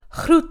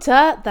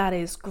Groete, that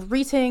is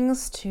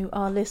greetings to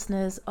our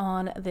listeners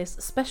on this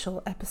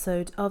special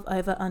episode of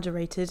Over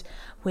Underrated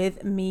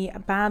with me,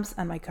 Babs,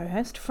 and my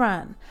co-host,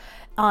 Fran.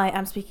 I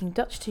am speaking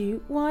Dutch to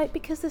you. Why?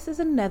 Because this is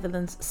a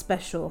Netherlands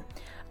special.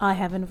 I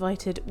have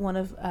invited one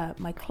of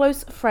my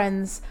close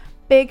friends,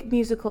 big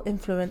musical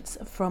influence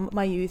from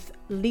my youth,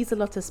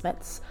 Lieselotte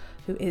Smets,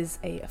 who is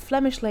a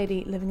Flemish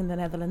lady living in the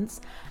Netherlands,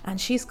 and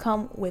she's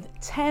come with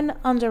 10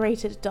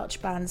 underrated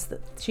Dutch bands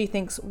that she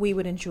thinks we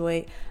would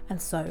enjoy,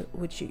 and so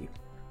would you.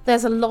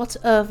 There's a lot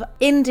of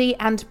indie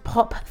and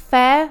pop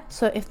fare,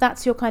 so if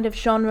that's your kind of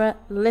genre,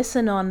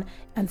 listen on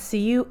and see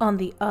you on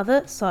the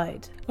other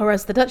side. Or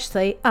as the Dutch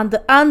say, aan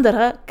de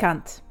andere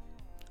kant.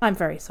 I'm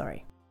very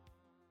sorry.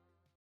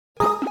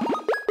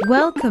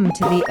 Welcome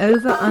to the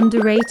Over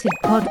Underrated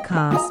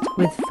podcast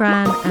with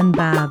Fran and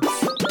Babs.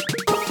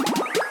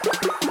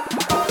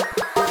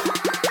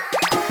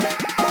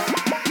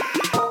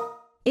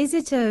 Is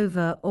it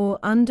over or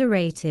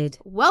underrated?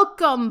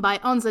 Welkom bij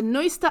onze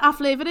nieuwste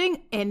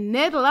aflevering in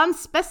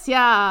Nederlands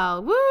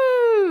speciaal.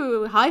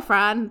 Woo! Hi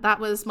Fran, that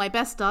was my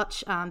best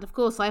Dutch, and of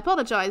course I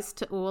apologise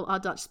to all our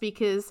Dutch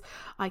speakers.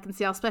 I can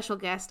see our special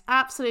guest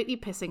absolutely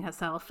pissing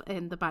herself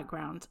in the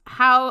background.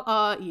 How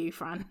are you,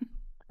 Fran?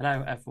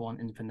 Hello everyone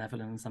in the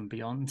Netherlands and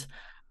beyond.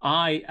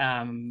 I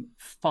am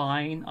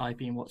fine. I've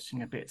been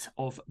watching a bit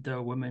of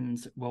the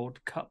Women's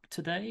World Cup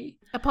today.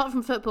 Apart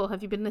from football,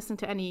 have you been listening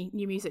to any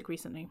new music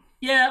recently?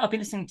 Yeah, I've been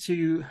listening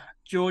to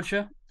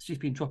Georgia. She's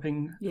been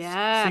dropping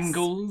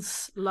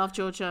singles. Love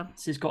Georgia.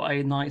 She's got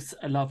a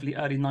lovely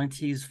early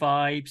 90s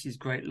vibe. She's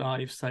great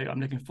live. So I'm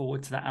looking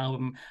forward to that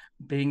album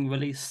being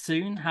released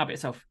soon. How about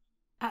yourself?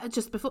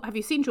 Just before, have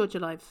you seen Georgia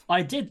live?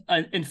 I did.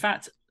 In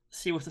fact,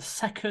 she was the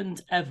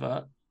second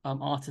ever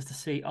artist to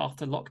see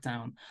after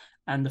lockdown.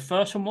 And the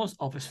first one was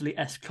obviously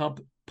S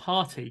Club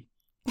Party.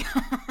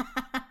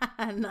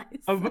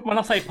 Nice. When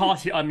I say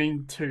party, I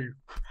mean two.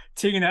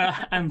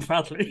 Tina and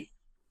Bradley.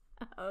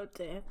 Oh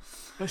dear.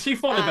 But she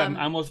followed them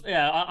and was,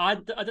 I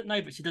didn't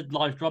know, but she did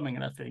live drumming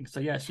and everything. So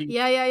yeah, she...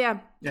 Yeah.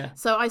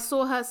 So I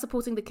saw her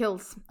supporting the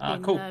Kills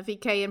in cool.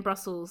 VK in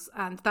Brussels.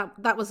 And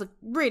that was a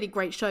really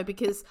great show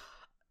because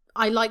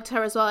I liked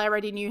her as well. I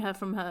already knew her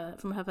from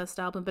her first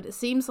album, but it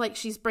seems like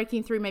she's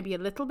breaking through maybe a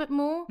little bit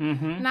more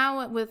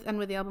now with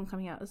the album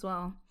coming out as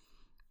well.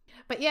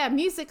 But yeah,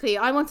 musically,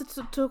 I wanted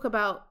to talk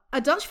about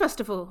a Dutch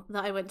festival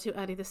that I went to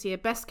early this year,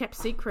 Best Kept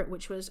Secret,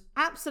 which was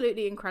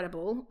absolutely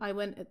incredible. I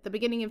went at the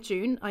beginning of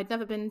June. I'd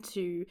never been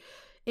to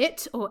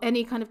it or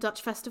any kind of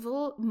Dutch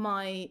festival.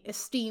 My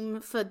esteem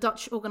for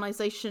Dutch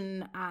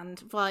organisation and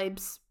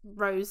vibes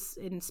rose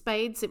in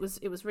spades. It was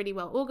really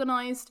well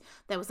organised.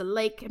 There was a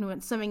lake and we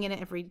went swimming in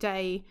it every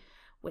day.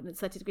 When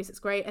it's 30 degrees, it's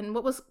great. And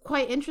what was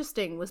quite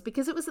interesting was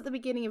because it was at the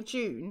beginning of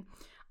June,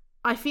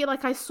 I feel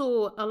like I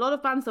saw a lot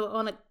of bands that were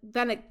on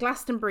then at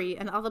Glastonbury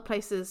and other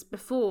places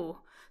before.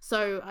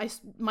 So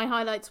my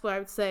highlights were, I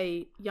would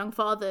say, Young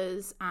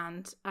Fathers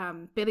and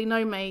Billy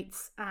No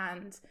Mates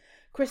and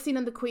Christine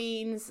and the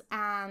Queens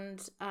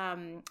and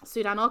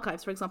Sudan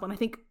Archives, for example. And I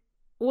think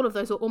all of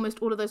those, or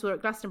almost all of those, were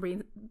at Glastonbury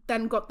and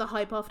then got the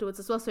hype afterwards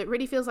as well. So it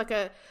really feels like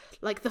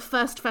the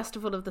first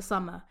festival of the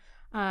summer.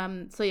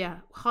 So yeah,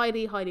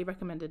 highly, highly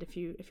recommended if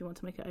you want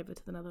to make it over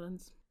to the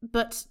Netherlands.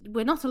 But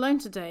we're not alone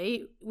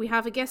today. We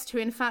have a guest who,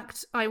 in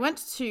fact, I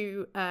went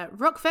to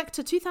Rock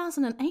Vector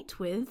 2008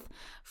 with,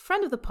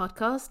 friend of the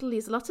podcast,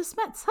 Lieselotte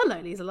Smets.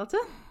 Hello, Lieselotte.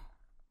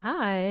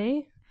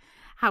 Hi.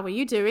 How are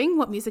you doing?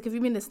 What music have you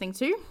been listening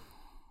to?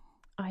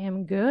 I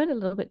am good, a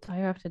little bit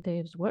tired after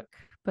day's work,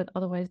 but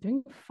otherwise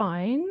doing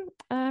fine.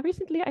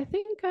 Recently, I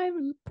think I've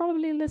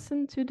probably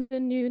listened to the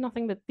new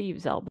Nothing But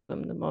Thieves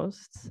album the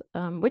most,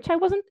 which I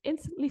wasn't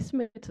instantly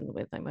smitten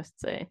with, I must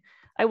say.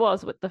 I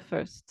was with the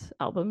first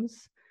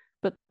albums,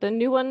 but the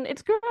new one,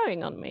 it's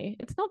growing on me.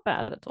 It's not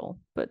bad at all,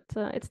 but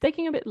it's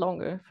taking a bit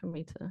longer for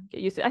me to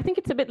get used to. I think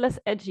it's a bit less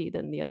edgy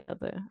than the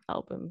other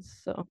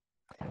albums, so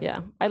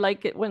yeah, I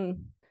like it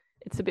when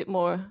it's a bit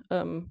more,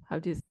 how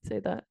do you say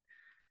that?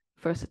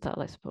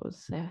 Versatile, I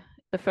suppose. Yeah.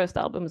 The first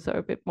albums are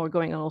a bit more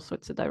going in all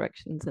sorts of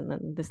directions, and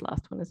then this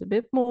last one is a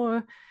bit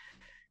more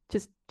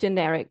just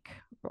generic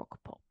rock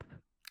pop,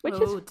 which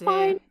is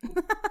fine.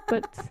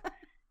 But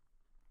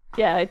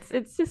yeah,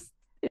 it's just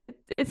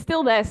it's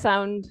still their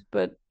sound,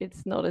 but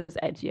it's not as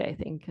edgy, I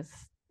think, as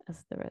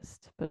the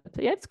rest. But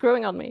yeah, it's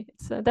growing on me.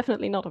 It's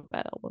definitely not a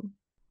bad album.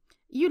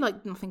 You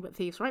like Nothing But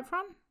Thieves, right,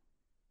 Fran?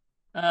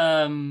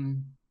 I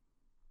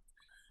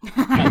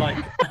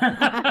like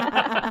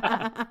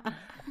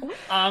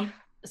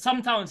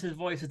sometimes his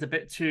voice is a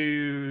bit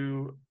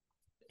too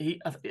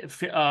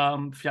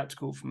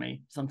theatrical for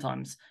me.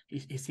 Sometimes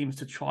he seems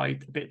to try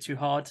a bit too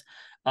hard.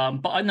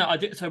 But I know I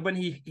do. So when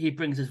he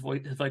brings his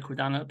vocal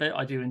down a bit,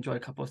 I do enjoy a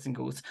couple of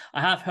singles.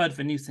 I have heard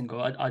the new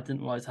single. I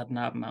didn't realize it had an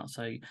album out,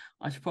 so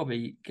I should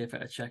probably give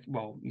it a check.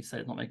 Well, you say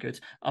it's not very good.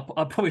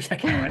 I'll probably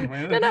check it out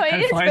anyway. No,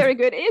 it is very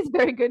good. It is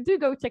very good. Do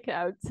go check it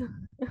out.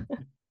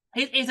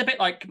 He's a bit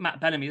like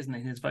Matt Bellamy, isn't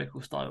he, in his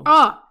vocal style?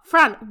 Oh,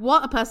 Fran,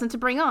 what a person to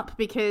bring up,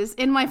 because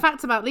in my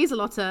facts about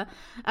Lieselotte,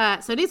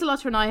 so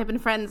Lieselotte and I have been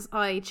friends.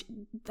 I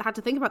had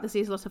to think about this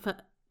Lieselotte for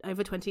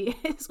over 20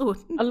 years. Or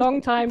A long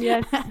time,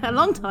 yes. a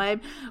long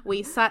time.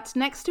 We sat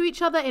next to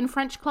each other in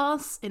French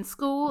class in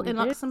school in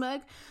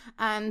Luxembourg.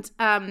 And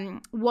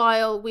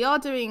while we are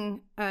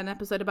doing an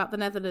episode about the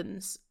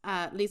Netherlands,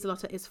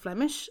 Lieselotte is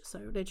Flemish, so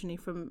originally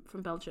from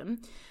Belgium.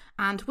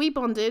 And we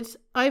bonded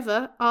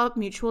over our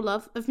mutual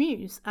love of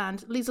Muse.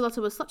 And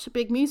Lieselotte was such a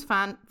big Muse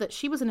fan that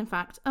she was, in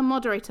fact, a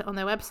moderator on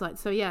their website.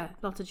 So yeah,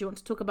 Lotte, do you want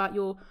to talk about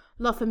your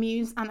love for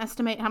Muse and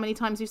estimate how many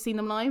times you've seen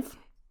them live?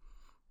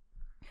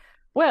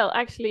 Well,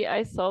 actually,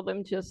 I saw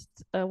them just,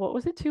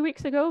 2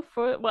 weeks ago?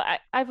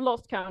 I've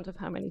lost count of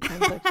how many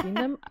times I've seen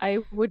them. I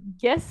would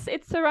guess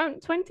it's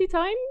around 20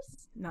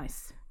 times.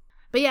 Nice.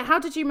 But yeah, how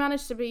did you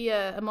manage to be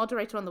a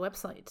moderator on the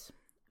website?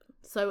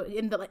 So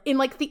in the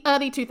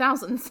early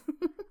 2000s.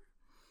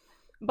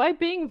 By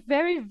being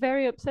very,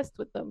 very obsessed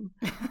with them.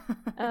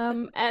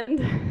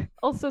 And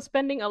also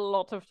spending a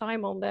lot of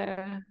time on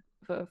their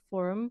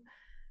forum.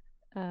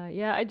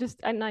 I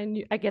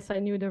guess I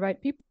knew the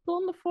right people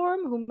on the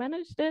forum who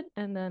managed it,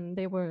 and then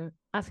they were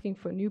asking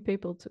for new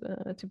people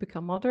to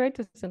become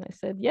moderators, and I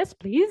said yes,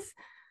 please,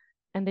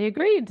 and they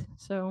agreed.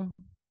 So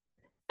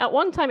at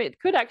one time it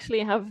could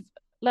actually have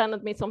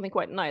landed me something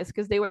quite nice,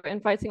 because they were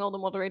inviting all the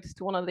moderators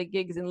to one of the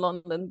gigs in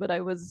London, but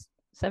I was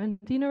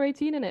 17 or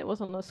 18 and it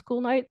was on a school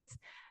night,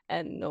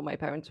 and no, my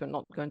parents were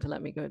not going to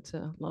let me go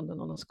to London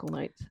on a school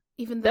night.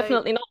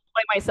 Definitely not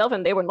by myself,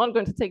 and they were not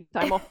going to take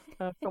time off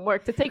from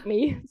work to take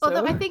me. So.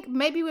 Although I think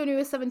maybe when we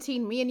were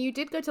 17, me and you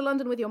did go to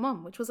London with your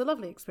mum, which was a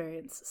lovely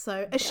experience.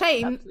 So a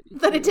shame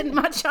that it didn't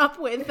match up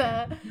with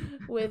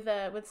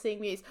seeing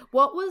Muse.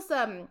 What was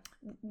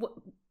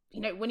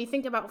when you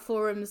think about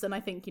forums, and I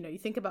think you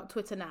think about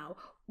Twitter now,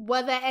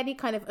 were there any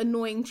kind of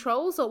annoying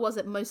trolls, or was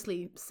it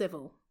mostly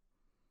civil?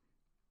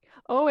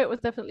 Oh, it was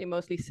definitely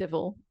mostly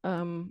civil.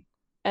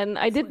 And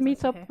I did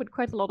meet up with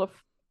quite a lot of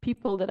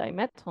people that I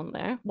met on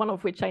there, one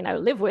of which I now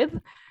live with.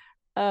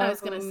 I was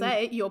going to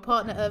say, your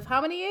partner of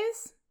how many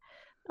years?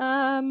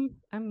 I'm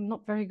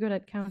not very good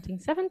at counting.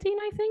 17,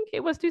 I think. It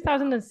was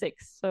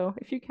 2006. So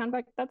if you count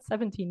back, that's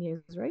 17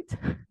 years, right?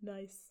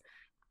 Nice.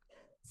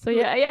 So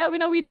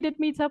we did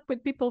meet up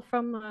with people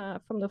from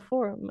the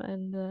forum,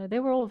 and they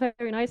were all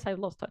very nice. I've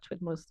lost touch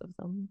with most of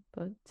them,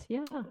 but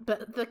yeah.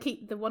 But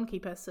the one key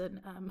person.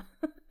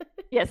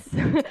 Yes,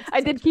 I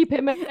did keep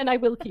him, and I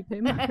will keep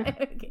him.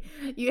 Okay.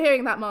 You're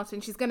hearing that,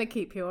 Martin? She's going to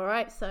keep you, all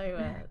right? So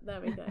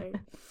there we go.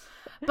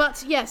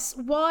 But yes,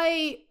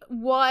 why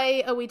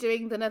are we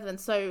doing the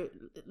Netherlands? So,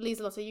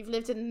 Lieselotte, you've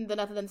lived in the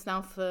Netherlands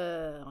now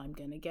for, I'm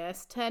going to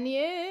guess, 10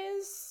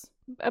 years?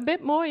 A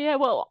bit more, yeah.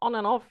 Well, on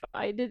and off.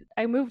 I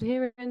moved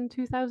here in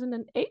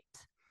 2008,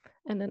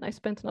 and then I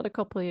spent another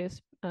couple of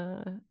years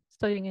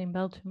studying in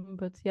Belgium.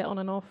 But yeah, on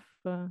and off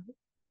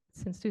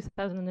since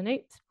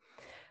 2008.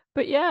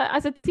 But yeah,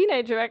 as a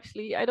teenager,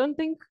 actually, I don't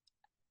think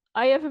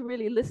I ever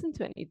really listened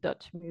to any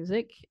Dutch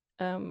music,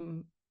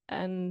 and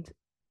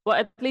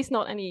at least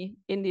not any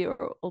indie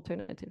or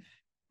alternative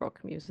rock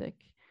music.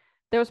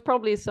 There was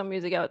probably some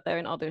music out there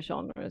in other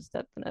genres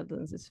that the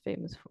Netherlands is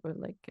famous for,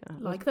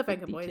 like the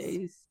Venga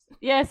Boys.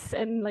 Yes,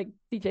 and like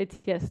DJ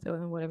Tiesto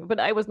and whatever. But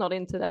I was not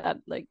into that.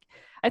 Like,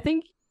 I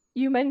think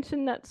you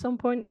mentioned at some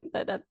point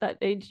that at that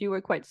age you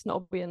were quite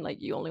snobby and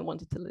like you only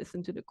wanted to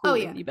listen to the cool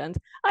indie band.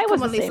 I was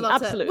the same,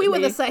 absolutely. We were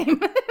the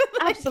same.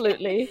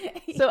 Absolutely.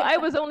 So I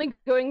was only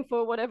going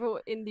for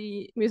whatever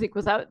indie music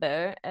was out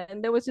there,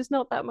 and there was just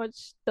not that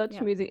much Dutch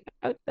music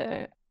out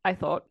there, I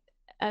thought.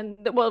 And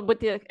well, with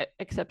the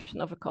exception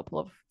of a couple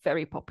of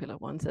very popular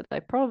ones that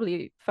I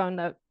probably found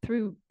out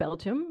through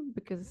Belgium,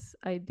 because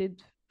I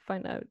did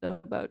find out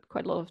about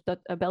quite a lot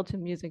of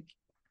Belgian music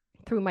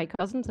through my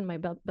cousins and my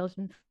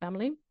Belgian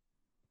family.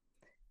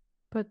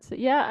 But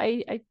yeah,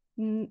 I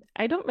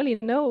don't really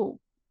know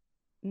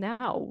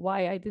now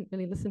why I didn't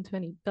really listen to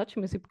any Dutch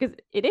music, because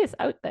it is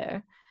out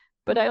there.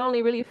 But I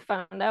only really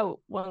found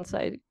out once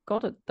I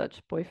got a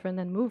Dutch boyfriend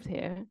and moved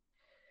here.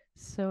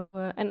 So,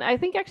 and I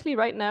think actually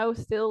right now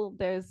still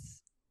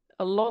there's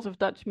a lot of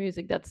Dutch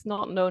music that's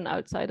not known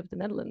outside of the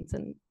Netherlands.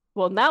 And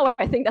well, now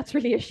I think that's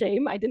really a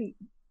shame. I didn't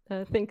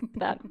think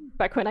that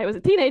back when I was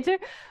a teenager.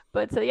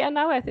 But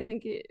now I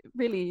think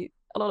really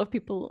a lot of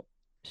people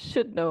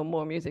should know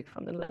more music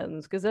from the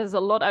Netherlands, because there's a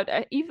lot out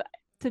there. Even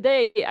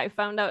today, I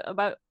found out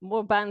about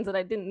more bands that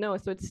I didn't know.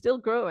 So it's still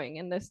growing,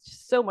 and there's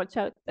just so much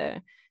out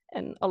there.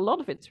 And a lot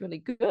of it's really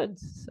good.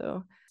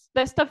 So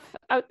there's stuff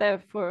out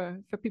there for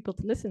people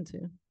to listen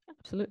to.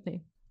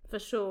 Absolutely. For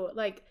sure.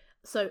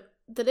 So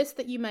the list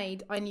that you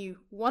made, I knew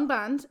one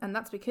band, and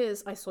that's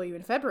because I saw you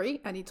in February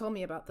and you told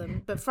me about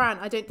them. But Fran,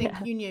 I don't think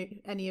you knew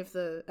any of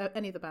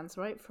the bands,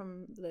 right,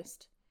 from the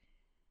list?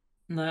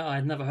 No,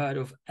 I'd never heard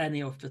of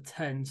any of the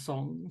 10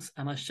 songs,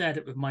 and I shared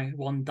it with my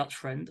one Dutch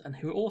friend, and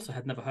who also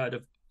had never heard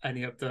of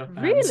any of the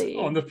bands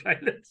on the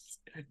playlist.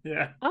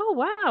 Yeah. Oh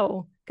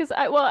wow! Because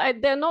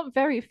they're not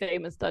very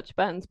famous Dutch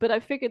bands, but I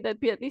figured there'd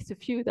be at least a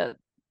few that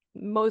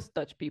most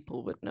Dutch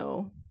people would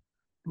know.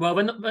 Well,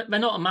 they're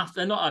not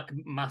a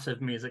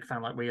massive music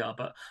fan like we are,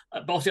 but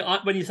obviously,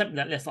 when you sent me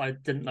that list, I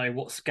didn't know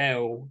what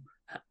scale,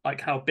 like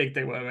how big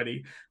they were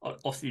already.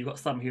 Obviously, you've got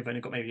some who've only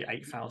got maybe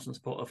 8,000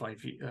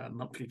 Spotify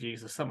monthly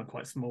views, or some are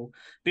quite small.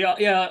 But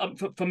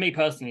for me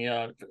personally,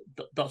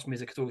 Dutch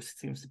music always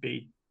seems to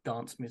be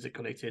dance music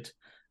related.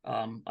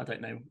 I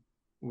don't know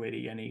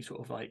really any sort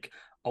of like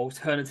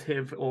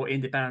alternative or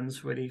indie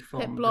bands really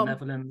from the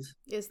Netherlands.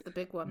 Is the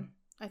big one,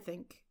 I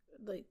think.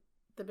 Like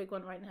the big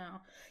one right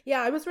now.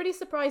 Yeah, I was really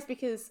surprised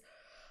because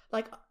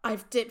like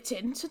I've dipped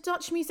into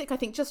Dutch music, I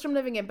think just from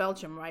living in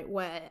Belgium, right,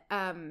 where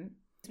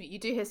you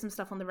do hear some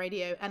stuff on the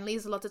radio, and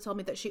Lieselotte told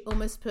me that she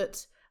almost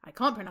put, I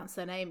can't pronounce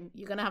their name,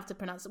 you're gonna have to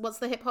pronounce it. What's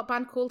the hip hop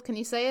band called? Can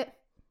you say it?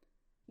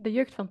 De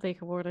Jeugd van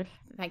Tegenwoordig.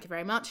 Thank you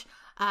very much.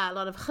 A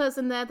lot of ch's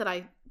in there that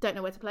I don't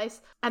know where to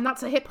place. And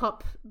that's a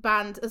hip-hop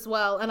band as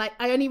well. And I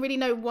only really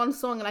know one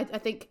song, and I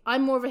think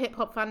I'm more of a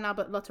hip-hop fan now,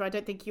 but Lotte, I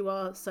don't think you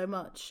are so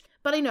much.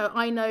 But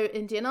I know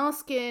Indian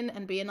Arskin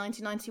and Be in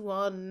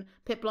 1991,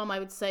 Pitblom, I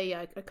would say,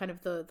 are kind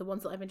of the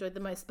ones that I've enjoyed the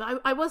most.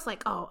 But I was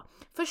like, oh,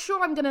 for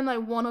sure I'm going to know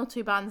one or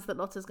two bands that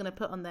Lotte's going to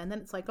put on there. And then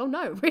it's like, oh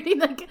no, really?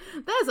 Like,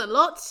 there's a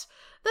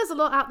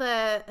lot out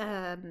there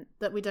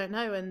that we don't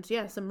know. And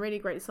yeah, some really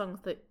great songs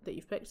that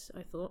you've picked,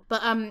 I thought.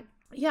 But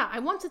yeah, I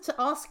wanted to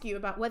ask you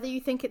about whether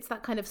you think it's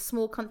that kind of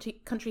small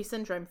country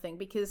syndrome thing,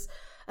 because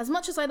as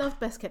much as I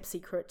love Best Kept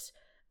Secret,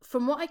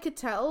 from what I could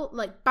tell,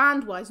 like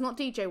band-wise, not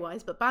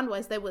DJ-wise, but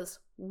band-wise, there was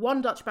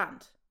one Dutch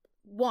band.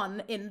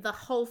 One in the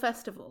whole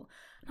festival.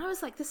 And I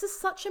was like, this is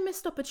such a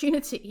missed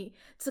opportunity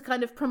to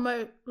kind of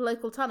promote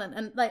local talent.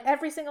 And like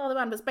every single other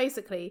band was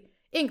basically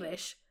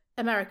English,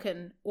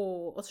 American,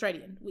 or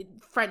Australian, with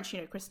French,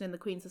 Kristen and the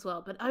Queens as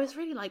well. But I was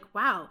really like,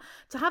 wow,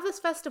 to have this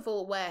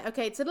festival where,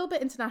 okay, it's a little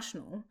bit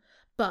international,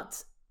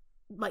 but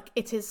like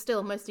it is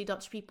still mostly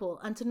Dutch people,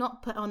 and to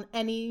not put on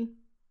any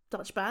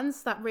Dutch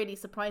bands, that really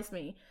surprised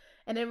me.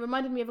 And it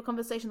reminded me of a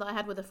conversation that I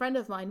had with a friend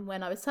of mine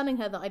when I was telling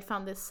her that I'd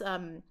found this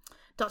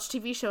Dutch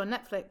TV show on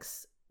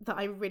Netflix that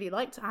I really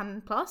liked,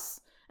 Anne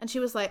Plus. And she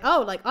was like,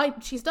 oh, like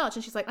she's Dutch.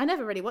 And she's like, I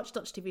never really watch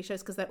Dutch TV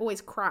shows because they're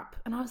always crap.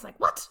 And I was like,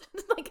 what?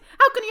 Like,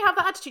 how can you have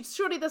that attitude?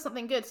 Surely there's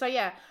something good. So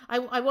yeah,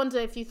 I wonder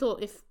if you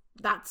thought if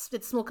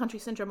it's small country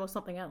syndrome or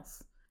something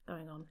else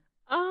going on.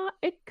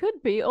 It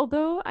could be,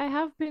 although I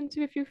have been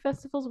to a few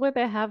festivals where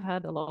they have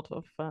had a lot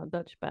of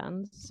Dutch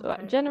bands. So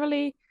Okay.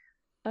 Generally,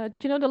 do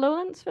you know the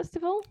Lowlands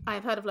Festival? I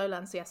have heard of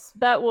Lowlands, yes.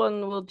 That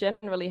one will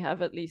generally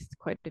have at least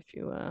quite a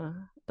few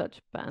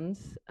Dutch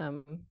bands.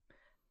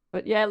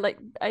 But yeah, like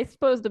I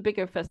suppose the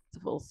bigger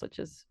festivals such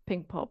as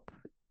Pinkpop,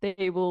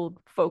 they will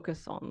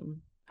focus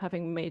on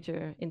having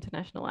major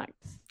international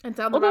acts. And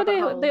down the Although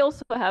rabbit hole. they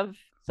also have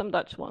some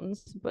Dutch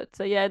ones, but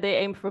yeah, they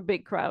aim for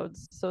big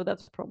crowds, so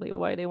that's probably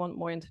why they want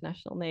more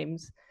international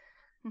names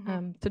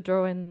to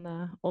draw in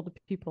all the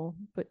people.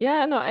 But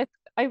yeah, no,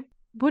 I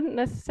wouldn't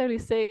necessarily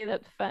say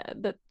that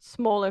that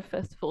smaller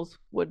festivals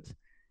would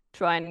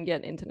try and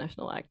get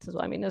international acts as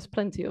well. I mean, there's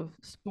plenty of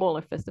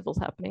smaller festivals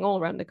happening all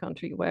around the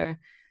country where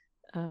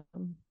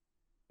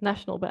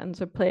national bands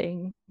are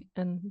playing,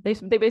 and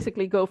they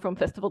basically go from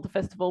festival to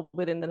festival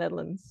within the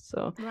Netherlands.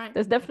 So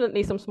There's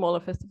definitely some smaller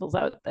festivals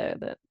out there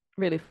that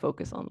really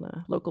focus on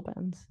the local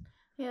bands.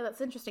 Yeah,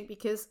 that's interesting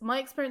because my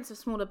experience of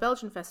smaller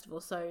Belgian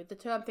festivals, so the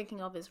two I'm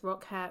thinking of is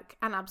Rock Herk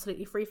and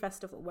Absolutely Free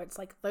Festival, where it's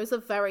like those are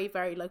very,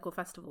 very local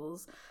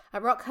festivals.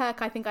 At Rock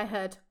Herk, I think I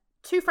heard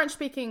 2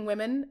 French-speaking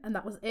women, and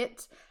that was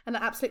it. And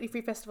at Absolutely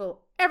Free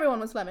Festival,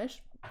 everyone was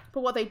Flemish.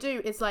 But what they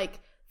do is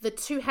like the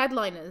 2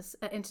 headliners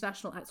at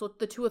international acts, or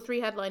the 2 or 3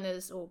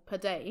 headliners or per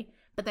day,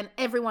 but then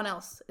everyone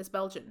else is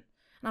Belgian.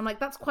 And I'm like,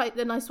 that's quite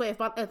a nice way of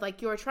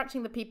like you're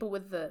attracting the people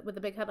with the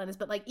big headliners,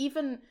 but like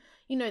even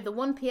the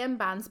 1 p.m.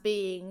 bands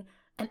being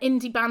an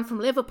indie band from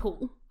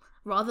Liverpool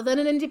rather than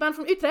an indie band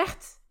from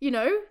Utrecht,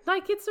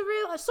 like it's a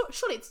real.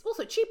 Surely it's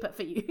also cheaper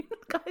for you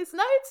guys,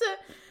 no,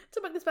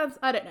 to book this band.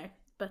 I don't know,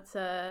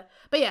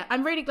 but yeah,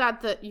 I'm really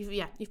glad that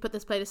you've put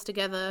this playlist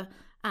together,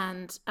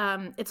 and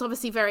it's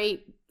obviously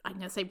very, I'm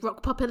gonna say,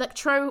 rock pop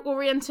electro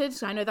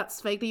oriented. I know that's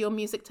vaguely your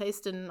music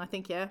taste, and I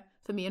think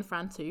for me and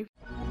Fran too.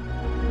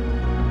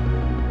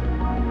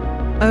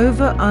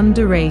 Over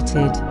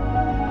underrated.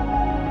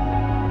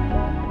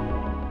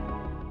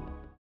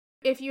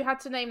 If you had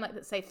to name, like,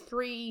 let's say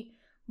 3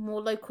 more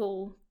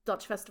local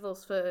Dutch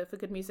festivals for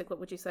good music, what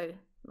would you say,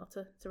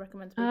 Lotte, to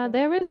recommend to people?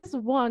 There is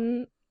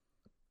one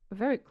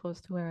very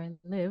close to where I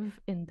live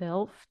in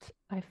Delft.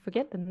 I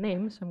forget the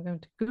name, so I'm going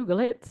to Google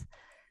it.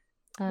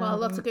 Well,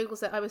 Lotte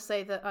Googles it. I would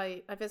say that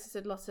I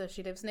visited Lotte.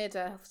 She lives near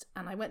Delft,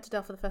 and I went to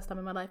Delft for the first time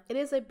in my life. It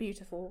is a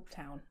beautiful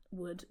town.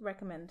 Would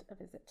recommend a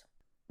visit.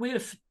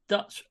 With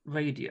Dutch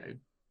radio,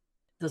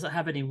 does it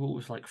have any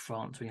rules like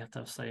France where you have to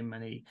have so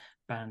many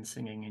bands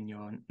singing in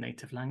your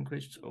native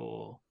language,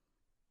 or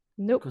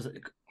nope?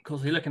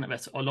 Because you're looking at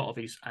this, a lot of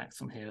these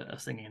acts on here are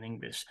singing in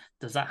English.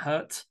 Does that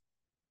hurt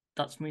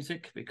Dutch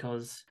music?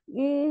 Because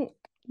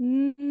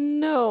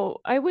no,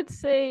 I would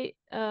say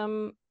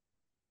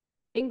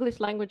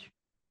English language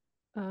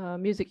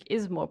music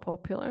is more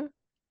popular,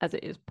 as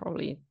it is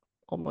probably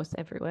almost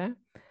everywhere.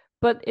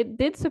 But it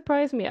did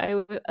surprise me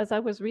as I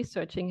was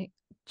researching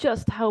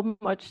just how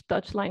much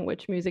Dutch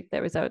language music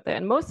there is out there.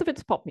 And most of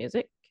it's pop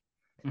music,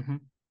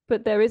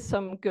 but there is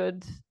some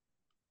good,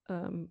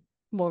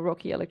 more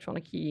rocky,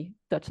 electronic-y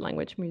Dutch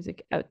language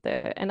music out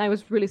there. And I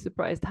was really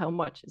surprised how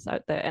much is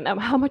out there and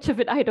how much of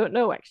it I don't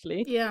know,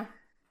 actually. Yeah.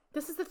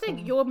 This is the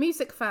thing. You're a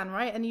music fan,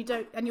 right? And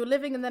you're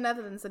living in the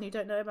Netherlands and you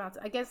don't know about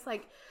it. I guess,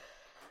 like,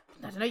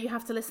 I don't know, you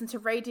have to listen to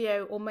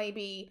radio or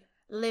maybe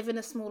live in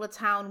a smaller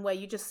town where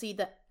you just see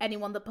that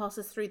anyone that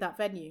passes through that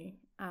venue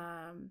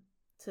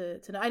to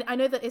know. I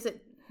know that, is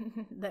it,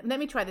 let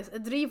me try this.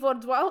 3 voor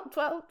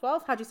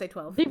 12? How do you say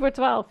 12? 3 voor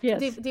 12,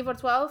 yes. 3 voor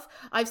 12.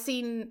 I've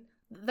seen,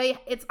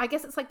 I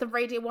guess it's like the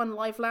Radio 1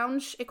 Live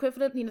Lounge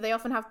equivalent. You know, they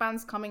often have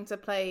bands coming to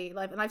play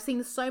live. And I've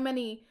seen so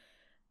many,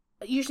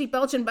 usually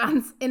Belgian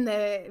bands in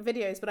their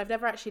videos, but I've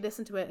never actually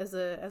listened to it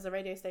as a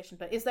radio station.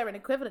 But is there an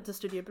equivalent to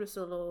Studio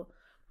Brussels, or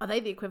are they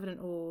the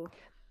equivalent, or...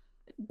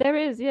 There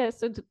is, yeah.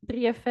 So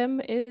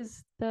 3FM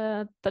is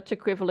the Dutch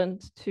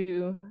equivalent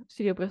to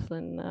Studio Brussels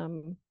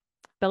in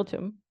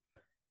Belgium.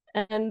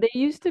 And they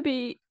used to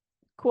be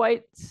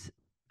quite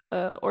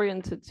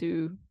oriented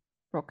to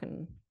rock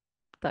and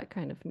that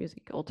kind of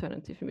music,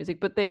 alternative music,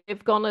 but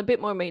they've gone a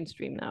bit more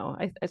mainstream now.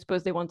 I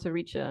suppose they want to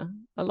reach a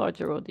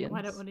larger audience.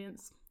 Wider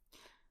audience.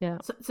 Yeah.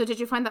 So did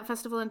you find that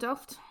festival in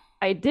Delft?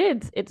 I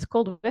did. It's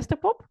called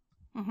Westerpop.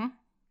 Mm-hmm.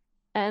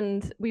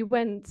 And we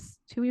went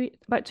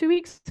about 2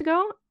 weeks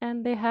ago,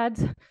 and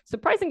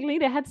surprisingly,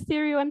 they had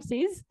stereo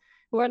MCs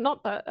who are not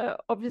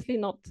obviously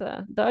not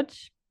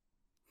Dutch.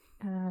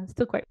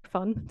 Still quite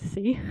fun to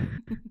see.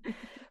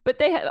 But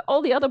they had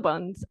all the other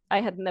bands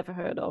I had never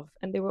heard of,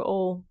 and they were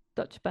all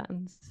Dutch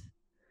bands.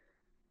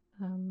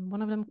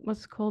 One of them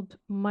was called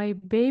My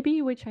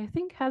Baby, which I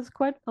think has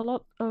quite a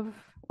lot of,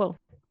 well,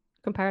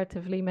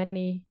 comparatively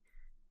many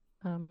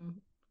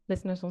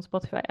listeners on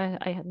Spotify.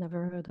 I had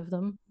never heard of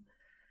them.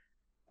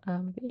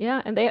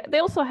 Yeah, and they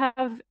also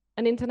have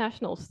an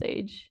international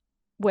stage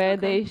where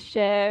they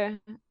share,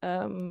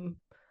 but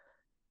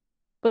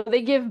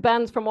they give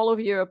bands from all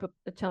over Europe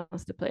a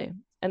chance to play.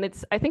 And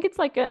I think it's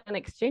like an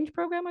exchange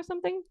program or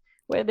something,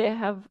 where they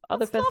have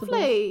other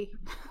festivals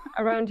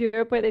around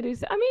Europe where they do.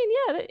 I mean,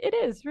 yeah, it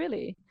is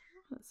really.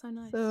 That's so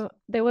nice. So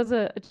there was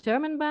a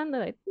German band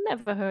that I'd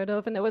never heard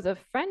of, and there was a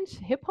French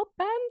hip hop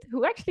band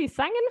who actually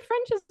sang in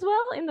French as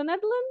well in the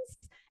Netherlands,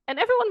 and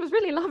everyone was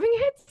really loving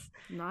it.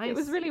 Nice. It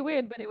was really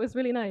weird, but it was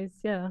really nice.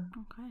 Yeah.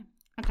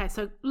 Okay.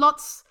 So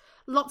lots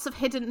of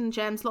hidden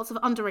gems, lots of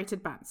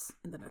underrated bands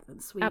in the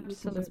Netherlands.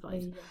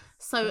 Absolutely. Yes.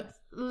 So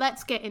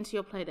let's get into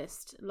your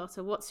playlist,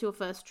 Lotte. What's your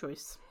first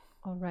choice?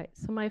 All right.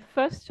 So my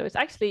first choice,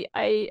 actually,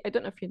 I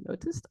don't know if you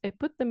noticed, I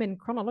put them in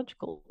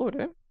chronological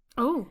order.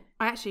 Oh,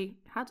 I actually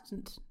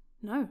hadn't.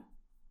 No.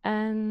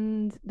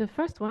 And the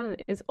first one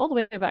is all the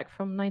way back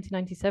from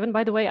 1997.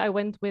 By the way, I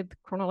went with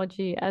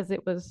chronology as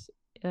it was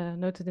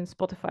noted in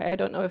Spotify. I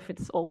don't know if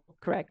it's all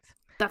correct.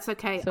 That's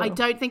okay. So... I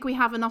don't think we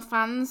have enough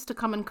fans to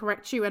come and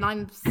correct you, and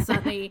I'm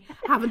certainly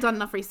haven't done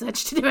enough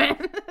research to do it.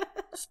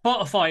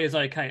 Spotify is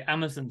okay.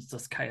 Amazon's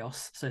just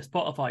chaos. So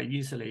Spotify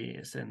usually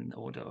is in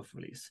order of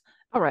release.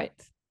 All right.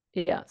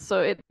 Yeah.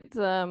 So it's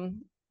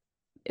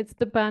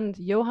the band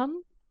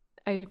Johan.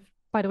 I,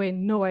 by the way,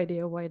 no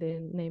idea why the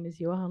name is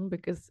Johan,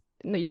 because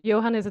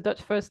Johan is a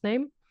Dutch first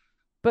name,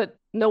 but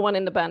no one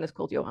in the band is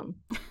called Johan,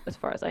 as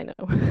far as I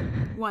know.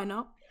 Why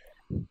not?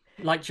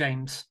 Like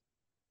James.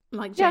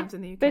 Like James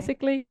in the UK.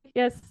 Basically,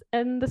 yes.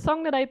 And the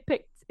song that I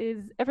picked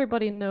is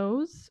Everybody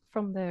Knows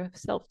from their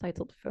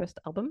self-titled first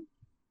album.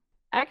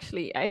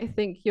 Actually, I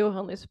think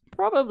Johan is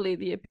probably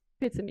the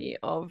epitome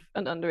of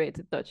an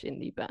underrated Dutch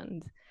indie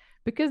band,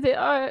 because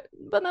they're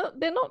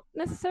not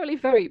necessarily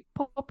very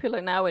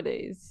popular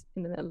nowadays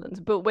in the Netherlands.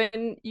 But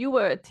when you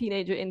were a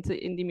teenager into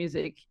indie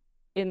music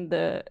in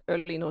the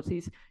early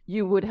noughties,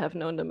 you would have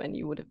known them and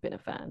you would have been a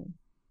fan.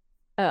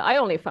 I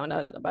only found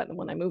out about them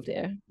when I moved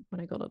here,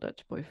 when I got a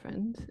Dutch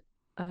boyfriend.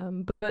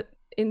 But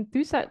in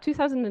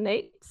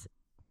 2008,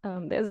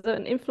 there's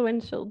an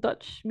influential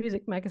Dutch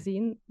music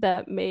magazine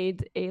that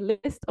made a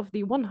list of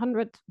the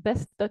 100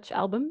 best Dutch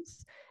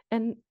albums,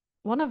 and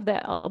one of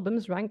their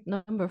albums ranked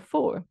number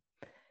 4.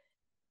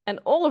 And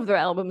all of their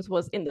albums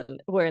were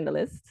in the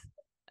list.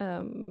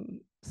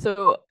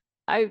 So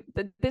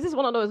this is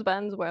one of those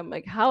bands where I'm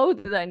like, how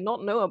did I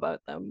not know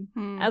about them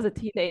as a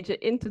teenager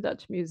into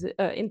Dutch music,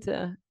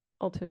 into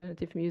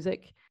alternative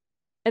music?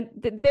 And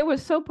they were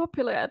so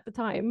popular at the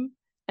time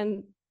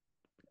and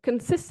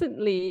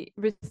consistently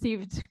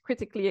received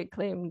critically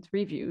acclaimed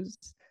reviews.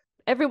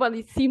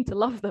 Everybody seemed to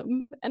love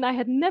them, and I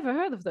had never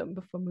heard of them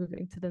before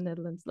moving to the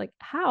Netherlands. Like,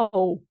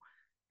 how?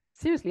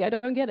 Seriously, I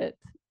don't get it.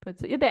 But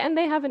and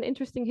they have an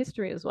interesting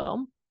history as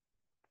well.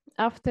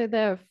 After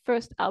their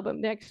first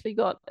album, they actually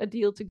got a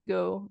deal to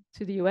go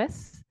to the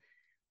US,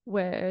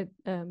 where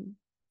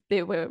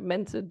they were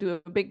meant to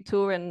do a big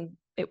tour, and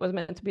it was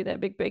meant to be their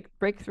big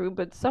breakthrough.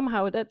 But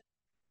somehow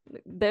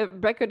their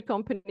record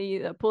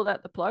company pulled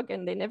out the plug,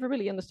 and they never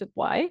really understood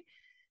why.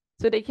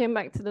 So they came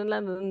back to the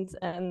Netherlands,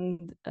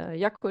 and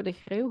Jacco de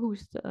Greeuw,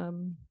 who's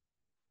the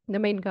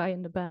main guy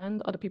in the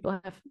band, other people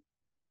have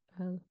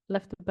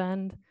left the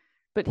band,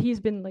 but he's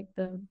been like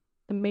the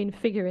main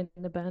figure in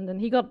the band, and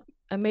he got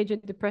a major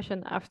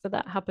depression after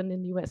that happened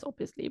in the US,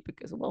 obviously,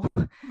 because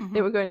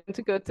they were going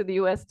to go to the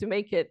US to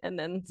make it, and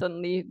then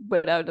suddenly,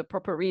 without a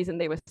proper reason,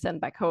 they were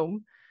sent back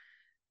home.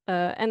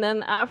 And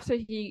then after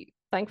he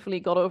thankfully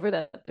got over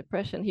that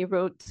depression, he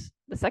wrote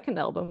the second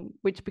album,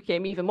 which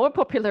became even more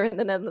popular in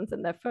the Netherlands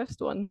than their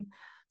first one.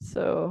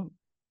 So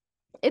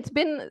it's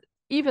been,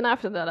 even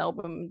after that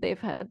album, they've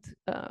had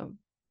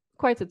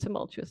quite a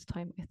tumultuous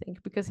time, I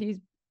think, because he's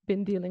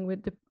been dealing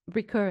with the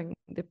recurring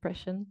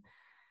depression,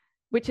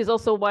 which is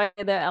also why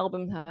their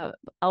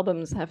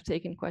albums have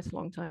taken quite a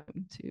long time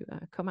to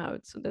come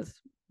out. So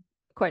there's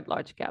quite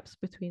large gaps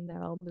between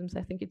their albums.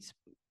 I think it's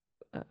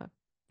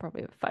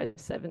probably 5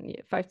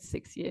 to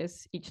 6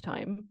 years each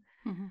time.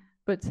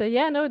 But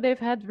they've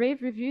had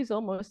rave reviews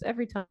almost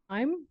every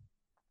time.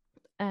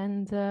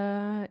 And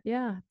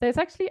there's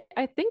actually,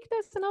 I think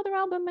there's another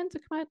album meant to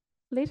come out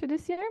later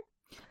this year.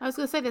 I was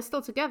going to say they're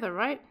still together,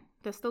 right?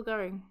 They're still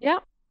going. Yeah,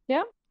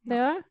 they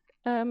are.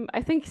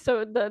 I think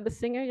so. The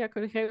singer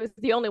Jaco de Geer is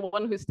the only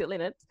one who's still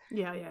in it.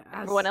 Yeah.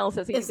 Everyone else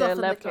has either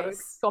left or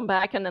gone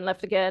back and then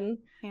left again.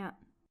 Yeah.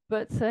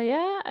 But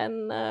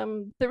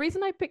the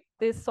reason I picked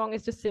this song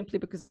is just simply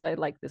because I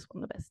like this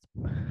one the best.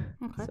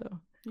 Okay. So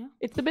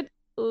it's a bit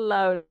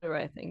louder,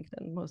 I think,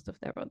 than most of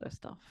their other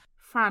stuff.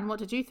 Fran, what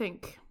did you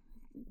think?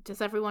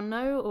 Does everyone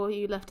know, or are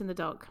you left in the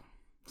dark?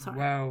 Sorry.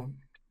 Well,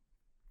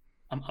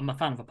 I'm a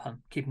fan of a pun.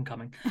 Keep them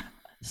coming.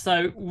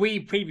 So we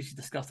previously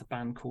discussed a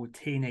band called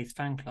Teenage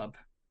Fan Club.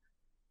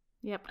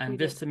 Yep. And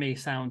this to me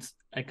sounds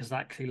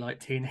exactly like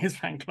Teenage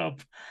Fan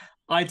Club.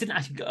 I didn't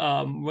actually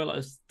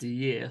realize the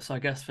year, so I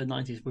guess the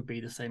 90s would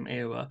be the same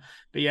era.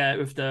 But yeah,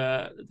 with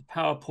the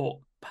power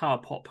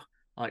pop,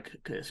 like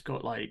it's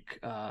got like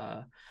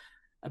a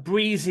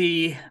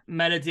breezy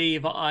melody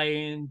that I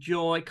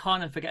enjoy,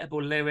 kind of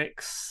forgettable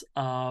lyrics.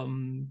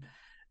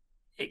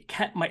 It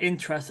kept my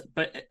interest,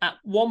 but at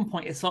one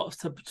point it starts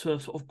to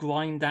sort of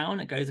grind down.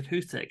 It goes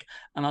acoustic,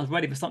 and I was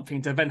ready for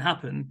something to then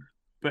happen,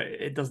 but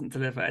it doesn't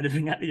deliver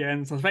anything at the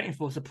end. So I was waiting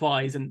for a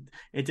surprise, and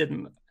it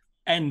didn't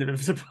end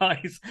with a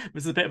surprise. It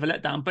was a bit of a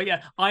letdown. But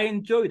yeah, I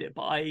enjoyed it.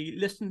 But I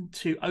listened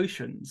to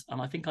Oceans,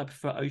 and I think I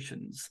prefer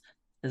Oceans.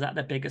 Is that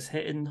their biggest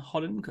hit in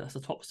Holland? Because that's the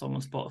top song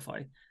on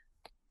Spotify.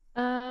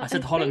 I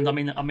said Holland. I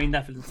mean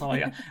Netherlands.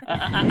 Sorry.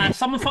 As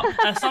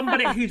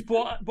somebody who's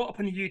brought up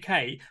in the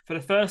UK for the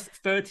first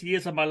 30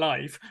 years of my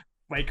life,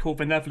 they call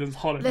the Netherlands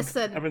Holland.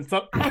 Listen,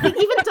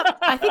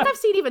 I think I've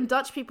seen even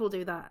Dutch people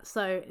do that.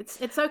 So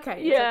it's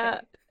okay. Yeah.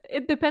 Okay.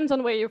 It depends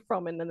on where you're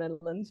from in the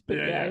Netherlands, but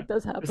it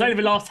does happen. It's only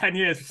the last 10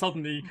 years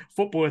suddenly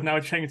football has now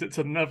changed it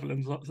to the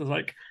Netherlands. So it's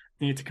like,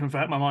 I need to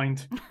convert my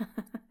mind.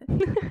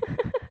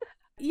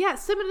 Yeah,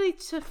 similarly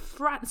to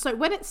Fran. So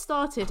when it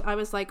started, I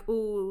was like,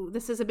 oh,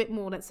 this is a bit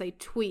more, let's say,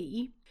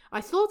 twee. I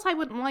thought I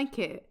wouldn't like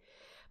it,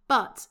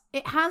 but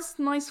it has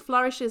nice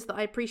flourishes that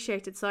I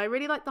appreciated. So I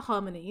really like the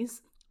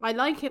harmonies. I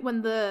like it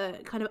when the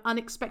kind of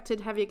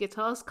unexpected heavier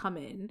guitars come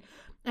in.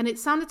 And it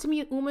sounded to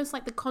me almost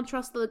like the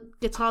contrast the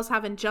guitars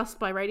have in Just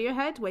by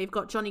Radiohead, where you've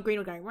got Johnny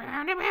Greenwood going,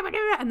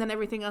 and then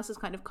everything else is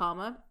kind of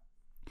calmer.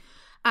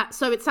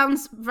 So it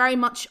sounds very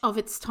much of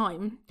its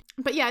time.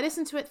 But yeah, I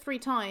listened to it 3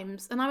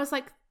 times, and I was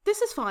like, this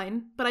is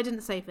fine, but I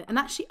didn't save it. And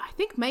actually, I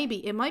think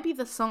maybe it might be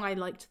the song I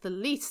liked the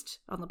least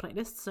on the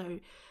playlist, so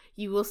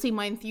you will see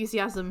my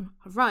enthusiasm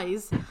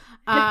rise.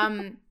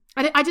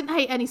 I didn't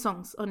hate any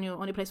songs on your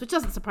playlist, which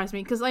doesn't surprise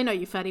me because I know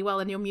you fairly well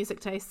in your music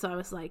taste. So I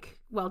was like,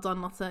 well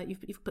done, Lotte.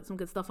 You've put some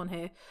good stuff on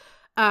here.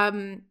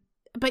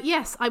 But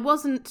yes, I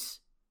wasn't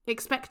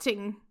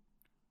expecting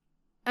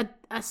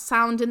a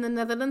sound in the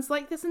Netherlands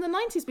like this in the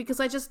 90s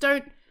because I just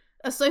don't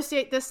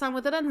associate this sound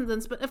with the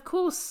Netherlands. But of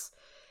course,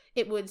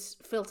 it would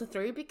filter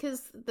through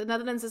because the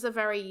Netherlands is a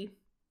very,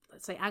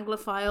 let's say,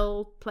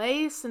 Anglophile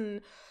place,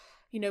 and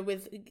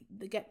with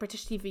Get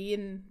British TV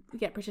and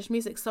Get British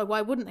music. So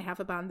why wouldn't they have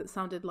a band that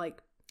sounded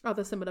like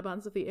other similar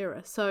bands of the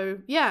era? So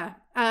yeah,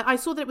 I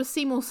saw that it was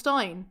Seymour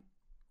Stein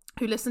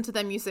who listened to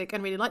their music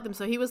and really liked them.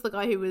 So he was the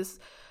guy who was,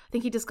 I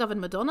think he discovered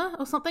Madonna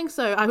or something.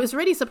 So I was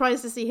really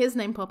surprised to see his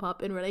name pop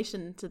up in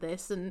relation to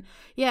this. And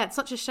yeah, it's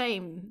such a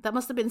shame. That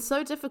must have been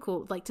so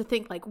difficult, like to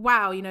think like,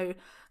 wow,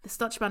 this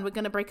Dutch band, we're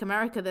going to break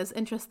America. There's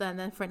interest there, and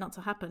then for it not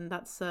to happen,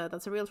 that's a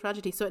real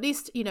tragedy. So at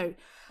least,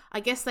 I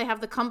guess they have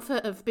the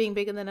comfort of being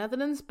big in the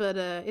Netherlands, but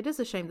it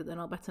is a shame that they're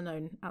not better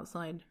known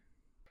outside.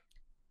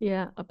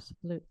 Yeah,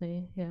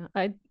 absolutely. Yeah.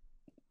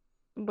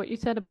 What you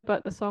said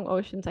about the song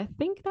Oceans, I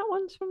think that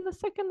one's from the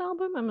second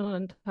album. I'm not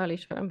entirely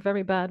sure. I'm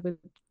very bad with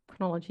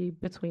chronology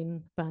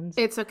between bands.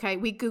 It's okay.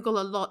 We Google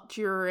a lot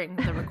during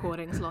the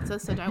recordings,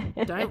 Lotte, so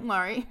don't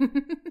worry.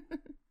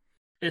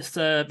 It's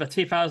the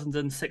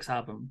 2006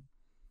 album.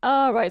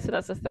 Oh, right. So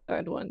that's the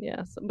third one,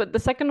 yes. But the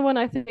second one,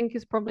 I think,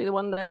 is probably the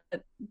one that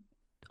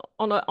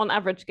on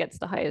average gets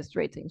the highest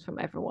ratings from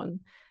everyone.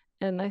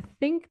 And I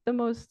think the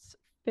most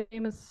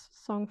famous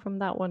song from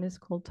that one is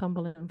called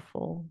Tumble and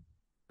Fall.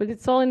 But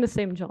it's all in the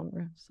same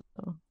genre.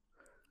 So.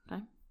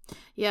 Okay.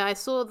 Yeah, I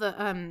saw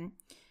that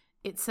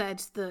it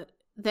said that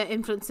their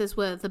influences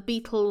were the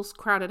Beatles,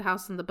 Crowded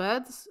House, and the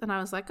Byrds, and I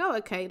was like, oh,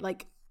 okay,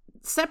 like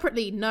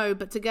separately, no,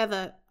 but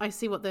together, I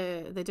see what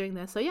they're doing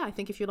there. So yeah, I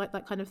think if you like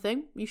that kind of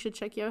thing, you should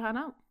check Johan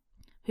out,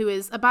 who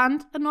is a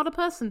band and not a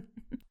person.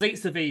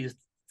 S7E3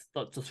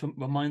 just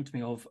reminds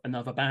me of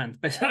another band,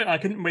 but I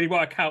couldn't really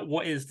work out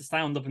what is the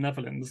sound of the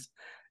Netherlands.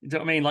 You know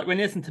what I mean? Like when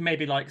you listen to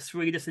maybe like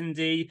Swedish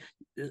indie,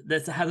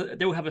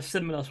 they all have a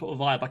similar sort of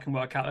vibe. I can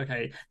work out,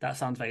 okay, that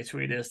sounds very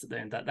Swedish.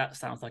 Then that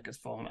sounds like it's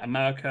from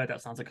America.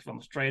 That sounds like it's from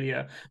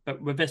Australia.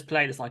 But with this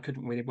playlist, I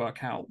couldn't really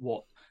work out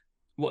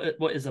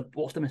what's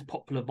the most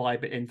popular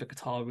vibe in the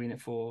guitar arena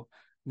for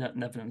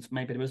Netherlands.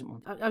 Maybe there isn't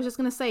one. I was just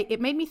going to say,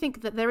 it made me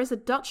think that there is a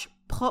Dutch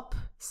pop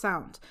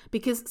sound,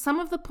 because some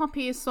of the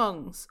poppiest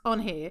songs on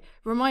here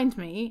remind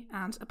me,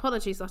 and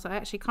apologies that I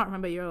actually can't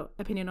remember your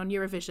opinion on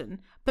Eurovision,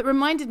 but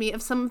reminded me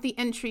of some of the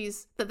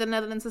entries that the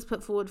Netherlands has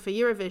put forward for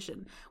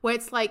Eurovision, where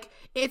it's like,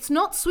 it's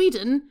not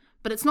Sweden,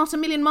 but it's not a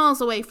million miles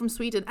away from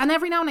Sweden. And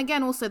every now and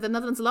again also, the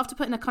Netherlands love to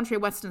put in a country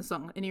western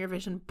song in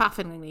Eurovision,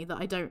 bafflingly, that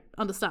I don't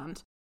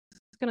understand.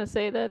 Going to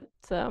say that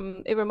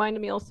it reminded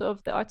me also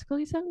of the article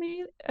you sent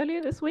me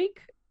earlier this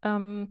week,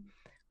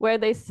 where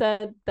they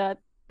said that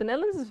the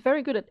Netherlands is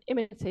very good at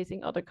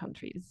imitating other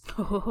countries.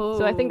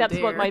 So I think that's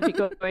what might be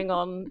going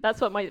on.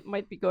 That's what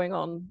might be going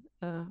on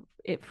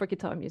for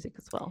guitar music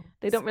as well.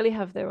 They don't really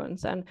have their own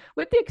sound,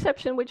 with the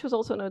exception, which was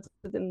also noted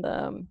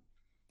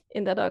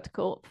in that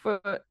article, for,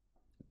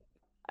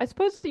 I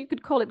suppose you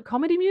could call it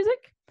comedy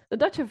music. The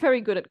Dutch are very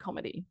good at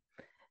comedy,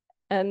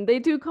 and they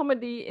do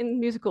comedy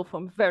in musical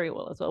form very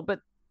well as well. But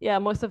yeah,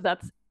 most of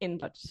that's in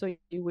Dutch, so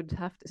you would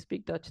have to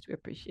speak Dutch to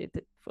appreciate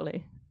it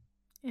fully.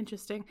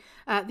 Interesting.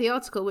 The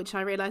article, which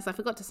I realised I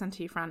forgot to send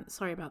to you, Fran,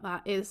 sorry about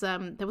that, is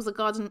there was a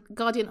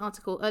Guardian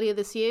article earlier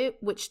this year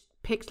which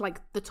picked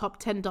like the top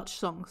 10 Dutch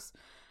songs,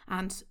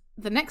 and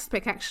the next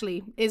pick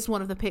actually is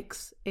one of the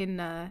picks in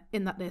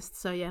that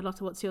list. So yeah,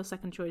 Lotte, what's your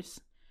second choice?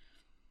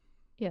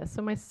 Yeah,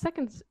 so my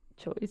second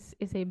choice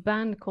is a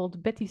band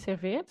called Betty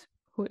Serveert,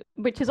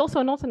 which is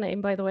also not a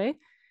name, by the way,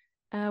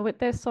 with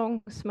their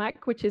song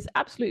Smack, which is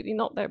absolutely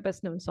not their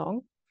best known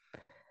song.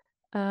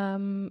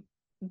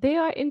 They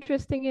are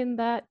interesting in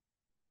that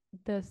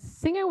the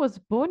singer was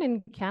born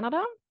in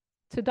Canada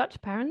to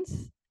Dutch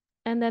parents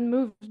and then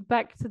moved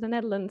back to the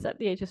Netherlands at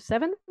the age of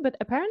 7. But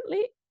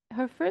apparently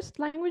her first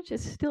language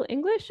is still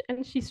English,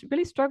 and she's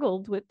really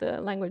struggled with the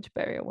language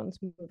barrier once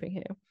moving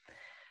here.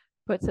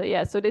 But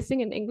yeah, so they sing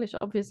in English,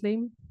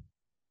 obviously.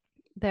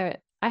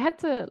 I had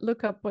to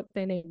look up what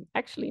their name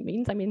actually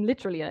means. I mean,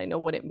 literally, I know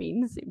what it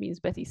means. It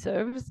means Betty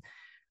serves.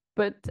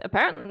 But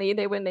apparently,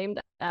 they were named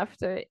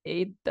after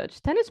a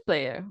Dutch tennis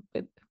player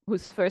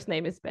whose first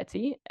name is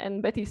Betty.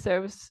 And Betty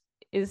serves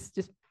is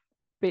just,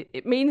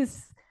 it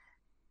means,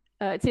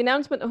 it's the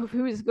announcement of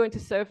who is going to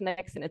serve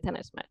next in a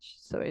tennis match.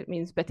 So it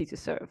means Betty to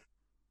serve.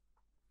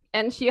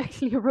 And she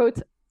actually wrote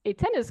a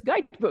tennis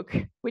guidebook,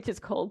 which is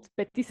called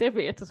Betty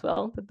Serveert as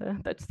well, the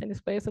Dutch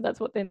tennis player. So that's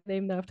what they're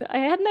named after. I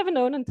had never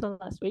known until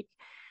last week.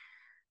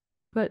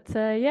 But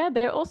yeah,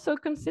 they're also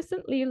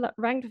consistently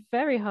ranked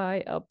very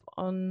high up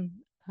on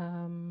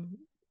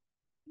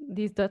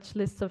these Dutch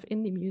lists of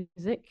indie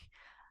music.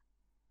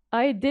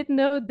 I did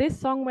know this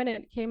song when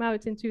it came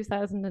out in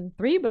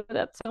 2003, but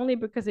that's only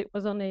because it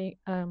was on a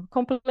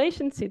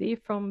compilation CD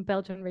from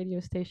Belgian radio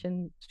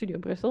station Studio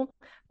Brussels.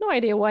 No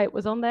idea why it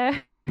was on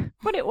there,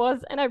 but it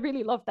was, and I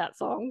really loved that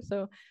song,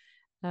 so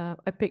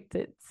I picked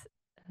it.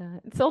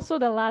 It's also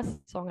the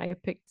last song I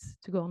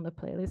picked to go on the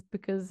playlist,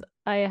 because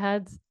I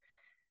had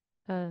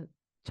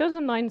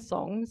chosen 9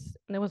 songs,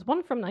 and there was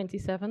one from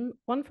 97,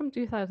 one from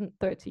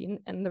 2013,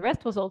 and the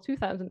rest was all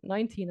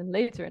 2019 and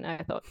later, and I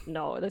thought,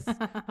 no, this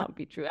can't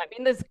be true. I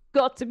mean, there's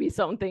got to be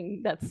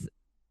something that's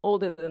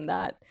older than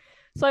that.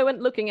 So I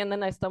went looking, and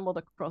then I stumbled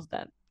across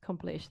that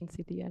compilation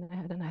CD, and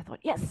I thought,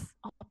 yes,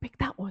 I'll pick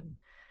that one.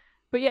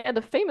 But yeah,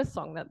 the famous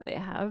song that they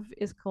have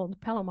is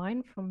called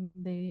Palomine, from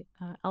the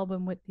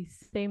album with the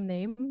same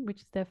name,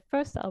 which is their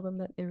first album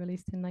that they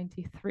released in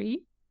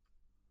 93.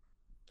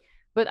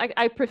 But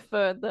I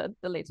prefer the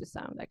later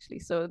sound, actually.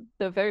 So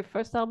the very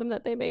first album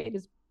that they made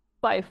is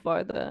by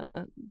far the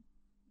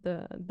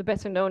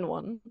better known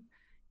one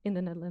in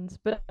the Netherlands.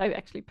 But I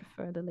actually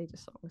prefer the later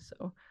songs.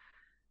 So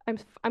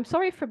I'm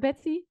sorry for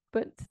Betty,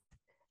 but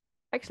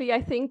actually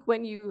I think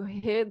when you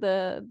hear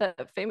the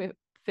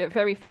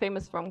very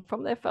famous song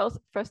from their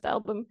first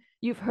album,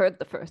 you've heard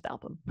the first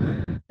album,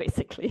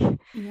 basically.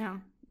 Yeah,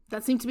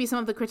 that seemed to be some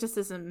of the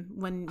criticism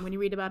when you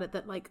read about it,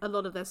 that like a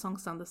lot of their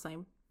songs sound the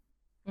same.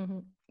 Mm-hmm.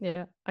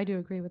 Yeah, I do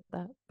agree with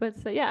that. But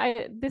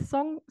yeah, this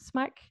song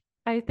Smack,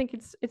 I think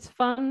it's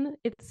fun,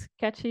 it's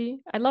catchy.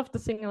 I loved to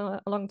sing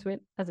along to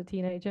it as a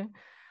teenager.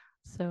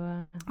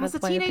 So as a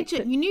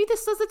teenager, you knew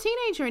this as a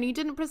teenager, and you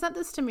didn't present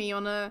this to me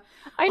on a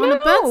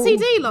burnt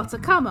CD,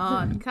 Lotte. Come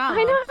on.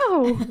 I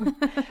know.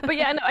 But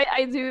yeah, no,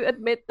 I do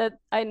admit that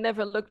I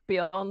never looked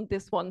beyond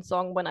this one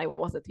song when I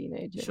was a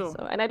teenager. Sure.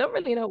 So, and I don't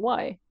really know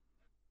why.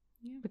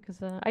 Yeah.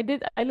 Because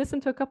I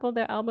listened to a couple of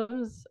their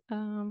albums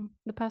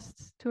the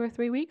past 2 or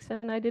 3 weeks,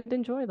 and I did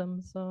enjoy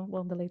them. So,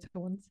 well, the later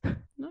ones.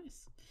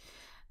 Nice.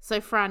 So,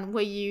 Fran,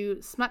 were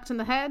you smacked in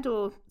the head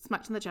or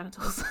smacked in the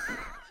genitals?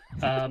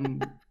 A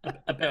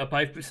bit of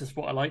both, which is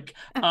what I like.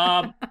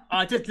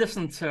 I did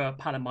listen to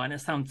Palamine.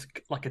 It sounds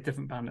like a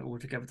different band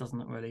altogether,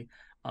 doesn't it? Really,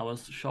 I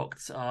was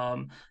shocked.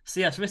 So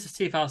this is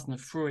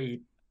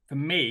 2003. For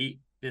me,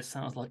 this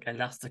sounds like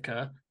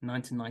Elastica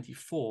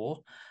 1994,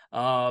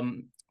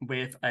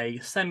 with a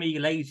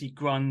semi-lazy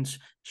grunge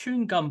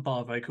chewing gum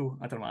bar vocal.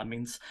 I don't know what that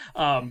means.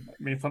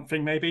 Means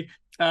something maybe.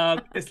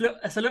 It's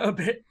a little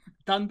bit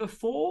done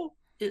before.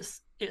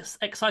 It's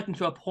exciting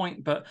to a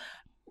point, but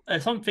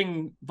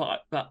something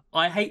that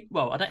I hate.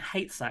 Well, I don't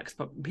hate sax,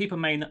 but people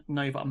may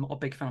know that I'm not a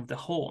big fan of the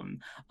horn.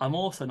 I'm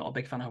also not a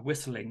big fan of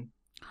whistling.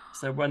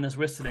 So when there's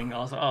whistling, I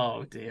was like,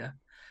 oh dear.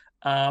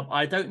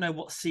 I don't know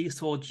what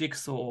seesaw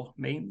jigsaw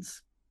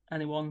means.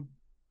 Anyone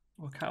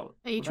work out?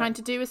 Are you trying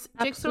to do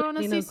a jigsaw on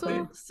a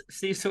seesaw?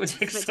 Seesaw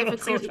jigsaw.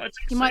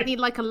 You might need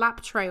like a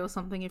lap tray or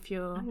something if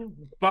you're.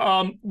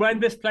 But when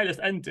this playlist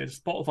ended,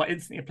 Spotify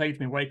instantly played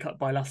me "Wake Up"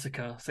 by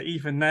Elastica. So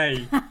even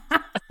they.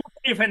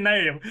 Even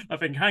they, I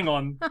think, hang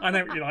on, I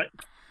know what you like.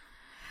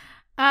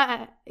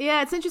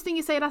 Yeah, it's interesting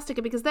you say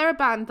Elastica because they're a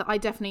band that I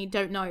definitely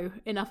don't know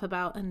enough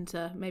about, and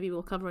maybe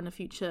we'll cover in a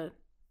future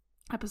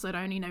episode.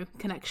 I only know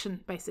Connection,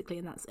 basically,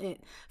 and that's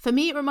it. For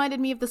me, it reminded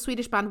me of the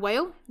Swedish band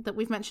Whale that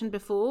we've mentioned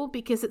before,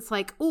 because it's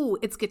like, oh,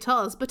 it's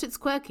guitars, but it's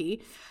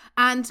quirky.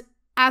 And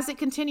as it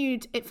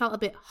continued, it felt a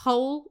bit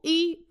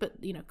whole-y, but,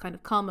 you know, kind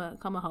of calmer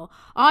whole.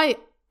 I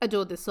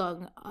adored this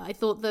song. I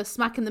thought the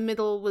smack in the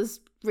middle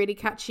was really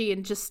catchy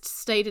and just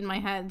stayed in my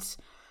head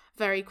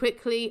very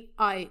quickly.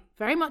 I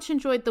very much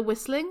enjoyed the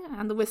whistling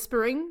and the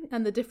whispering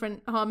and the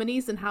different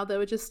harmonies and how there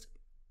were just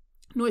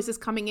noises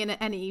coming in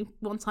at any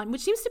one time,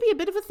 which seems to be a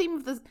bit of a theme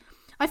of the...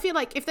 I feel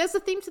like if there's a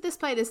theme to this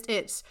playlist,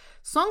 it's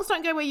songs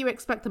don't go where you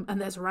expect them and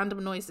there's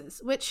random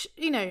noises, which,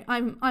 you know,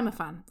 I'm a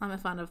fan. I'm a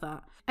fan of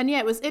that. And yeah,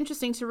 it was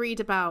interesting to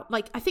read about,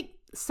 like, I think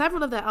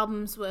several of their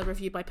albums were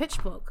reviewed by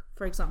Pitchfork,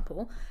 for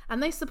example,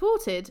 and they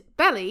supported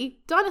Belly,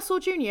 Dinosaur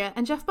Jr.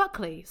 and Jeff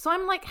Buckley. So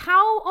I'm like,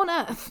 how on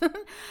earth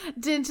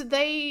did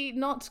they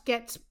not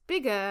get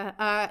bigger?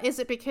 Is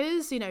it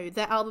because, you know,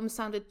 their albums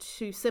sounded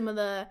too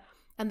similar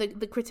and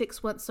the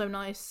critics weren't so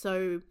nice,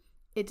 so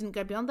it didn't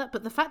go beyond that?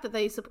 But the fact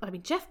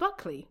that Jeff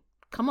Buckley,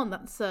 come on,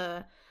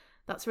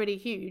 that's really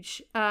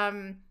huge.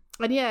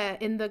 And yeah,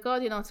 in the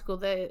Guardian article,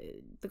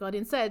 the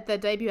Guardian said their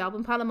debut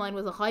album Palamine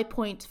was a high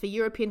point for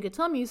European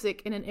guitar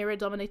music in an era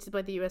dominated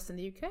by the US and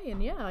the UK.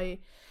 And yeah,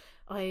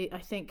 I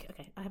think,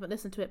 okay, I haven't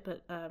listened to it,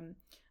 but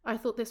I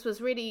thought this was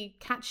really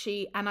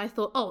catchy, and I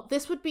thought, oh,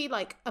 this would be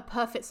like a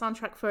perfect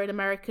soundtrack for an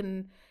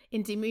American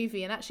indie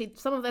movie. And actually,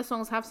 some of their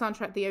songs have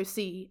soundtracked The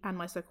OC and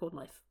My So-Called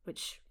Life,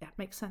 which yeah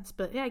makes sense.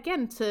 But yeah,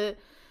 again, to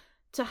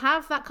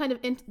have that kind of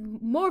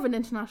more of an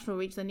international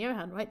reach than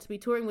Johan, right? To be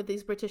touring with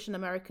these British and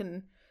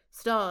American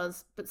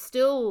stars, but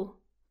still,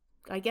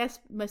 I guess,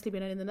 mostly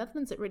being in the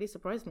Netherlands, it really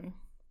surprised me.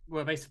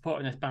 Were they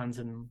supporting those bands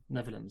in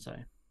Netherlands, though?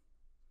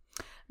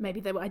 Maybe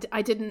they were.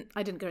 I didn't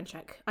go and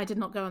check. I did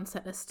not go on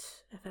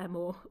Setlist FM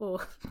or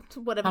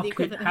whatever the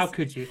equivalent is. How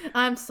could you?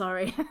 I'm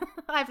sorry.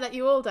 I've let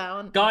you all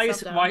down.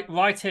 Guys,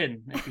 write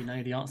in if you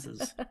know the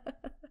answers.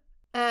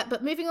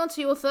 But moving on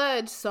to your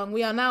third song,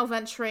 we are now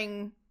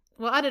venturing...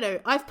 Well, I don't know.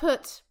 I've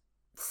put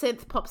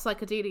synth pop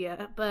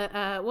psychedelia,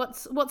 but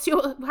what's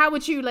your... How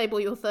would you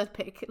label your third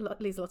pick,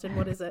 Lieselotte, and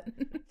what is it?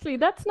 Actually,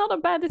 that's not a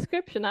bad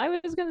description. I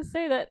was going to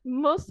say that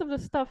most of the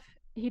stuff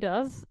he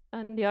does,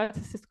 and the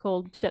artist is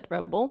called Jet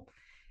Rebel,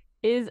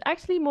 is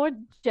actually more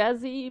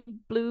jazzy,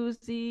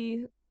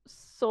 bluesy,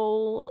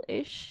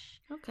 soul-ish.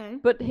 Okay.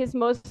 But his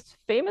most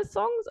famous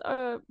songs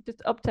are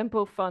just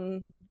up-tempo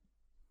fun.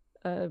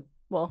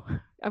 Well,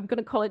 I'm going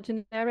to call it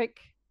generic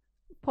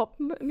pop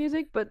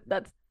music, but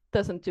that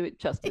doesn't do it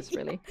justice,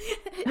 really.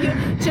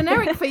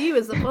 Generic for you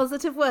is a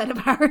positive word,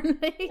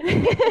 apparently.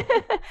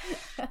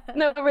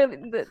 No,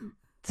 really.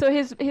 So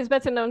his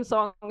better known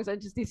songs are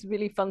just these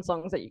really fun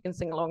songs that you can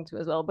sing along to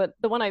as well. But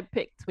the one I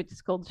picked, which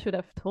is called Should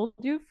Have Told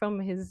You, from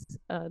his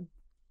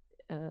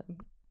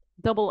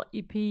double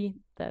EP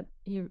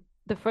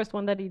the first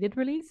one that he did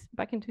release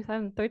back in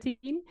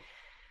 2013.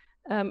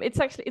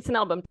 It's an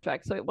album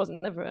track, so it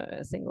wasn't never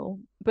a single.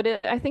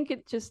 But I think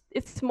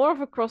it's more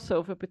of a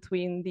crossover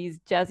between these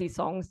jazzy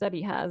songs that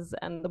he has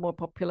and the more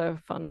popular,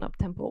 fun,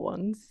 up-tempo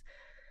ones.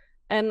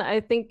 And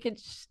I think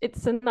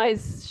it's a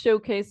nice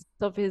showcase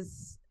of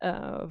his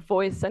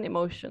voice and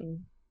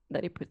emotion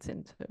that he puts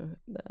into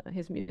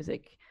his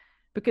music,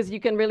 because you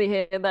can really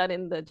hear that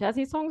in the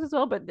jazzy songs as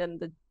well, but then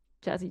the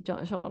jazzy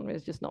genre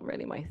is just not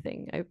really my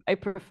thing. I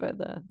prefer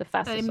the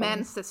faster songs.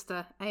 Amen,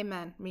 sister.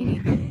 Amen. Me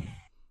neither.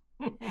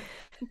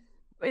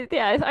 But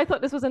yeah, I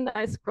thought this was a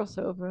nice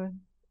crossover.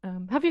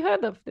 Have you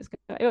heard of this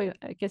guy? Oh,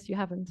 I guess you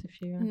haven't.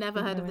 If you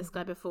never heard of this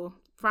guy before.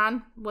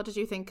 Fran, what did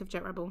you think of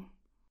Jet Rebel?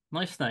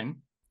 Nice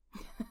name.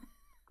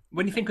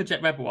 When you think of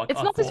Jet Rebel,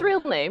 it's not his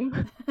real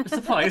name.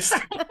 Suffice.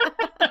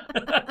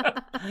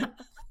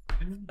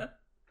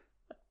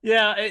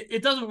 Yeah,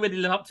 it doesn't really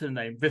live up to the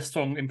name, this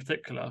song in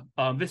particular.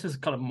 This is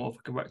kind of more of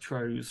like a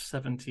retro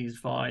 70s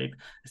vibe.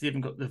 It's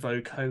even got the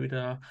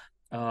vocoder.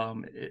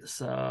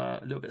 It's a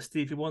little bit of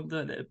Stevie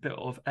Wonder, a little bit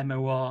of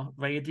MOR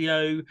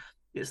radio.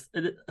 It's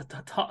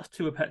a touch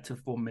too repetitive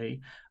for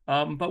me.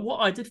 But what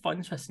I did find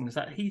interesting is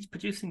that he's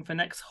producing the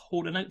next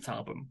Hall & Oates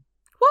album.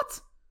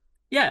 What?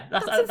 Yeah,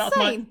 that's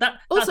insane.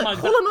 Also,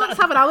 Hall & Oates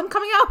have an album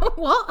coming out.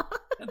 What?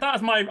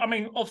 That's my. I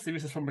mean, obviously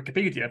this is from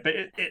Wikipedia, but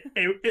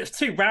it's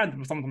too random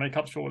for someone to make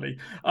up, surely.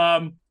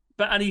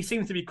 And he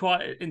seems to be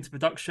quite into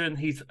production.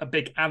 He's a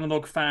big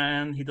analog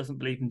fan. He doesn't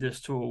believe in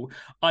digital.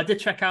 I did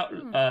check out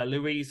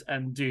Louise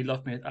and Do You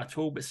Love Me at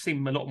All, but it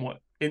seemed a lot more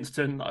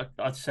instant.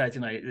 I said,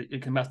 you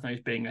can imagine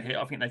those being a hit.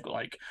 I think they've got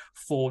like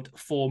 4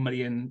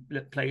 million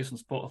plays on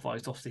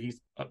Spotify. So obviously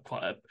he's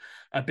quite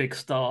a big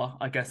star,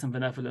 I guess, in the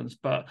Netherlands.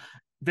 But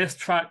this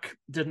track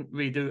didn't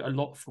really do a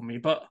lot for me.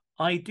 But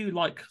I do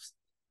like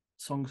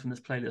songs from this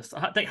playlist.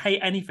 I don't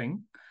hate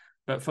anything,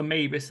 but for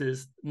me, this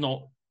is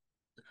not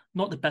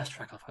the best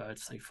track I've heard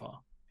so far.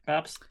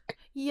 Babs?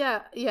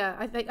 Yeah.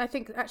 I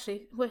think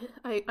actually,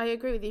 I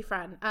agree with you,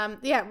 Fran.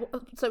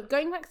 So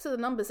going back to the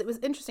numbers, it was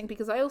interesting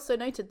because I also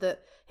noted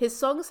that his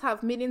songs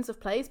have millions of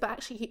plays, but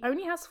actually he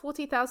only has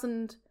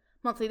 40,000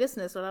 monthly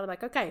listeners. So I was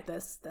like, okay,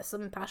 there's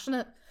some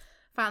passionate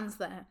fans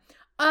there.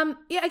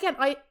 Again,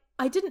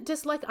 I didn't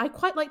dislike. I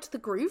quite liked the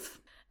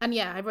groove. And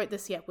yeah, I wrote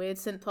this, weird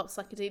synth pop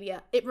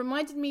psychedelia. It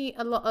reminded me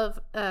a lot of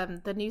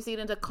the New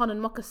Zealander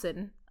Conan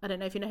Moccasin. I don't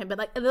know if you know him, but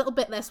like a little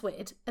bit less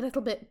weird, a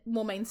little bit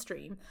more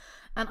mainstream.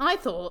 And I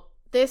thought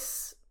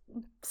this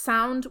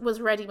sound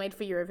was ready-made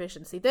for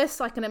Eurovision. See, this,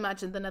 I can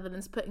imagine the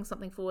Netherlands putting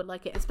something forward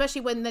like it,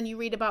 especially when then you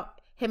read about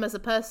him as a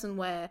person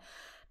where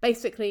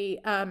basically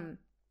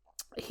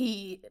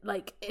he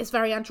like is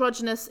very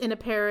androgynous in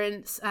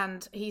appearance,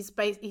 and he's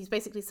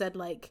basically said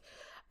like,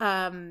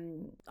 I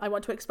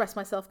want to express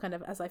myself kind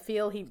of as I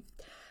feel. It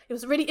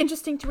was really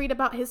interesting to read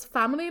about his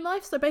family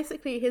life. So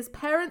basically his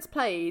parents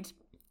played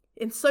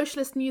in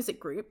socialist music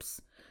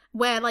groups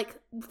where like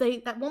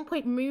they at one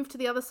point moved to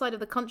the other side of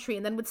the country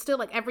and then would still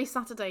like every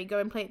Saturday go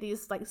and play at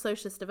these like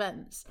socialist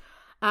events.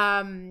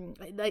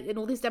 Like in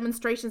all these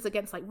demonstrations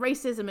against like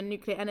racism and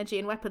nuclear energy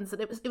and weapons,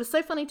 and it was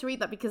so funny to read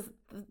that because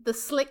the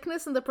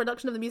slickness and the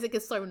production of the music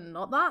is so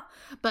not that,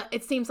 but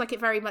it seems like it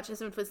very much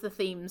has influenced the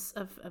themes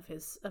of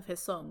his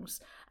songs.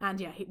 And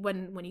yeah,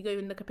 when you go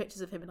and look at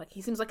pictures of him, like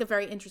he seems like a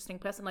very interesting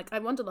person. Like I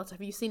wonder, Lotte,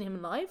 have you seen him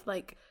live?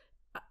 Like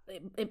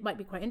it might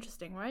be quite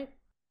interesting, right?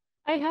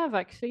 I have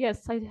actually,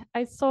 yes.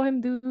 I saw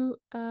him do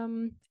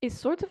a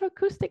sort of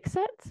acoustic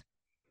set.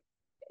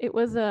 It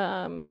was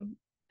a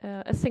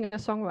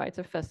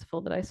singer-songwriter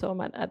festival that I saw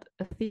him at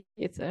a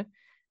theater,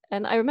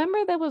 and I remember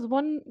there was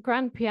one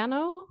grand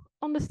piano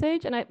on the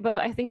stage, but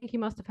I think he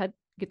must have had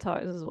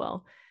guitars as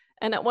well.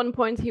 And at one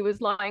point he was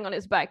lying on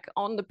his back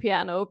on the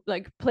piano,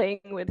 like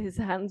playing with his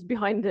hands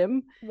behind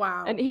him.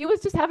 Wow. And he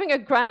was just having a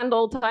grand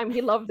old time.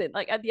 He loved it.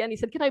 Like at the end he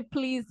said, can I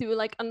please do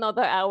like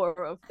another hour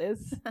of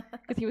this?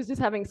 Because he was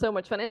just having so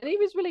much fun. And he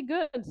was really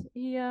good.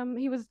 He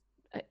was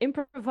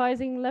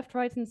improvising left,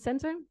 right, and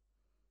center.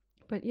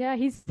 But yeah,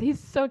 he's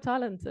so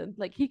talented.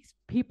 Like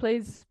he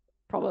plays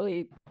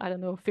probably, I don't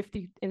know,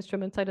 50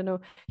 instruments. I don't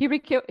know. He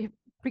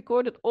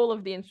recorded all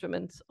of the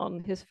instruments on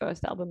his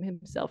first album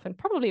himself, and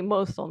probably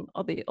most on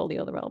all the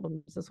other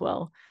albums as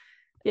well.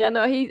 Yeah,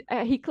 no,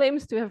 he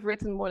claims to have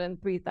written more than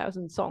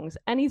 3,000 songs,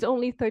 and he's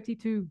only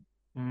 32.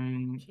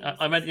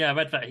 I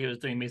read that he was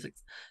doing music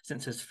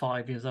since he was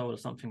 5 years old or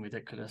something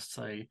ridiculous.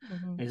 So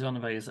he's one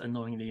of those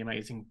annoyingly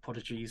amazing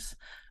prodigies,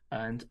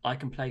 and I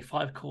can play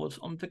 5 chords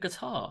on the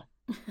guitar.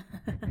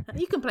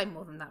 You can play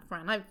more than that,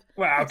 Fran.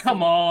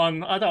 Come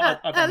on. I don't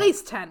at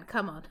least 10.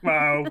 Come on.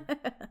 Wow.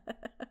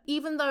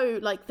 Even though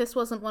like this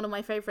wasn't one of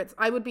my favorites,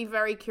 I would be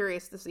very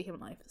curious to see him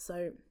live.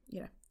 So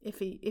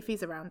if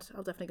he's around,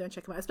 I'll definitely go and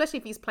check him out. Especially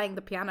if he's playing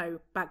the piano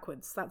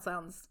backwards. That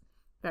sounds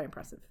very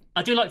impressive.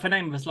 I do like the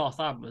name of his last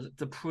album,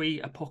 the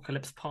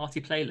Pre-Apocalypse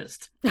Party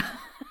Playlist.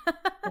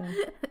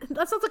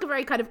 That sounds like a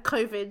very kind of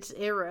COVID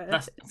era.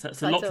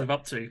 That's a lot to live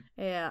up to.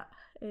 Yeah,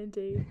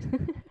 indeed.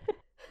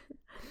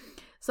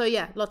 So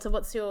yeah, Lotte,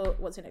 what's your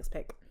next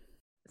pick?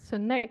 So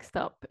next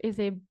up is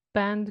a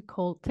band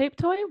called Tape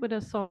Toy with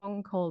a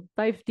song called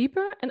Dive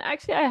Deeper. And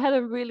actually I had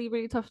a really,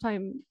 really tough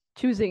time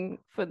choosing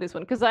for this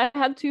one because I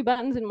had 2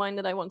 bands in mind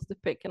that I wanted to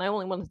pick, and I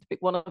only wanted to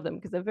pick one of them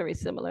because they're very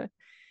similar.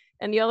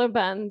 And the other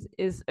band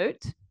is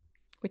Uit,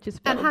 which is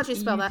spelled And how do you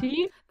spell that?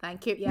 E-U-T.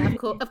 Thank you. Yeah,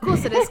 of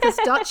course it is, because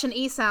Dutch and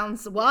E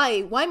sounds.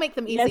 Why make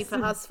them easy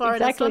for us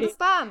foreigners to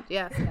understand?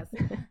 Yes.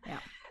 Yeah.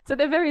 So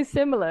they're very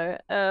similar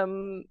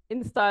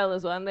in style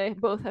as well, and they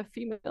both have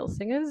female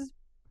singers.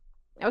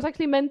 I was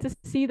actually meant to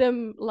see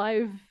them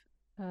live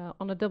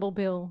on a double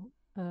bill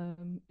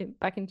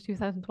back in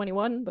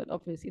 2021, but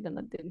obviously then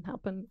that didn't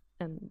happen,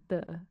 and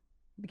the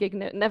gig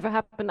never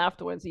happened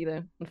afterwards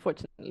either,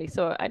 unfortunately.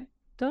 So I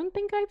don't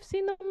think I've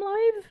seen them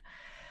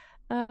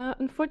live,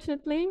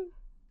 unfortunately.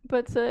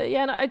 But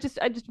I just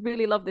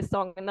really love this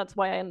song, and that's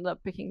why I ended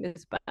up picking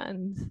this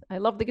band. I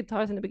love the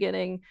guitars in the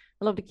beginning.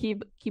 I love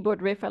the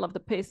keyboard riff. I love the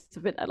pace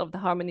of it. I love the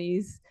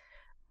harmonies.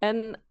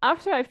 And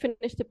after I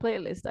finished the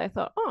playlist, I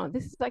thought, oh,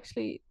 this is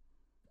actually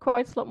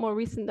quite a lot more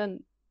recent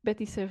than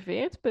Betty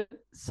Serveert, but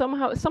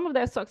somehow some of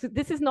their songs,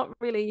 this is not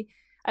really,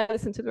 I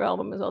listened to their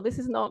album as well, this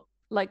is not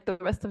like the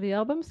rest of the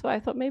album, so I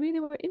thought maybe they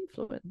were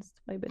influenced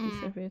by Betty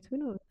Serveert, who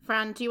knows.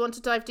 Fran, do you want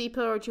to dive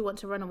deeper or do you want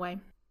to run away?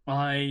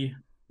 I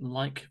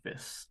like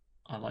this.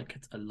 I like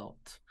it a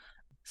lot.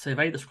 So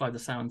they describe the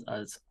sound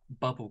as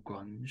bubble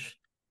grunge.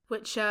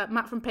 Which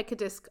Matt from Pick a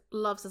Disc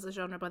loves as a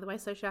genre, by the way,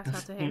 so shout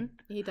out to him.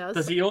 He does.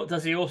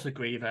 Does he also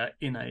agree that,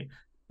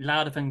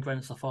 louder than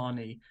Gwen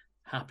Stefani,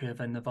 happier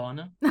than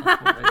Nirvana?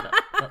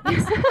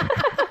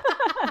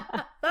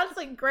 That's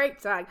a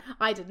great tag.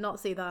 I did not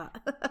see that.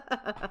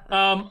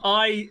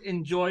 I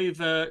enjoy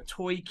the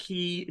Toy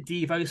Key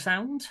Devo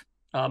sound.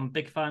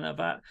 Big fan of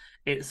that.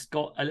 It's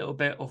got a little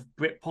bit of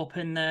Britpop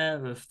in there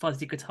with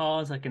fuzzy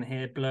guitars. I can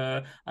hear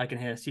Blur, I can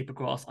hear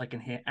Supergrass, I can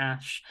hear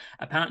Ash.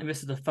 Apparently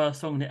this is the first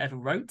song they ever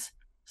wrote,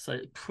 so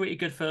pretty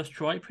good first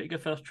try.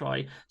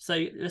 So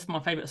this is my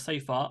favourite so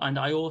far, and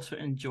I also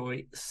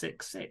enjoy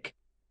Sick.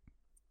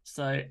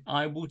 So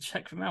I will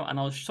check them out, and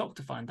I was shocked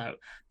to find out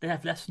they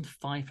have less than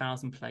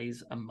 5,000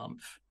 plays a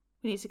month.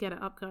 We need to get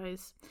it up,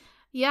 guys.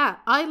 Yeah,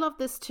 I love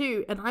this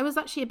too, and I was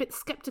actually a bit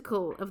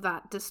skeptical of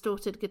that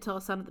distorted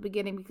guitar sound at the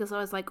beginning because I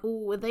was like,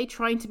 oh, are they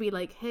trying to be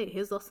like, hey,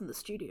 here's us in the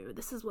studio,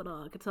 this is what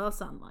our guitars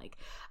sound like.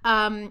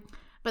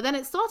 But then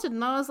it started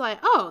and I was like,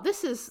 oh,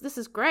 this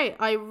is great.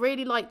 I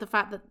really like the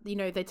fact that,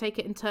 they take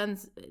it in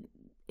turns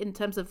in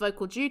terms of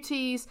vocal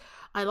duties.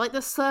 I like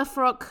the surf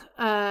rock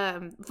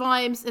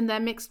vibes in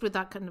there mixed with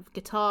that kind of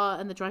guitar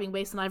and the driving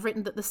bass, and I've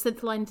written that the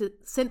synth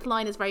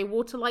line is very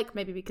water-like,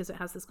 maybe because it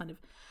has this kind of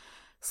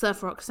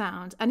surf rock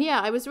sound. And yeah,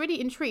 I was really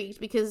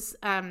intrigued because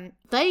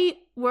they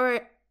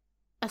were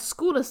a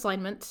school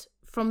assignment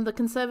from the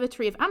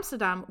Conservatory of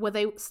Amsterdam where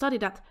they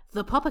studied at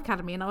the Pop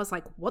Academy, and I was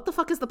like, what the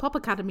fuck is the Pop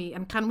Academy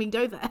and can we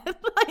go there?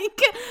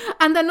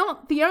 And they're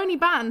not the only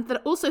band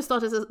that also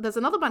started. There's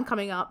another band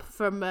coming up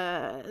from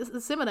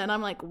similar, and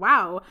I'm like,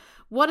 wow,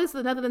 what is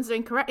the Netherlands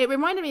doing correct? It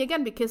reminded me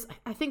again because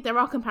I think there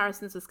are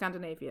comparisons with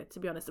Scandinavia,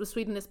 to be honest, with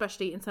Sweden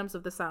especially in terms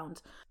of the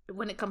sound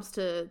when it comes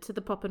to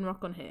the pop and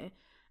rock on here.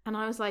 And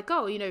I was like,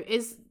 oh,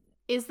 is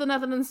the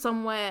Netherlands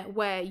somewhere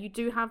where you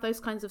do have those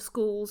kinds of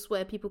schools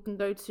where people can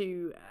go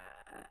to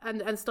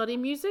and study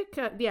music?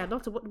 Yeah,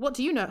 Lotte, what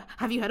do you know?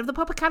 Have you heard of the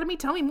Pop Academy?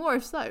 Tell me more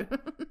if so.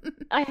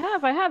 I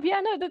have.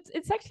 Yeah, no,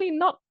 it's actually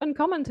not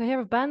uncommon to hear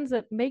of bands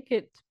that make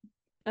it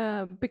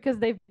because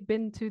they've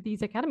been to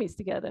these academies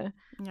together.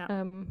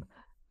 Yeah.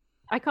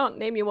 I can't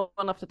name you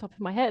one off the top of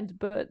my head,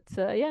 but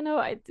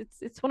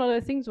it's one of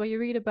those things where you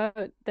read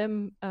about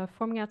them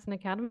forming out an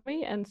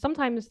academy, and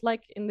sometimes,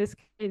 like in this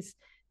case,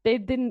 they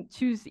didn't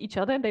choose each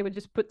other; they were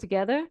just put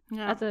together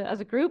as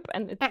a group,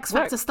 and it X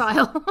Factor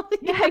style.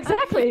 Yeah,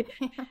 exactly,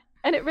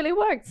 and it really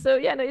worked. So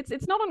yeah, no,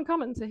 it's not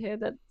uncommon to hear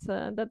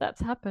that's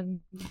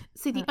happened.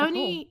 See, the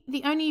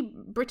only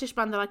British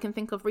band that I can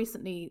think of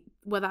recently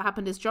where that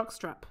happened is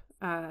Jockstrap,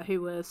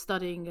 who were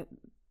studying at,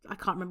 I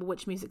can't remember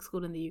which music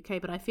school in the UK,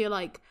 but I feel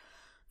like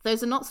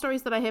those are not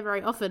stories that I hear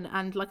very often.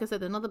 And like I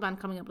said, another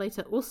band coming up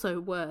later also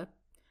were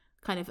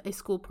kind of a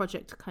school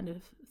project kind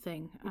of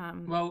thing.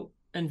 Well,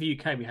 in the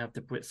UK, we have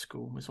the Brit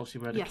School, which is obviously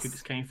where the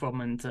Cooks came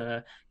from,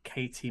 and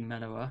Katie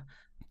Mellower.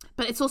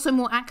 But it's also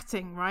more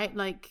acting, right?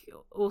 Like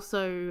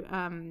also...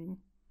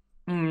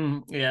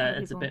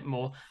 it's a bit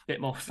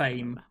more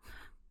fame.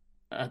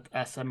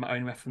 That's my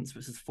own reference,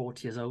 which is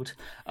 40 years old.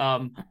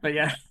 But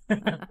yeah,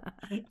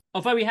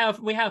 although we had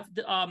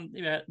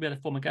a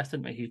former guest,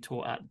 didn't we, who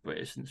taught at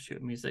British Institute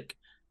of Music.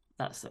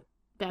 That's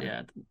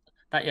Ben.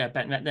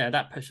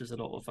 That pushes a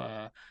lot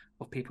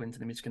of people into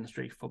the music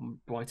industry from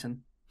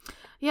Brighton.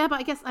 Yeah, but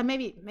I guess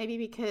maybe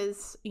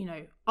because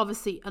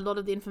obviously a lot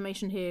of the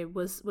information here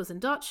was in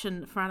Dutch,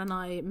 and Fran and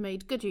I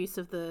made good use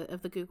of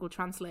the Google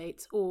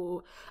Translate,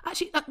 or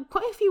actually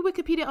quite a few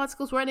Wikipedia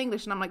articles were in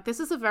English, and I'm like, this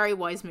is a very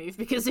wise move,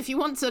 because if you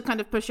want to kind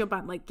of push your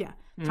band,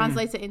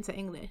 translate it into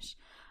English.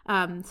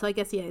 So I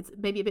guess it's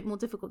maybe a bit more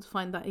difficult to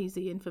find that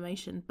easy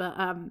information, but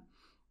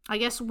I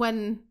guess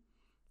when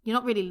you're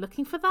not really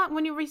looking for that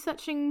when you're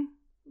researching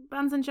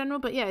bands in general.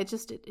 But yeah, it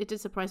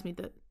did surprise me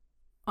that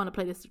on a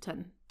playlist of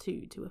 10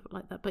 to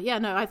like that. But yeah,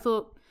 no, I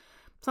thought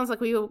sounds like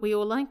we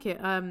all like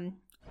it. The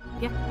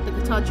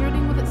guitar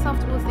drilling with itself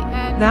towards the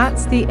end.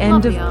 That's the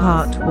end of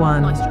part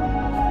 1. Nice job.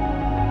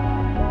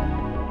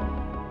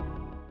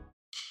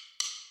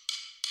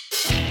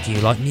 Do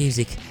you like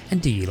music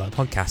and do you like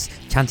podcasts?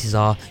 Chances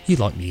are you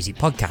like music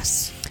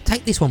podcasts.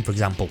 Take this one for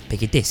example,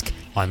 Pick a Disc.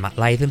 I'm Matt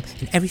Latham,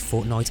 and every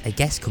fortnight a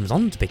guest comes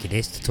on to Pick a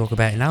Disc to talk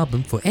about an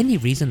album for any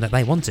reason that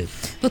they want to.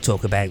 They'll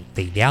talk about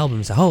the album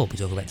as a whole, we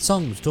talk about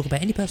songs, we talk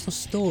about any personal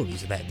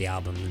stories about the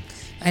album,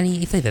 and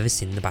if they've ever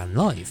seen the band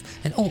live,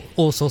 and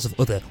all sorts of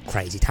other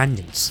crazy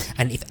tangents.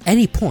 And if at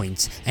any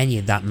point any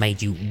of that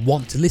made you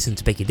want to listen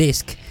to Pick a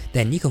Disc,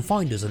 then you can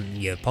find us on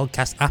your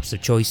podcast apps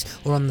of choice,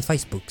 or on the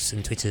Facebooks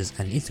and Twitters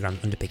and Instagram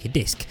under Pick a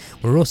Disc.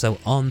 We're also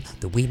on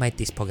the We Made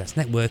This Podcast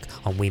Network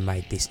on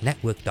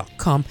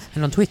WeMadeThisNetwork.com,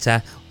 and on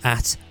Twitter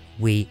at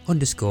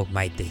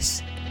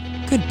 @we_made_this.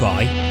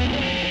 Goodbye.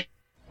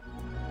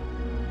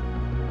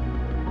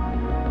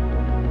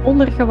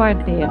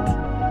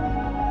 Ondergewaardeerd.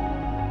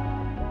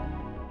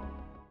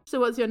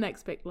 what's your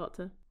next pick,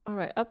 Lotte? All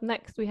right, up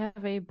next we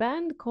have a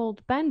band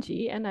called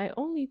Banji, and I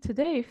only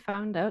today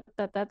found out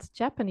that that's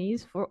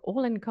Japanese for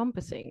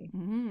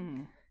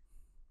all-encompassing.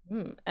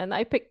 And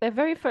I picked their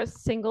very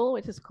first single,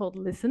 which is called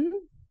Listen.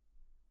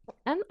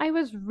 And I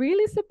was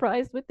really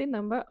surprised with the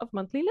number of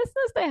monthly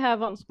listeners they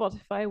have on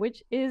Spotify,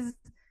 which is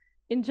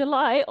in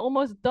July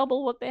almost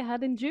double what they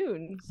had in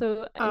June.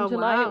 So in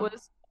July it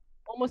was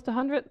almost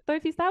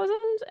 130,000,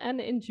 and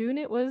in June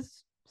it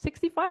was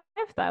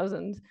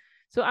 65,000.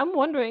 So I'm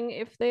wondering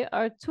if they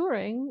are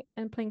touring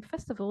and playing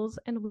festivals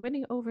and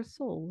winning over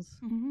souls.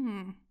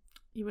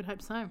 You would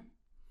hope so.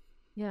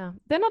 Yeah,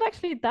 they're not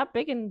actually that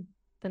big in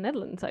the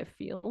Netherlands, I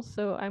feel.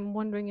 So I'm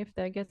wondering if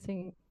they're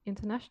getting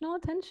international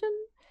attention.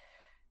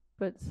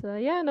 But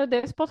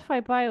their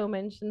Spotify bio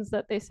mentions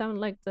that they sound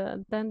like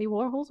the Dandy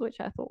Warhols, which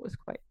I thought was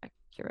quite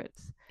accurate.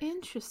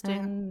 Interesting.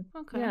 And,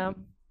 okay.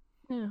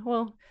 Yeah.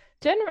 Well,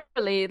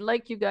 generally,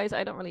 like you guys,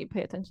 I don't really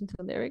pay attention to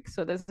the lyrics.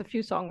 So there's a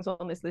few songs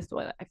on this list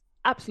where I have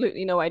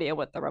absolutely no idea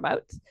what they're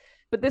about.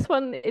 But this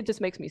one, it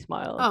just makes me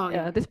smile. Oh,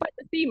 yeah. Despite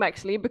the theme,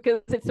 actually,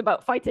 because it's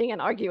about fighting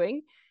and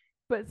arguing.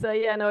 But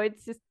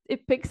it's just,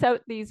 it picks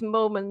out these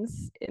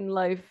moments in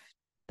life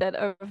that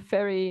are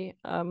very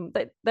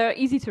that they're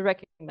easy to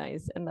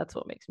recognize, and that's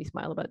what makes me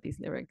smile about these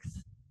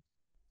lyrics.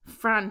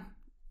 Fran,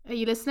 are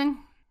you listening?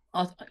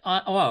 I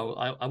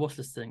was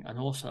listening, and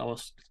also I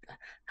was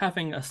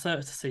having a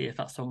search to see if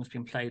that song's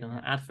been played on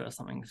an advert or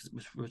something,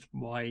 which was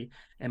why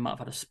it might have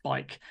had a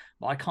spike.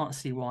 But I can't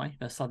see why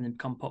they're suddenly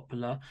become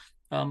popular.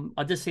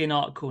 I did see an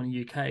article in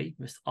the UK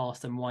which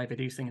asked them why they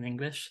do sing in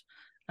English.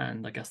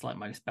 And I guess, like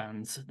most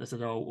bands, they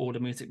said, all the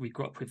music we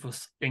grew up with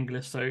was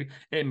English, so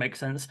it makes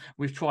sense.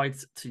 We've tried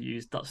to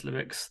use Dutch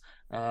lyrics,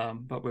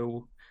 but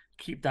we'll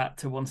keep that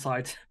to one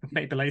side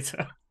maybe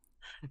later.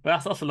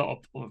 But that's a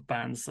lot of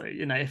bands. So,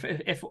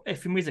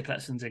 if your music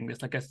collection's English,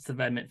 I guess to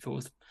them it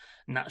feels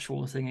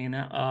natural singing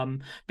it.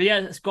 But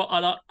yeah,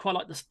 I quite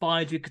like the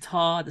spidery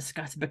guitar, the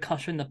scattered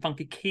percussion, the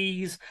funky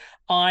keys.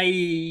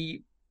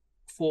 I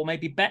thought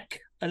maybe Beck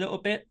a little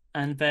bit,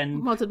 and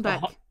then Modern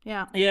Beck,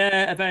 yeah,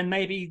 and then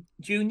maybe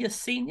Junior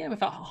Senior with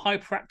that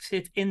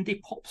hyperactive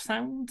indie pop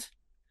sound,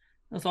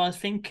 as I was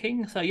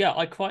thinking. So yeah,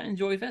 I quite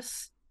enjoy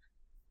this.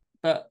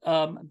 But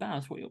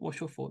Baz, what's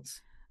your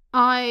thoughts?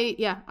 I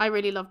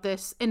really love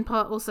this, in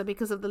part also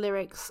because of the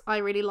lyrics. I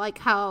really like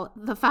how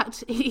the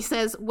fact he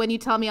says, "When you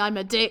tell me I'm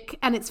a dick,"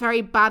 and it's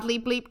very badly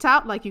bleeped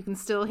out, like you can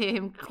still hear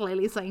him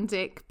clearly saying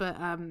dick, but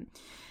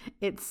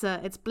it's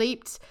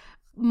bleeped.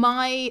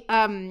 My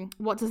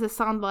what does this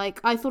sound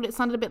like? I thought it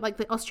sounded a bit like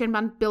the Austrian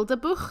band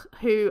Bilderbuch,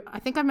 who I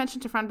think I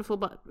mentioned to Fran before,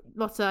 but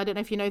Lotte, I don't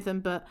know if you know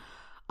them, but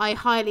I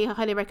highly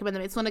recommend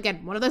them. It's one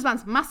of those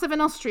bands, massive in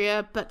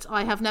Austria, but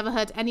I have never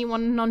heard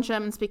anyone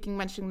non-German speaking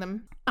mentioning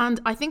them. And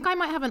I think I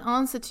might have an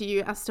answer to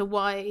you as to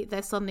why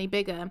they're suddenly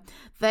bigger.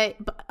 But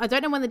I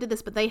don't know when they did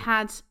this, but they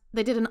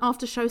did an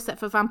after show set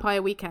for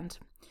Vampire Weekend,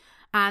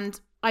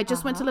 and I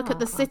just went to look at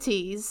the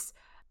cities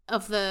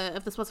of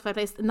the Spotify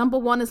playlist. Number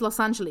 1 is Los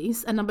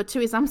Angeles and number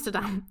 2 is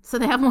Amsterdam. So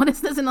they have more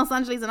listeners in Los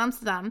Angeles and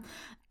Amsterdam.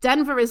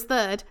 Denver is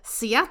 3rd,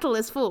 Seattle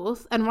is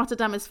 4th, and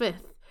Rotterdam is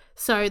 5th.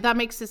 So that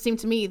makes it seem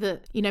to me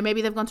that,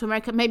 maybe they've gone to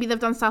America, maybe they've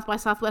done South by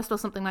Southwest or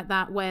something like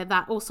that, where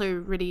that also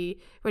really,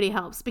 really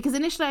helps. Because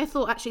initially I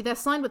thought, actually, they're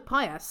signed with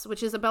Pius,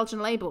 which is a Belgian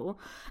label.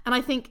 And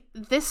I think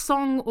this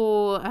song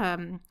or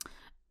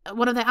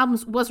one of their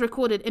albums was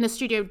recorded in a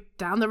studio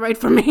down the road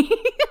from me.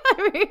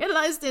 I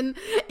realized in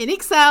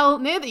Excel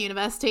near the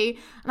university,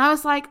 and I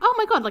was like, oh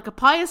my god, like a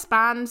Pious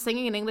band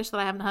singing in English that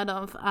I haven't heard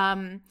of.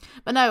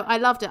 But no, I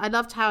loved it. I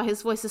loved how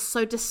his voice is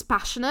so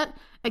dispassionate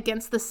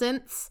against the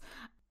synths.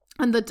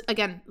 And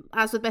again,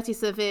 as with Betty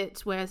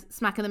Servit, where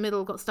smack in the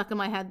middle got stuck in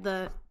my head,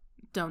 the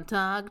don't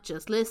talk,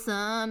 just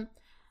listen,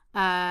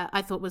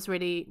 I thought was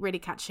really, really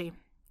catchy.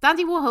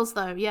 Dandy Warhols,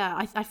 though, yeah,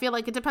 I feel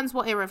like it depends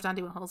what era of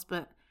Dandy Warhols,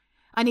 but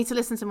I need to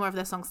listen to more of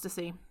their songs to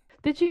see.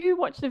 Did you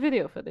watch the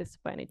video for this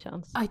by any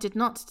chance? I did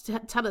not.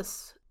 Tell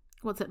us,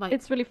 what's it like?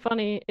 It's really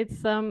funny.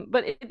 It's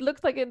but it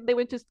looks like they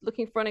were just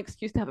looking for an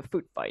excuse to have a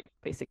food fight,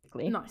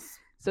 basically. Nice.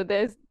 So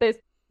they're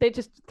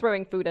just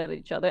throwing food at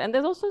each other, and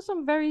there's also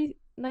some very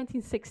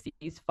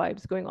 1960s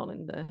vibes going on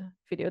in the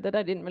video that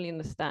I didn't really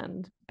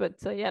understand. But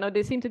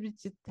they seem to be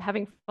just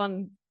having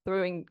fun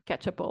throwing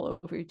ketchup all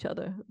over each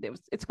other.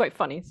 It's quite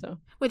funny. So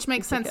which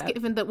makes sense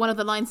given that one of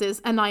the lines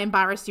is, "And I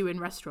embarrass you in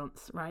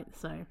restaurants," right?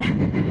 So.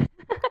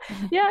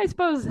 Yeah, I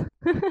suppose.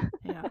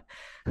 Yeah.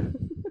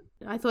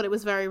 I thought it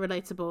was very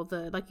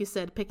relatable. Like you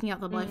said, picking out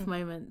the life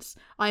moments.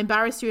 I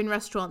embarrass you in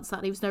restaurants.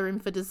 That leaves no room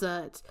for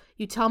dessert.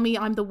 You tell me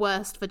I'm the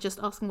worst for just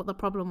asking what the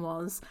problem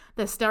was.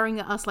 They're staring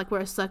at us like we're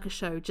a circus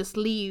show. Just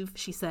leave,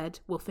 she said.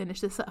 We'll finish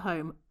this at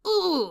home.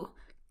 Ooh,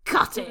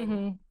 cutting.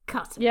 Mm-hmm.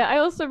 Cutting. Yeah, I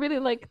also really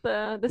like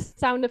the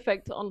sound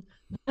effect on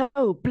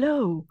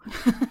blow.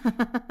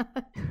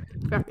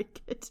 Very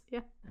good.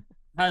 Yeah.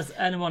 Has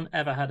anyone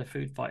ever had a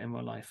food fight in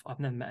real life? I've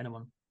never met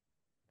anyone.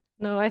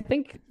 No, I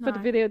think for the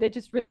No. video they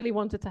just really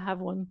wanted to have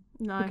one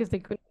No. because they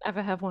couldn't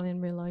ever have one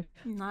in real life.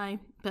 No.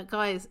 But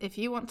guys, if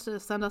you want to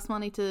send us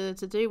money to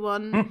do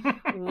one,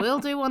 we'll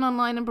do one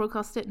online and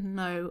broadcast it.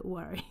 No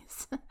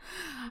worries.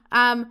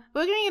 We're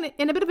going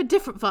in a bit of a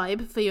different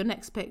vibe for your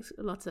next pick,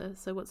 Lotte.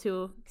 So what's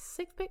your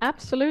sixth pick?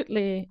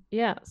 Absolutely.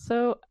 Yeah.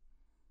 So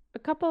a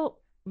couple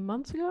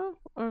months ago,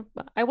 or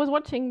I was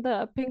watching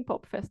the Pink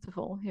Pop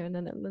Festival here in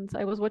the Netherlands.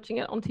 I was watching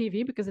it on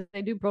TV because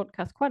they do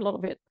broadcast quite a lot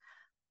of it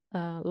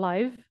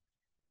live.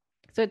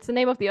 So it's the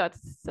name of the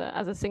artist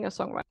as a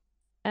singer-songwriter.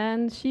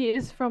 And she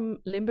is from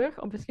Limburg,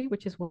 obviously,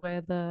 which is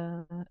where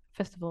the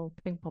festival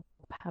Pink Pop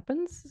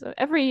happens. So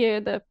every year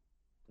the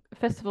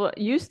festival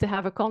used to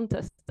have a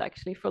contest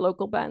actually for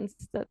local bands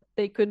that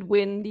they could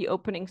win the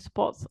opening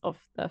spots of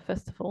the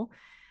festival.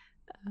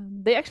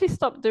 They actually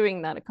stopped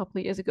doing that a couple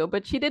of years ago,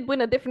 but she did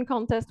win a different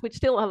contest, which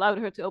still allowed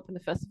her to open the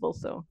festival.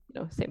 So,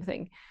 same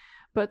thing.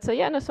 But so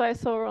I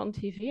saw her on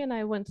TV and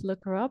I went to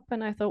look her up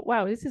and I thought,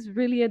 wow, this is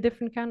really a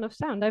different kind of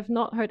sound. I've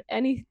not heard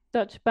any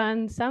Dutch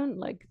band sound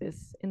like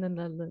this in the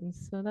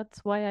Netherlands. So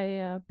that's why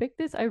I picked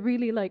this. I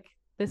really like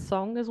this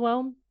song as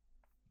well.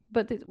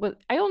 But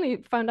I only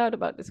found out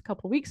about this a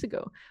couple of weeks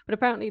ago. But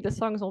apparently the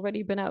song's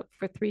already been out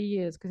for 3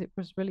 years because it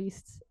was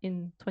released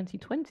in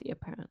 2020,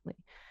 apparently.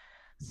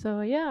 So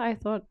I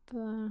thought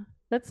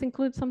let's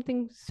include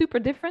something super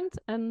different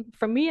and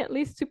for me at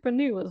least super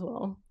new as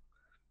well.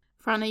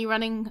 Fran, are you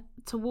running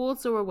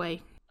towards or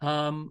away?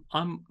 I'm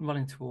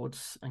running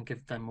towards and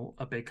give them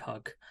a big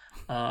hug.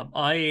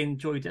 I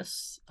enjoyed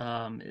this.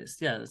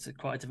 It's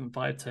quite a different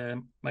vibe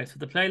to most of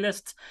the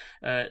playlist.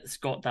 It's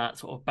got that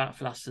sort of Back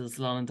Flashes,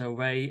 Lana Del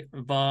Rey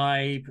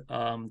vibe,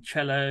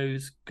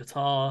 cellos,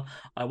 guitar.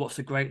 I watched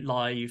a great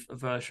live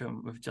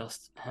version with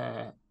just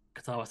her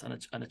guitarist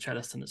and a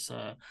cellist, and it's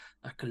a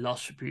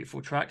lush,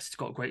 beautiful track. It's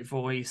got a great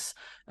voice.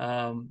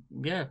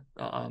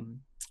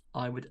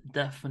 I would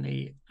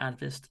definitely add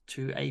this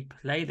to a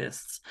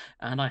playlist,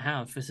 and I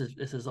have. This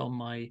is on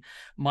my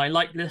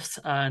like list,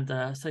 and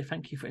so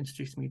thank you for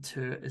introducing me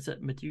to. Is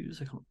it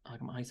Medu's? I can't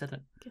remember how you said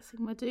it.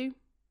 Guessing Medu.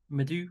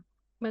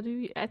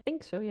 Medu, I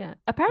think so. Yeah.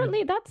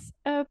 Apparently, that's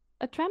a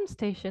tram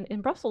station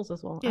in Brussels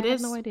as well. I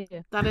had no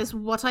idea. That is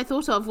what I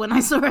thought of when I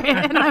saw it,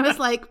 and I was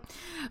like,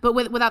 but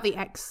without the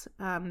X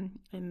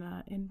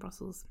in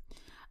Brussels.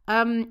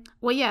 I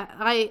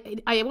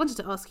wanted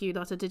to ask you,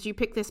 Lotte, did you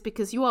pick this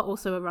because you are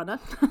also a runner?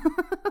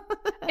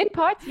 In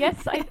part,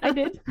 yes, I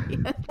did.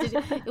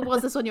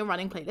 Was this on your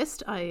running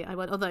playlist? I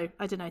went, although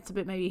I don't know, it's a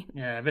bit maybe.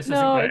 Yeah, this isn't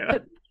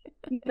great.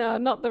 No,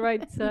 not the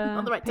right.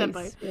 Not the right pace,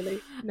 tempo, really.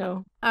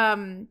 No.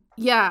 I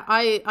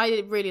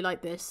really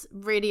like this.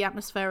 Really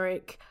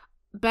atmospheric.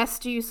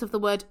 Best use of the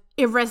word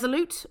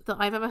irresolute that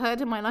I've ever heard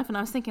in my life. And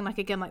I was thinking, like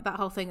that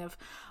whole thing of,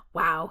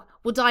 wow,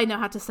 would I know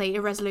how to say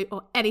irresolute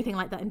or anything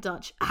like that in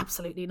Dutch?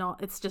 Absolutely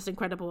not. It's just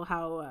incredible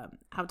how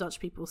Dutch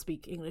people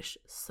speak English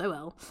so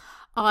well.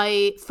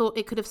 I thought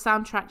it could have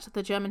soundtracked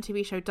the German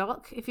TV show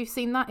Dark. If you've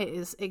seen that, it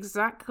is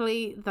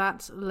exactly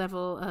that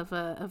level of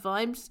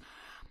vibes.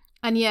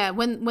 And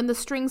when the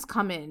strings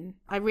come in,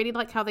 I really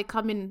like how they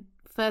come in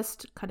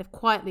first kind of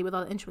quietly with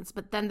other instruments,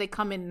 but then they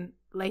come in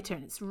later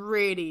and it's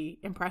really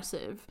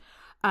impressive.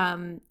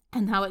 And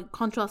how it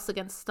contrasts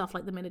against stuff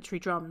like the military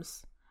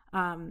drums.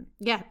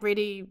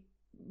 Really,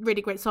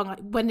 really great song.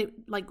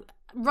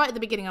 Right at the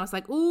beginning, I was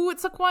like, "Ooh,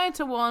 it's a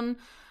quieter one,"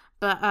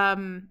 but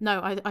no,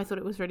 I thought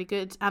it was really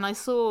good. And I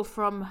saw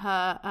from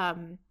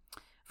her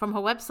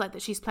website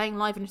that she's playing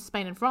live in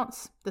Spain and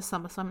France this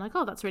summer. So I'm like,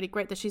 oh, that's really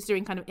great that she's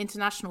doing kind of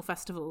international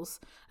festivals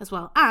as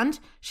well. And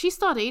she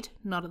studied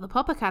not at the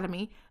Pop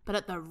Academy, but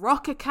at the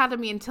Rock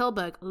Academy in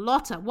Tilburg.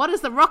 Lotte, what is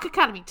the Rock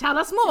Academy? Tell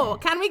us more.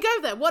 Can we go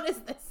there? What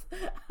is this?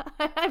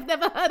 I've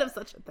never heard of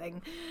such a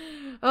thing.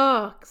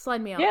 Oh,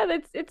 sign me up. Yeah,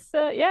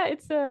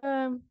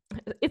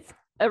 it's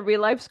a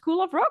real life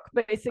school of rock,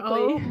 basically.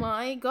 Oh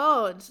my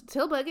god,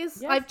 Tilburg is.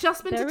 Yes, I've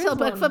just been to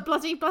Tilburg for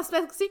bloody Best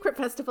Secret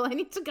Festival. I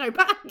need to go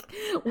back.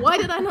 Why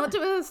did I not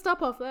do a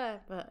stop off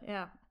there? But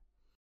yeah,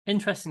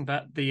 interesting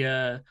that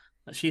the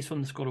she's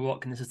from the School of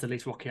Rock, and this is the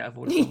least rocky out of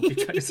all the songs you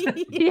chose.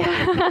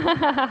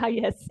 Yeah,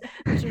 yes,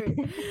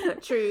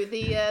 true.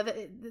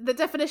 The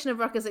definition of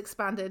rock has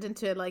expanded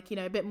into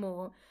a bit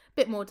more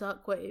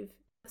dark wave.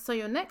 So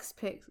your next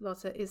pick,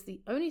 Lotte, is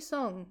the only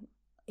song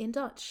in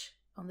Dutch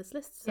on this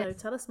list, so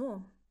Tell us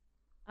more.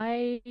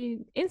 I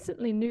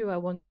instantly knew I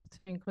wanted to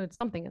include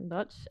something in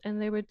Dutch, and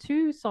there were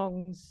two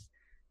songs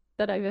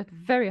that I had a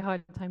very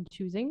hard time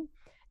choosing,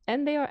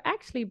 and they are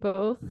actually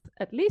both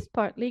at least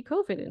partly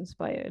COVID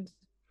inspired.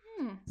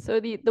 So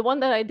the one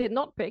that I did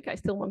not pick, I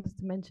still wanted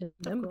to mention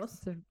them. Of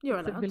course, it's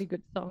a really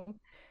good song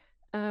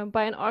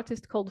by an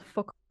artist called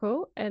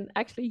Fokko, and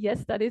actually,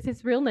 yes, that is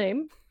his real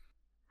name.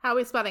 How are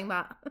we spelling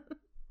that?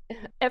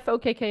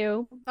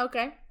 Fokko.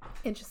 Okay,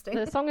 interesting.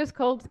 The song is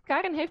called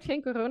Karen heeft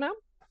geen corona,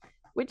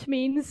 which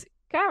means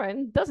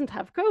Karen doesn't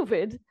have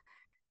COVID.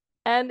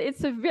 And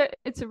it's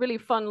a really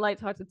fun,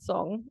 lighthearted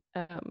song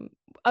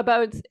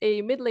about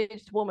a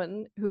middle-aged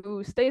woman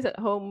who stays at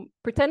home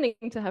pretending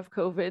to have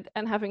COVID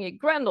and having a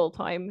grand old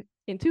time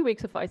in 2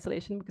 weeks of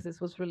isolation, because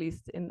this was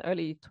released in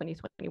early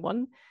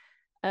 2021,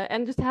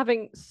 and just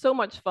having so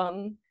much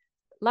fun,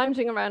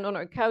 lounging around on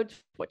our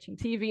couch, watching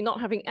TV, not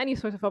having any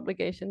sort of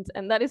obligations.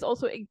 And that is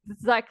also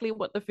exactly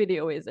what the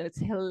video is, and it's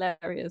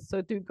hilarious.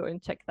 So do go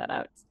and check that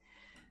out.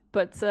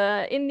 But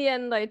in the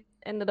end, I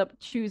ended up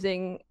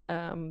choosing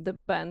the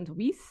band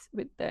Wies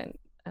with their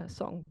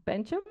song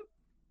Bencha,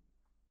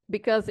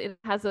 because it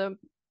has a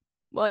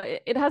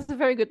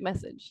very good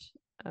message.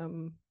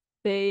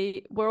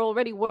 They were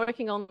already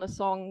working on the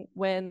song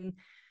when,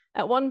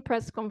 at one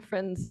press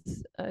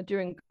conference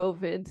during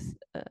COVID,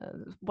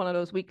 one of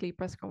those weekly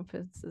press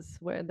conferences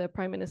where the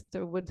Prime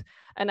Minister would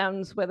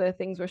announce whether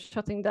things were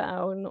shutting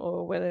down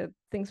or whether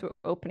things were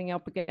opening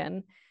up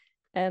again.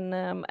 And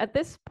at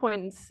this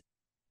point,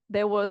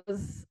 there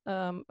was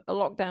a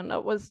lockdown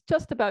that was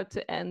just about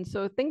to end.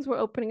 So things were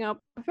opening up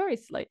very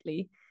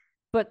slightly,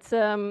 but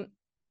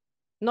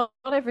not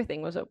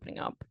everything was opening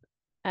up.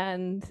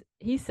 And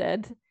he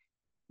said,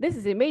 this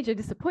is a major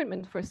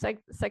disappointment for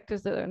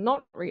sectors that are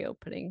not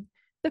reopening,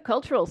 the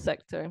cultural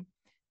sector.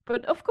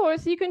 But of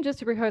course, you can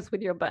just rehearse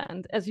with your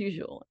band as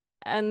usual.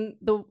 And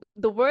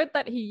the word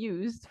that he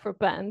used for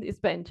band is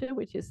bencha,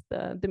 which is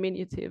the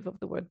diminutive of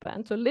the word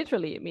band. So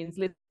literally, it means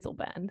little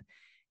band.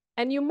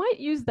 And you might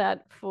use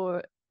that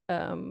for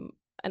an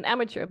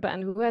amateur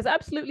band who has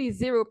absolutely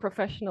zero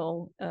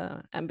professional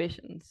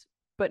ambitions.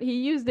 But he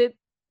used it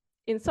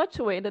in such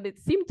a way that it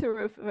seemed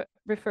to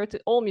refer to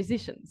all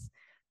musicians.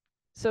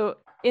 So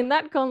in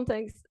that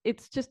context,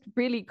 it's just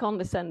really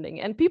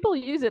condescending. And people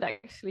use it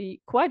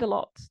actually quite a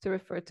lot to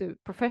refer to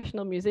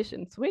professional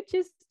musicians, which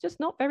is just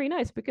not very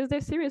nice, because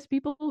they're serious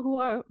people who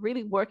are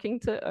really working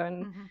to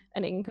earn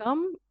an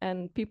income.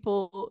 And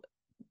people,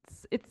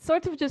 it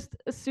sort of just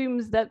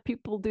assumes that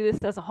people do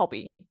this as a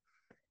hobby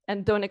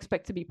and don't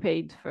expect to be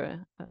paid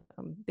for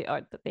the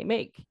art that they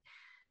make.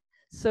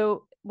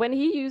 So when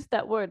he used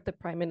that word, the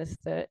Prime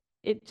Minister,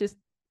 it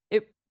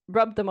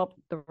rubbed them up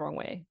the wrong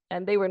way,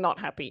 and they were not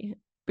happy,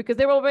 because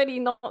they were already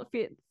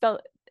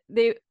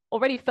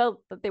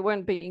felt that they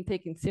weren't being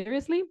taken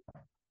seriously.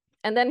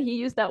 And then he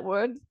used that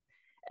word,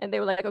 and they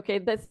were like, okay,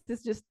 this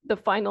is just the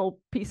final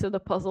piece of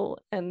the puzzle,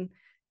 and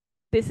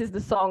this is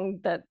the song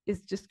that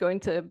is just going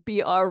to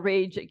be our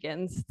rage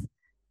against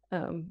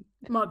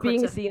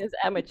being seen as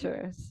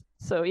amateurs.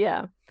 So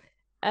yeah.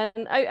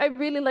 And I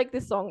really like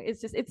this song.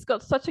 It's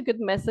got such a good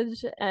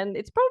message, and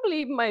it's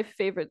probably my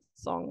favorite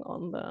song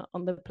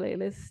on the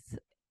playlist.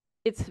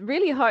 It's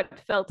really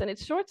heartfelt, and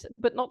it's short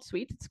but not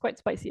sweet. It's quite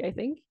spicy, I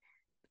think.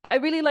 I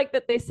really like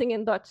that they sing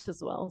in Dutch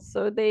as well.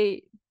 So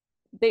they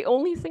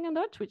only sing in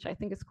Dutch, which I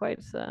think is quite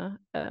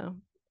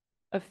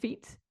a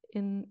feat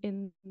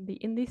in the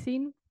indie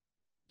scene.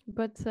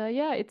 But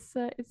yeah, it's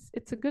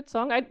a good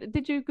song.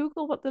 Did you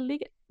Google what the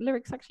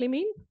lyrics actually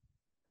mean?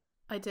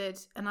 I did,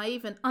 and I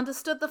even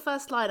understood the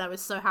first line. I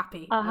was so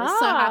happy. I was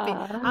so happy.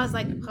 I was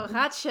like,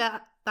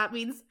 "Horacha," that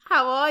means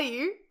 "how are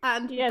you?"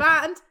 And yes.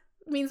 Band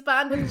means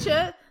band with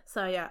ch.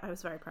 So yeah, I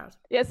was very proud.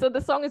 Yeah, so the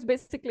song is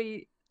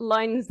basically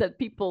lines that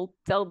people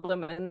tell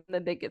them, and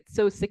then they get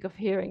so sick of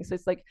hearing. So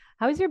it's like,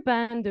 "How's your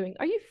band doing?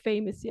 Are you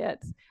famous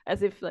yet?"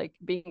 As if like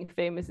being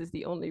famous is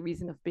the only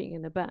reason of being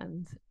in a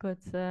band. But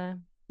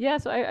yeah,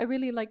 so I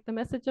really like the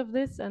message of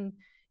this, and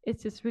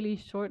it's just really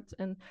short.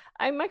 And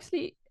I'm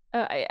actually.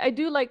 I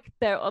do like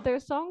their other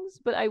songs,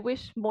 but I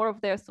wish more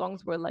of their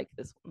songs were like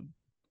this one,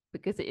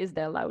 because it is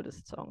their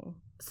loudest song.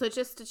 So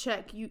just to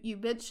check, you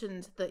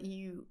mentioned that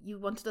you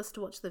wanted us to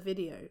watch the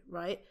video,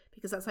 right?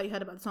 Because that's how you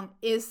heard about the song.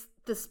 Is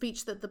the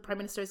speech that the Prime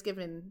Minister is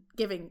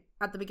giving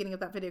at the beginning of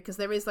that video? Because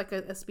there is like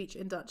a speech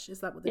in Dutch. Is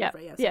that what they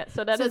Yes. Yeah.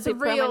 So that is the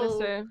Prime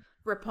Minister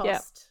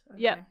riposte.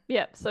 Yeah. Okay.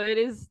 Yeah. So it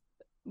is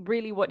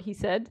really what he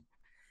said.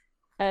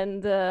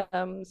 And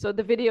so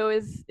the video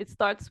it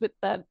starts with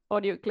that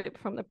audio clip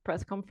from the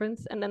press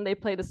conference, and then they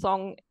play the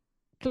song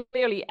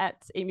clearly at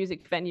a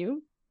music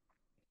venue.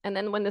 And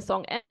then when the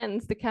song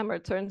ends, the camera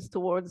turns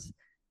towards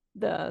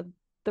the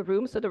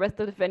room, so the rest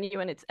of the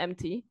venue, and it's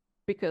empty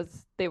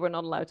because they were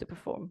not allowed to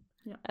perform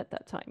at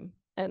that time.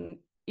 And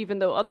even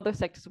though other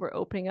sectors were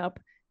opening up,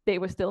 they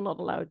were still not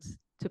allowed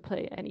to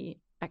play any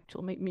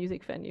actual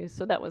music venues.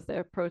 So that was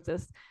their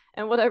protest.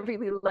 And what I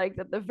really liked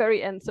at the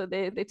very end, so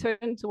they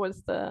turn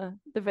towards the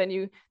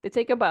venue, they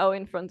take a bow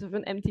in front of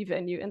an empty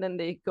venue, and then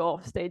they go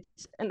off stage.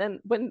 And then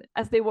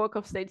as they walk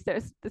off stage,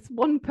 there's this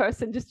one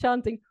person just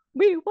chanting,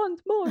 "We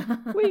want more,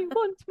 we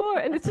want more."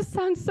 And it just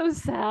sounds so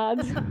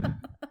sad.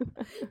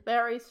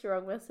 Very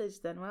strong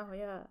message then. Wow,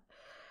 yeah.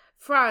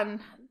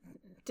 Fran,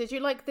 did you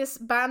like this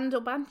band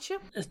or bancha?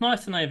 It's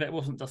nice to know that it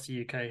wasn't just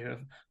the UK who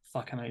are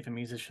fucking over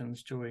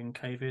musicians during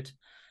COVID.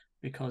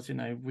 Because,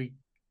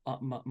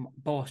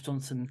 Boris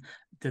Johnson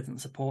didn't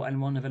support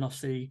anyone, and then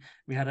obviously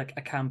we had a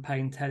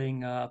campaign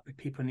telling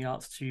people in the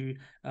arts to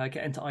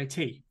get into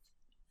IT.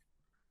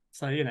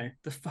 So,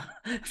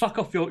 fuck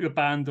off your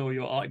band or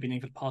your art you've been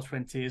in for the past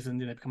 20 years and,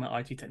 become an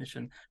IT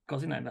technician,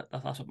 because,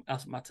 that's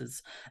what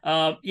matters.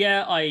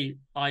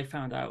 I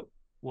found out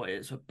what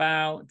it's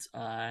about,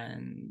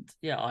 and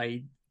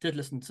I did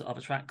listen to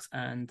other tracks,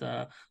 and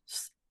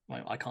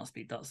Well, I can't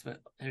speak Dutch,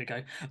 but here we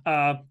go.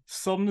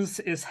 Soms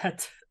is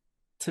het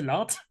te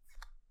laat.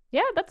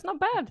 Yeah, that's not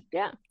bad.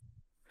 Yeah.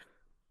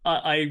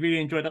 I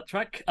really enjoyed that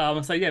track.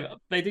 So yeah,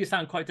 they do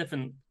sound quite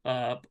different.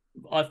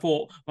 I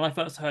thought when I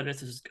first heard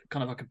this is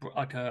kind of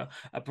like a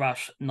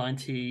brash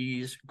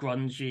 90s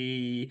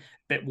grungy,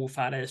 bit Wolf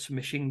Alice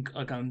machine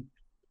gun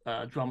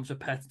drums,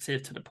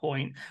 repetitive to the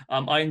point.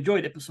 I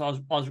enjoyed it, so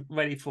I was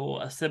ready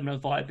for a similar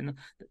vibe, and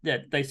yeah,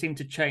 they seem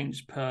to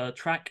change per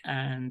track.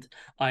 And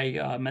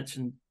I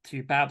mentioned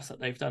to Babs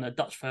that they've done a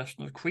Dutch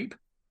version of Creep.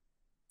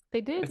 They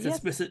did,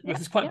 which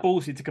is quite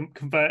ballsy to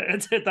convert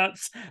it to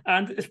Dutch,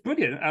 and it's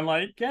brilliant. And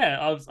like, yeah,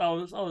 I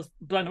was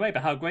blown away by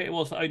how great it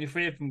was that only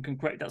 3 of them can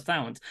create that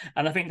sound.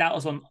 And I think that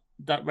was on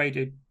that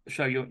radio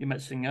show you're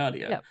mentioning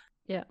earlier.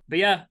 Yeah. But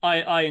yeah,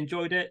 I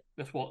enjoyed it.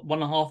 That's what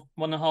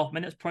 1.5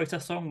 minutes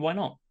protest song. Why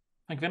not?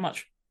 Thank you very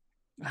much.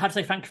 I had to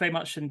say thank you very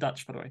much in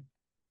Dutch, by the way.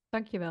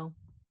 Thank you, Val.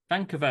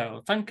 Thank you,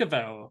 Val. Thank you,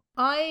 Val.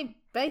 I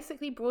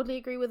basically broadly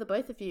agree with the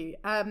both of you.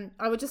 I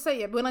would just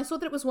say, when I saw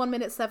that it was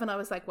 1:07, I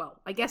was like,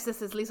 well, I guess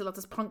this is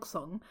Lieselotte's punk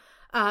song.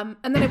 And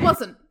then it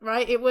wasn't,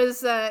 right? It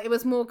was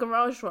more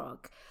garage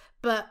rock.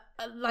 But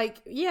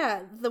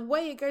the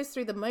way it goes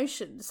through the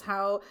motions,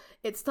 how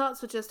it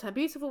starts with just her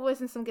beautiful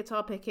voice and some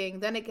guitar picking,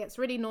 then it gets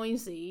really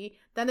noisy,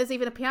 then there's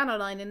even a piano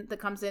line that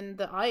comes in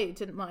that I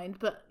didn't mind,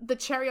 but the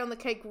cherry on the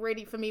cake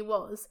really for me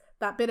was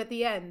that bit at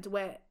the end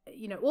where,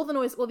 all the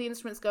noise, all the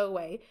instruments go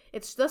away,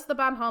 it's just the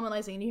band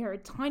harmonizing and you hear a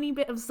tiny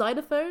bit of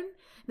xylophone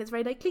and it's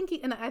very like clinky,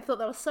 and I thought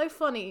that was so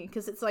funny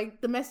because it's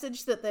like the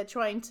message that they're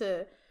trying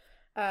to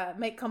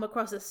make come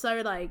across as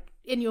so like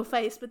in your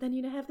face, but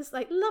then have this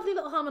like lovely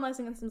little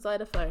harmonizing and some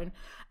xylophone.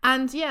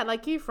 And yeah,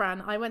 like you, Fran,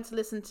 I went to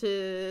listen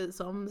to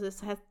Soms is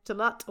het te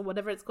laat or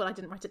whatever it's called. I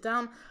didn't write it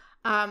down,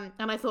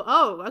 and I thought,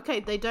 oh, okay,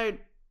 they don't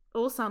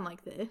all sound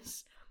like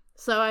this.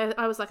 So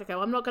I was like, okay,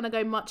 well, I'm not going to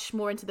go much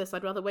more into this.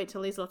 I'd rather wait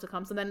till Lieselotte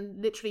comes. And then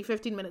literally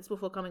 15 minutes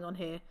before coming on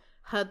here,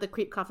 heard the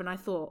Creep cover and I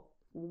thought,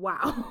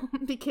 wow,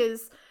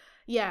 because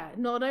yeah,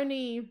 not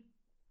only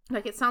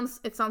like it sounds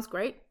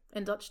great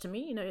in Dutch to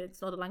me,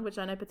 it's not a language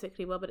I know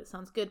particularly well, but it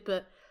sounds good.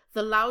 But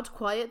the loud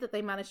quiet that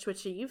they managed to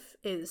achieve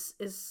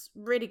is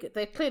really good.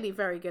 They're clearly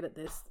very good at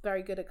this,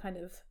 very good at kind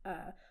of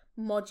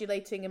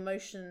modulating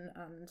emotion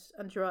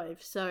and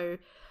drive. So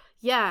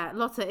yeah,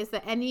 Lotte, is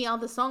there any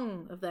other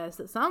song of theirs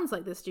that sounds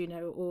like this, do you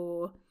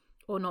know,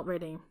 or not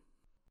really?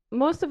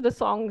 Most of the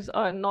songs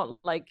are not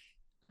like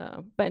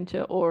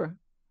Bentje or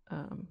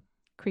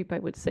Creep, I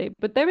would say,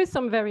 but there is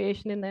some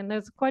variation in there, and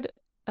there's quite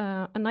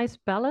a nice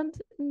ballad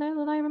in there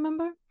that I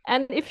remember.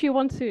 And if you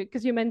want to,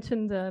 because you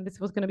mentioned this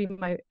was going to be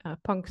my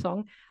punk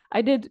song,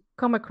 I did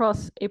come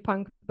across a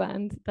punk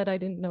band that I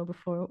didn't know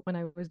before when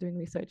I was doing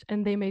research,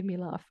 and they made me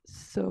laugh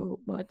so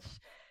much.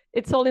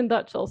 It's all in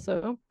Dutch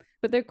also,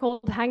 but they're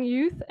called Hang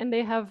Youth, and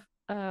they have,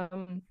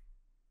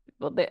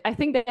 I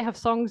think they have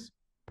songs,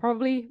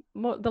 probably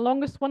the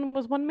longest one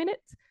was 1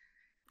 minute,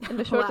 and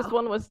the shortest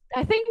one was,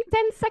 I think,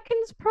 10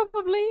 seconds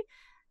probably.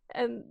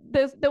 And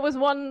there was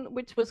one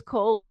which was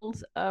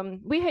called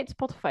We Hate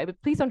Spotify,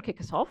 but please don't kick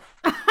us off.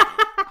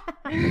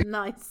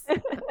 Nice.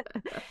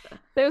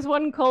 There's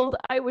one called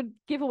I Would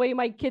Give Away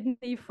My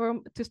Kidney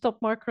to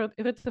stop Mark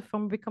Rutte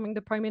from becoming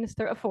the Prime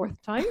Minister a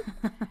 4th time.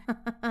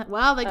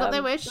 Well, they got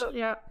their wish. So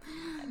yeah.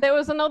 There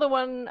was another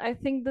one, I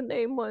think the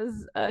name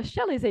was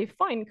Shell is a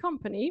Fine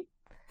Company.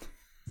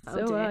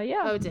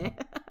 Oh dear.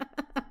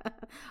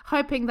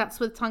 Hoping that's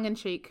with tongue in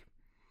cheek.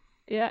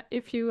 Yeah,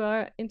 if you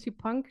are into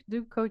punk,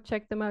 do go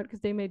check them out because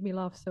they made me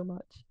laugh so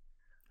much.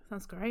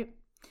 Sounds great.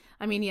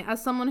 I mean, yeah,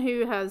 as someone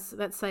who has,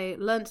 let's say,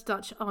 learnt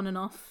Dutch on and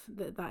off,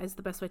 that is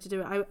the best way to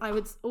do it. I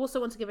would also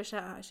want to give a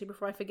shout out, actually,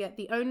 before I forget.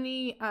 The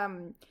only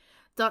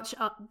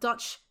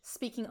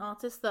Dutch-speaking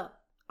artist that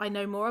I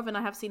know more of and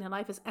I have seen her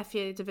live is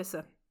S7E3 de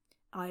Visser.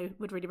 I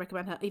would really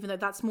recommend her, even though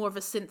that's more of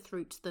a synth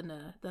route than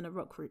a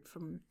rock route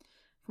from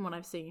what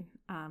I've seen.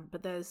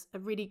 But there's a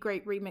really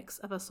great remix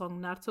of a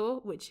song, Nartor,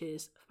 which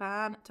is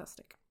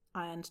fantastic.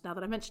 And now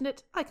that I mentioned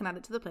it, I can add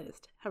it to the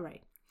playlist.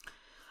 Hooray.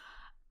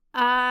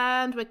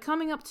 And we're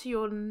coming up to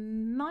your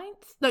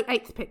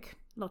 8th pick.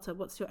 Lotte,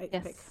 what's your 8th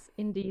pick? Yes,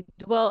 indeed.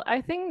 Well, I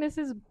think this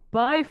is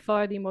by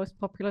far the most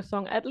popular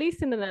song, at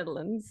least in the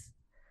Netherlands,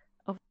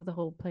 of the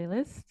whole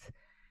playlist.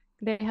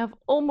 They have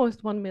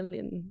almost 1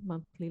 million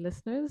monthly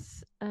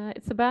listeners.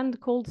 It's a band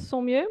called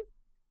Sommieu.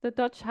 The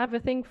Dutch have a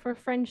thing for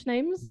French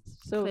names,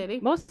 so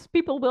clearly most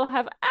people will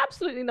have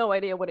absolutely no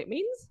idea what it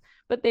means,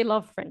 but they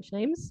love French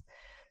names.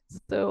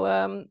 So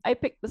I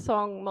picked the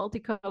song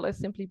Multicolor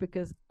simply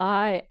because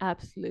I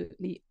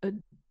absolutely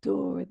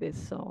adore this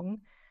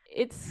song.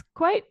 It's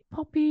quite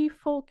poppy,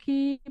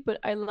 folky, but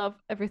I love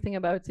everything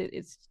about it.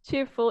 It's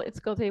cheerful. It's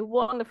got a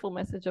wonderful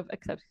message of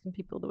accepting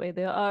people the way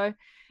they are.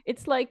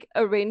 It's like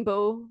a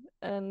rainbow,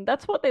 and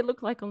that's what they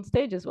look like on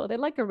stage as well. They're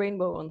like a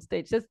rainbow on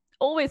stage. There's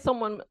always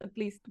someone, at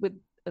least with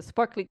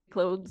sparkly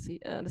clothes.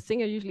 The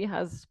singer usually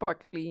has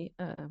sparkly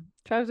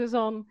trousers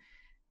on.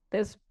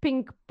 There's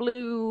pink,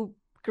 blue,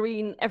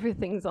 green,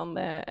 everything's on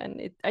there,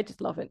 and I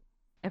just love it.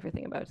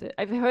 Everything about it.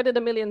 I've heard it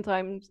a million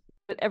times.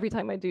 every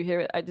time I do hear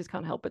it, I just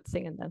can't help but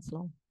sing and dance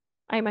along.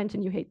 I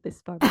imagine you hate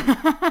this, Barbara.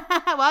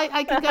 Well,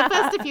 I can go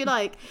first if you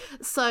like.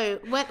 So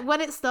when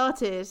it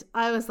started,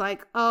 I was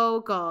like, oh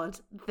God,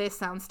 this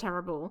sounds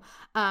terrible.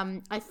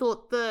 I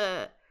thought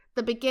the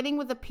beginning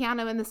with the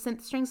piano and the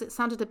synth strings, it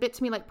sounded a bit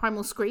to me like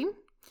Primal Scream,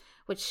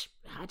 which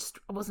I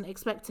wasn't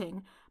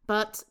expecting.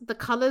 But the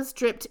colours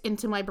dripped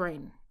into my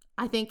brain.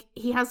 I think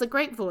he has a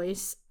great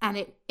voice, and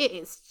it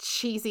is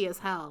cheesy as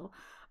hell.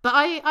 But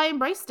I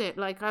embraced it.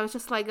 Like, I was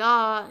just like,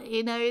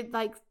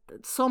 like,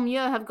 Som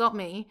Yeo have got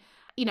me.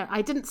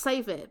 I didn't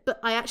save it, but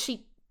I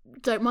actually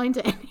don't mind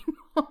it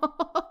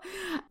anymore.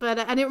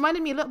 And it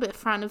reminded me a little bit,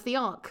 Fran, of The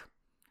Ark.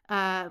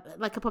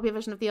 Like a popular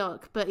version of The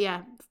Ark. But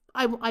yeah,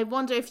 I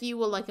wonder if you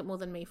will like it more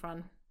than me,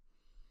 Fran.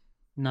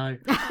 No.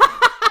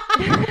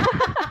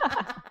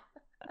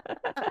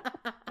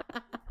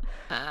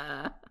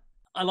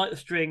 I like the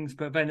strings,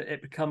 but then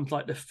it becomes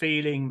like the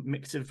feeling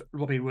mix of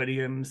Robbie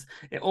Williams.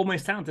 It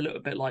almost sounds a little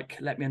bit like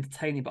Let Me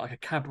Entertain You, but like a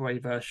cabaret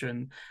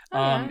version.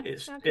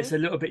 It's a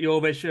little bit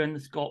Eurovision.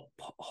 It's got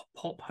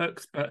pop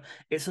hooks, but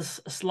it's a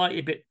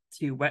slightly bit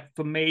too wet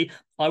for me.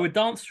 I would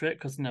dance to it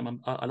because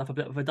I love a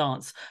bit of a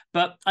dance,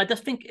 but I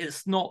just think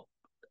it's not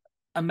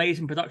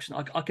amazing production.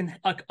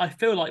 I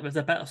feel like there's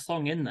a better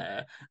song in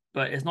there,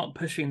 but it's not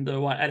pushing the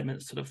right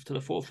elements to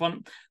the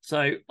forefront.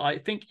 So I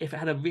think if it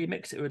had a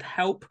remix, it would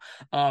help.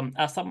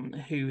 As someone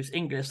who's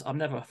English, I'm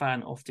never a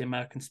fan of the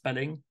American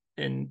spelling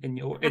in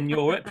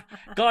Europe.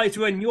 Guys,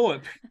 we're in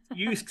Europe.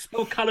 You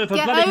spell colour for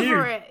Get bloody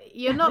over you. it.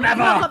 You're not the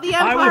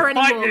I Empire will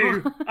fight anymore.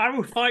 you. I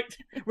will fight.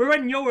 We're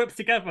in Europe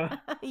together.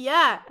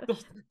 Yeah.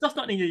 Just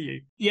not near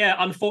you. Yeah,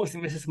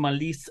 unfortunately, this is my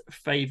least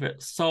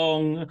favourite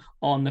song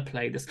on the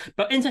playlist.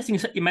 But interesting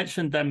you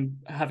mentioned them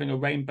having a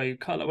rainbow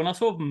colour. When I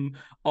saw them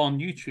on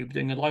YouTube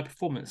doing a live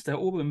performance, they're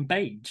all in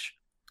beige.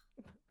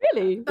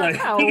 Really? So,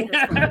 Wow.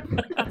 yeah.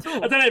 I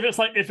don't know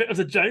if it was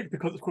a joke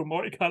because it's called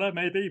multicolour,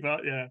 maybe,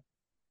 but yeah.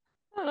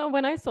 I don't know.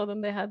 When I saw them,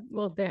 they had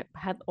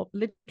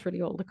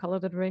literally all the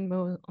colored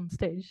rainbow on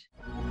stage.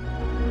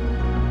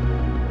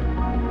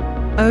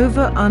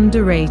 Over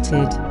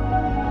underrated.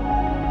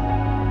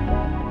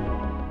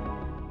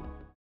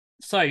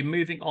 So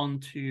moving on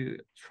to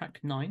track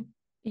 9.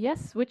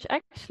 Yes, which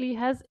actually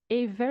has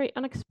a very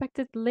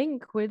unexpected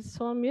link with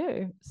Som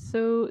Yeo.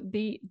 So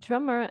the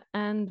drummer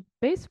and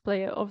bass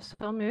player of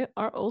Som Yeo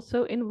are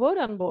also in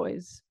Wodan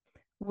Boys,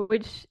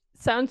 which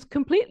sounds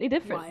completely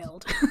different.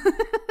 Wild.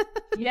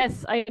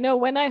 Yes, I know.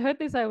 When I heard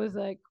this, I was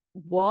like,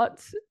 what?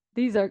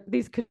 These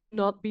could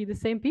not be the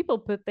same people,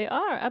 but they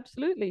are,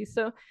 absolutely.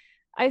 So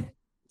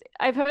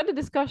I've heard a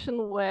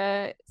discussion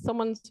where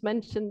someone's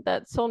mentioned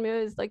that Som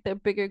Yeo is like their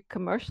bigger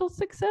commercial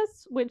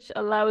success, which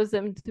allows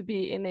them to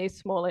be in a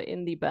smaller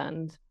indie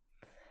band.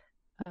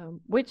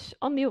 Which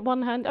on the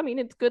one hand, I mean,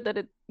 it's good that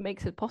it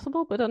makes it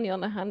possible, but on the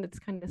other hand, it's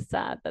kind of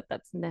sad that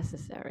that's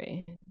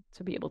necessary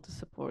to be able to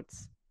support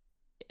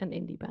an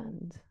indie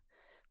band.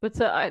 But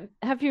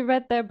have you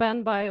read their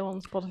band bio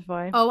on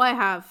Spotify? Oh, I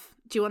have.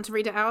 Do you want to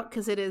read it out?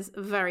 Because it is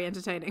very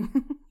entertaining.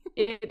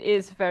 It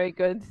is very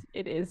good.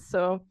 It is.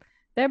 So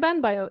their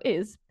band bio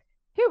is,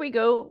 here we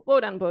go,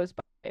 Wodan Bo's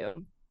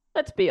bio.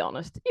 Let's be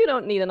honest, you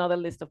don't need another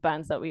list of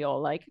bands that we all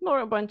like,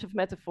 nor a bunch of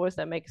metaphors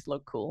that make us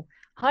look cool.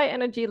 High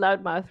energy,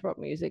 loudmouth rock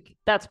music.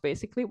 That's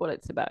basically what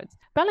it's about.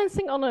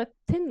 Balancing on a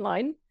thin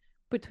line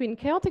between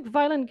chaotic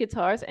violent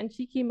guitars and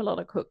cheeky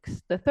melodic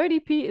hooks. The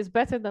 30p is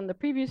better than the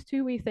previous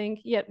two, we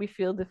think, yet we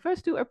feel the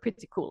first two are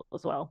pretty cool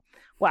as well.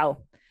 Wow.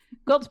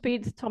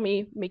 Godspeed,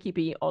 Tommy, Mickey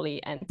B,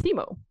 Ollie, and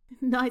Timo.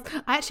 Nice.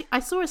 I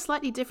saw a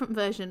slightly different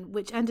version,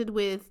 which ended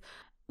with,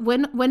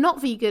 we're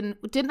not vegan,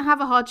 didn't have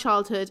a hard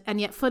childhood,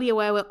 and yet fully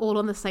aware we're all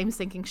on the same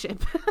sinking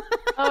ship.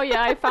 Oh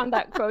yeah, I found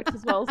that quote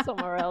as well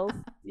somewhere else.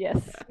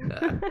 Yes.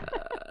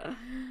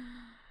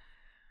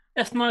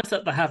 It's nice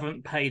that they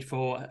haven't paid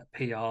for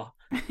PR.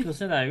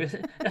 Because,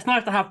 it's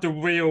nice to have the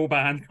real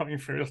band coming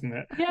through, isn't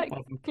it? Yeah,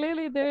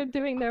 clearly they're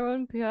doing their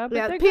own PR.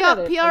 But yeah,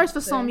 PR is for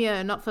Som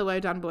Yeo, not for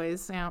Wodan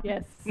Boys. Yeah.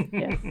 Yes,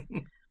 yes.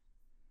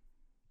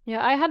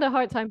 Yeah, I had a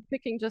hard time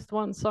picking just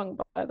one song,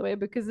 by the way,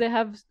 because they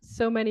have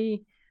so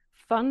many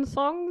fun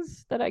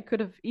songs that I could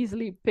have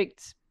easily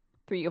picked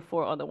 3 or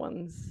 4 other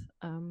ones.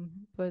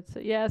 But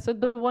yeah, so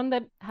the one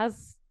that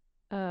has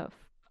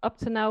up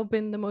to now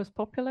been the most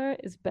popular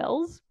is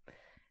Bells,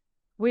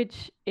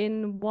 which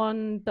in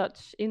one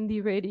Dutch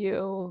indie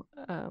radio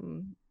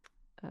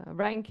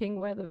ranking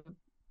where the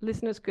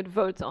listeners could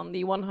vote on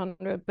the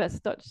 100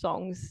 best Dutch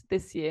songs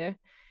this year,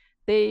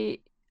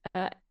 they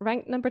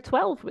ranked number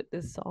 12 with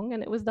this song,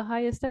 and it was the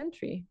highest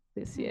entry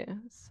this year.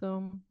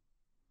 So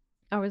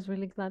I was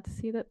really glad to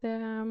see that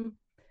they're,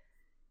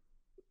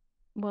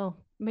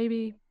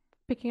 maybe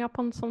picking up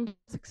on some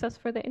success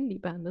for the indie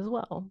band as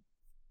well.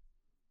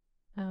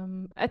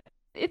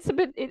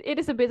 It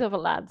is a bit of a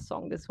lad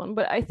song, this one,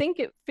 but I think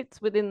it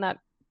fits within that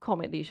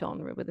comedy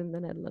genre within the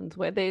Netherlands,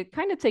 where they're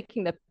kind of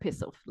taking the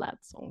piss of lad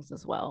songs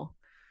as well.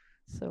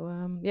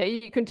 So yeah,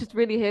 you can just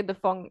really hear the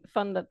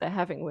fun that they're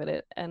having with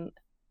it. And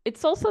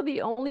it's also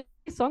the only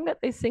song that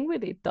they sing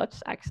with a Dutch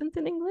accent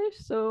in English.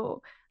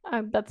 So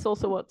That's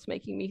also what's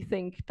making me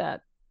think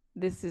that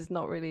this is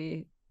not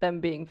really them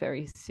being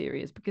very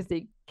serious, because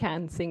they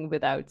can sing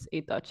without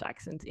a Dutch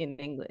accent in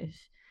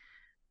English.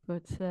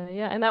 But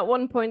yeah, and at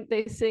one point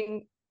they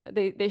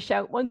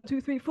shout 1,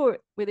 2, 3, 4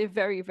 with a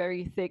very,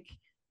 very thick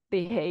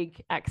The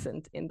Hague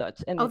accent in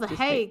Dutch. And The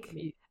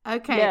Hague.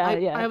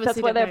 Okay, yeah,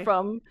 that's where they're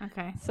from.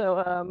 Okay,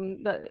 so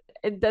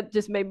that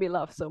just made me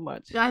laugh so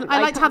much. I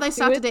liked how they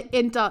started it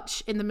in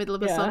Dutch in the middle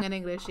of a song in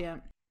English. Yeah,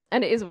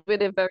 and it is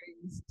with a very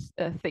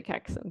thick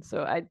accent,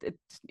 so it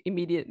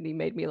immediately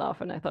made me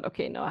laugh, and I thought,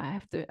 okay, no,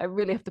 I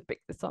really have to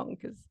pick the song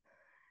because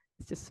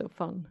it's just so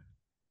fun.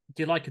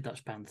 Do you like a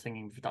Dutch band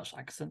singing with a Dutch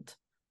accent?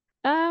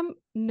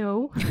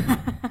 No.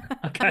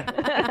 Okay.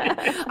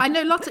 I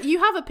know Lotte, you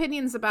have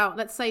opinions about,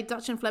 let's say,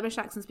 Dutch and Flemish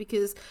accents,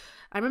 because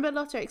I remember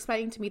Lotte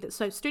explaining to me that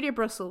Studio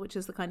Brussels, which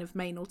is the kind of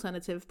main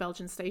alternative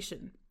Belgian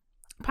station,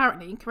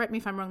 apparently, correct me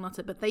if I'm wrong,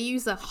 Lotte, but they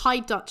use a High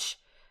Dutch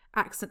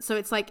accent. So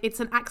it's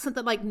an accent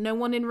that like no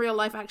one in real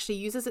life actually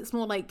uses. It's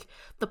more like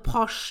the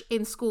posh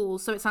in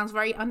schools, so it sounds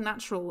very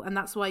unnatural, and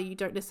that's why you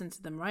don't listen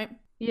to them, right?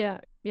 Yeah,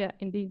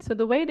 indeed. So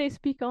the way they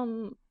speak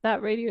on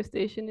that radio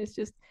station is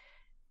just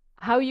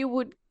how you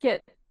would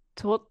get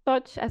taught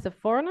Dutch as a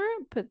foreigner,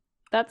 but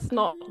that's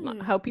not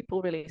how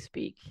people really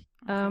speak.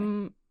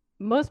 Okay.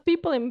 Most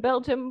people in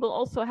Belgium will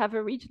also have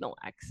a regional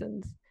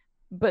accent,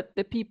 but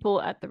the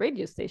people at the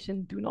radio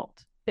station do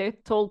not. They're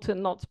told to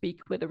not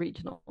speak with a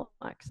regional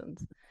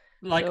accent.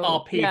 Like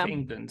RP for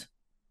England.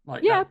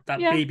 Like that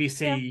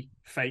BBC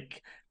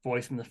fake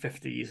voice from the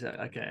 50s.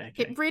 Okay.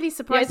 It really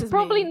surprises me. It's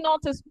probably not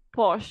as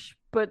posh,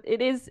 but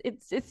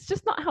it's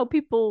just not how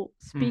people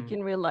speak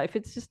in real life.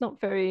 It's just not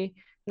very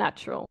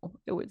natural,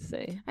 I would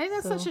say. I think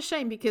that's such a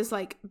shame, because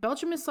like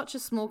Belgium is such a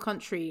small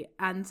country,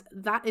 and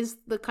that is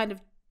the kind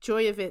of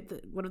joy of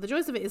it. One of the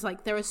joys of it is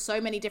like there are so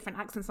many different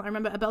accents. I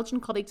remember a Belgian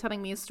colleague telling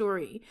me a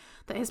story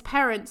that his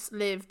parents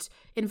lived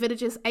in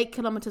villages 8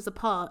 kilometers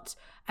apart,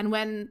 and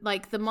when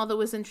like the mother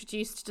was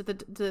introduced to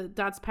the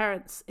dad's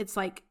parents, it's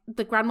like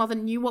the grandmother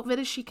knew what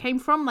village she came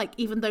from, like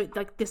even though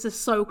like this is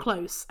so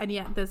close, and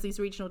yet there's these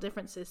regional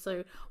differences.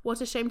 So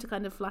what a shame to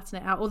kind of flatten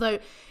it out. Although,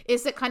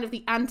 is it kind of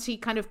the anti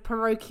kind of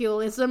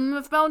parochialism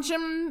of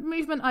Belgium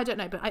movement? I don't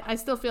know, but I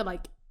still feel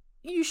like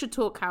you should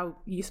talk how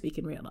you speak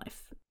in real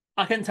life.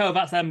 I can tell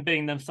that's them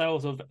being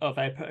themselves, of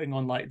they putting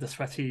on like the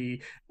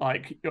sweaty,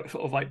 like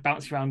sort of like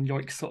bounce around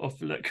yoik sort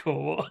of look,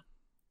 or what.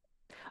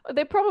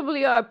 They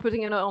probably are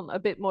putting it on a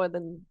bit more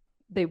than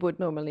they would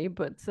normally,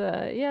 but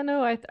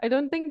I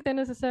don't think they're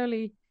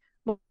necessarily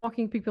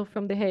mocking people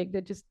from The Hague. They're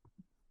just,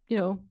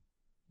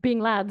 being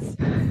lads.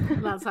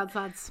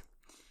 lads.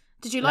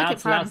 Did you like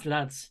it, Fran?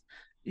 Lads.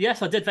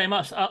 Yes, I did very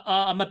much.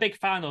 I'm a big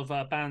fan of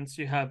bands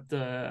who have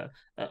a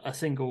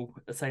single,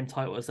 the same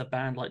title as a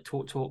band, like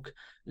Talk,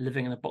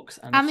 Living in a Box,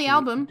 and the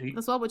album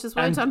as well, which is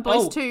Road and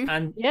Boys too.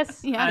 And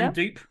yes, and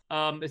Dupe.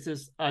 This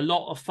is a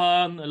lot of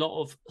fun, a lot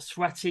of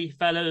sweaty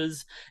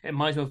fellas. It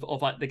reminds me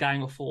of like the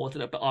Gang of Four, a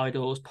little bit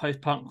Idols,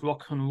 post-punk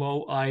rock and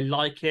roll. I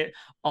like it.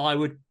 I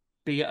would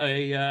be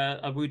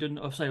a Roden,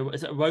 or sorry,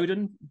 is it a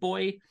Roden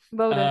boy?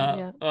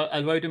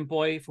 A Roden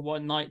boy for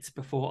one night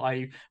before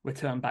I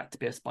return back to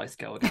be a Spice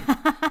Girl again.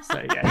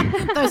 So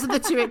yeah, those are the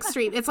two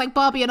extremes. It's like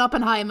Barbie and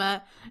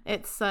Oppenheimer.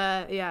 It's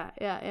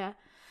yeah.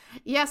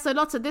 So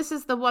Lotte, this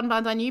is the one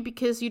band I knew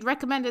because you'd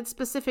recommended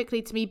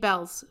specifically to me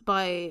Bells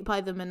by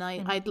them, and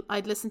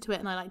I'd listened to it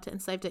and I liked it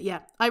and saved it.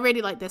 Yeah, I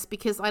really like this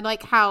because I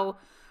like how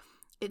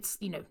it's,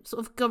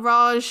 sort of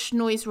garage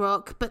noise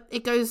rock, but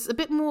it goes a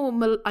bit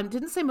more, I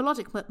didn't say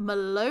melodic, but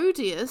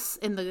melodious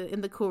in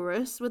the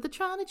chorus with the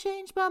trying to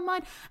change my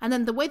mind. And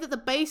then the way that the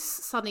bass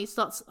suddenly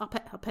starts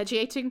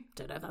arpeggiating,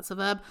 don't know if that's a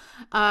verb,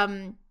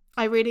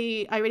 I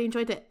really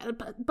enjoyed it.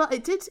 But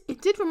it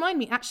did remind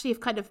me actually of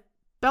kind of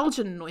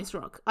Belgian noise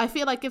rock. I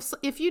feel like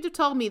if you'd have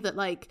told me that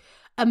like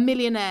A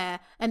Millionaire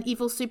and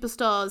Evil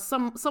Superstars,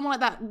 someone like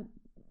that,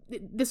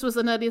 this was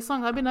an earlier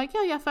song, I'd been like,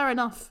 yeah, fair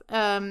enough.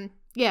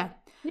 Yeah.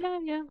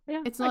 Yeah.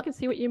 I can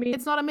see what you mean.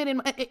 It's not a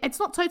million. It's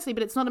not totally,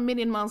 but it's not a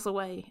million miles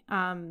away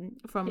from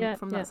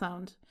that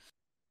sound.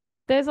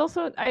 There's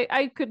also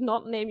I could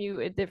not name you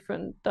a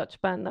different Dutch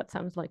band that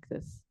sounds like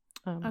this.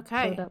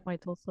 Okay, so that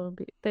might also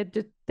be.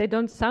 They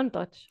don't sound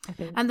Dutch, I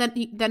think. And then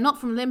they're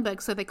not from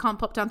Limburg, so they can't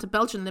pop down to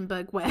Belgian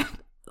Limburg, where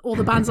all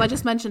the bands I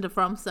just mentioned are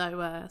from.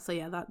 So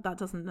yeah, that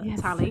doesn't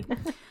tally.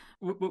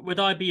 Would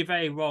I be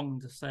very wrong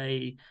to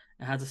say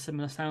it has a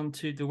similar sound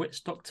to The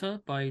Witch Doctor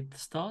by The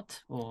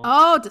Start? Or...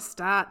 Oh, The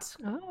Start.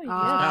 Oh, yes.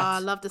 I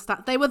love The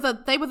Start. They were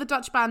the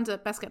Dutch band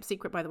at Best Kept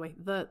Secret, by the way.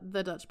 The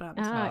Dutch band.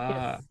 Yes.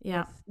 Yeah.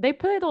 Yes. They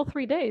played all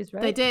 3 days,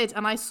 right? They did,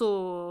 and I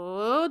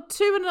saw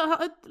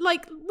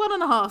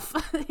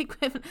 1.5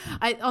 equivalent.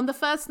 On the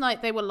first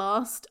night, they were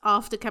last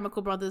after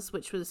Chemical Brothers,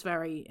 which was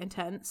very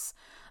intense.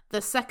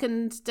 The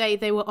second day,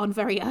 they were on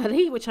very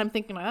early, which I'm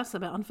thinking, that's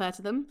a bit unfair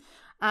to them.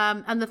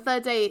 And the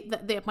third day,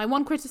 my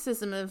one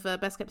criticism of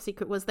Best Kept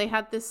Secret was they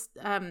had this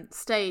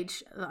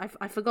stage.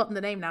 I've forgotten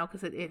the name now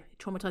because it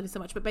traumatized me so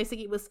much. But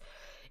basically,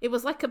 it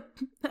was like a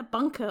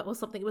bunker or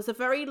something. It was a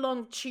very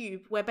long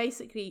tube where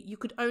basically you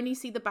could only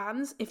see the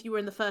bands if you were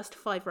in the first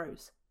 5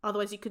 rows.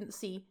 Otherwise, you couldn't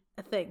see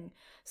a thing.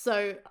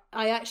 So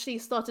I actually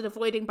started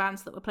avoiding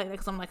bands that were playing there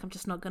because I'm like, I'm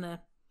not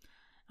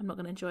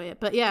gonna enjoy it.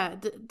 But yeah,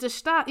 the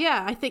Stadt,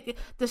 I think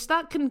the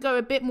Stadt can go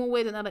a bit more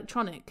weird than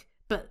electronic,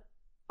 but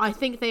I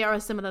think they are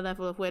a similar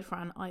level of weird,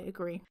 Fran. I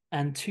agree.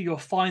 And to your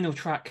final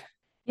track.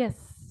 Yes.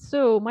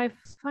 So my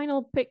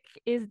final pick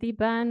is the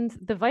band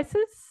The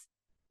Vices,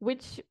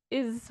 which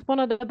is one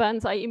of the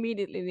bands I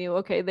immediately knew,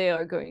 okay, they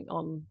are going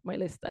on my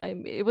list.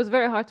 It was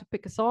very hard to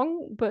pick a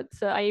song, but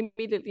I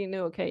immediately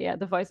knew, okay, yeah,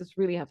 The Vices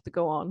really have to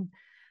go on.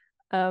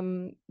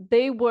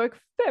 They work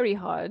very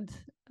hard.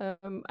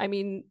 I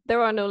mean,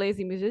 there are no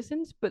lazy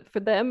musicians, but for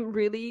them,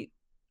 really,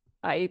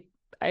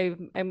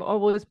 I'm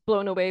always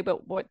blown away by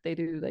what they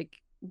do. Like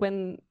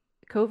when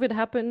COVID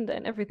happened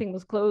and everything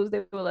was closed,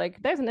 they were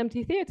like, "There's an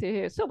empty theater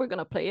here, so we're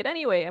gonna play it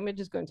anyway, and we're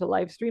just going to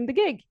live stream the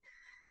gig."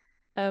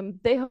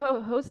 They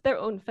host their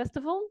own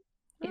festival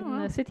in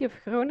the city of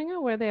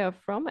Groningen, where they are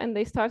from, and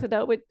they started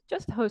out with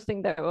just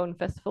hosting their own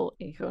festival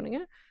in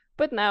Groningen.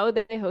 But now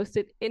they host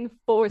it in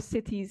 4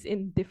 cities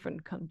in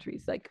different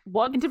countries. Like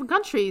in different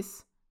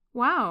countries.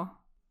 Wow.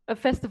 A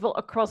festival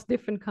across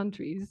different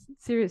countries.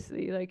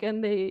 Seriously. Like,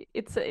 and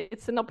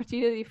it's an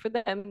opportunity for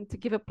them to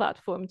give a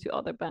platform to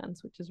other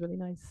bands, which is really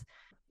nice.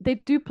 They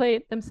do play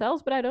it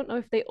themselves, but I don't know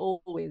if they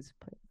always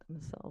play it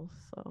themselves.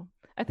 So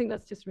I think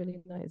that's just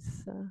really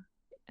nice.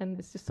 And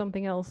it's just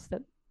something else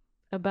that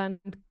a band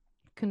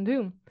can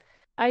do.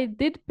 I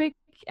did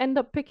end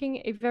up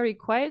picking a very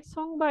quiet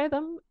song by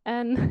them,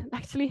 and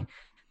actually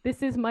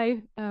this is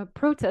my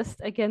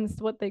protest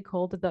against what they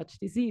call the Dutch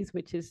disease,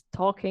 which is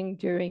talking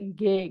during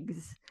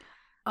gigs.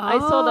 I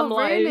saw them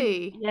live.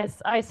 Really?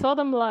 Yes, I saw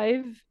them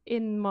live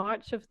in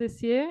March of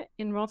this year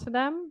in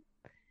Rotterdam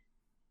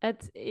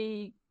at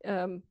a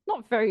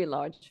not very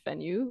large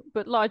venue,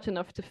 but large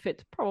enough to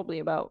fit probably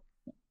about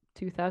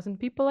 2,000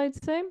 people, I'd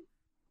say.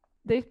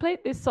 They played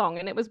this song,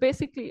 and it was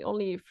basically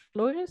only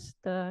Floris,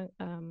 the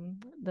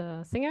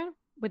singer,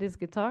 with his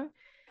guitar,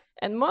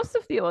 and most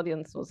of the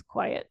audience was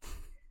quiet.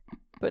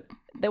 But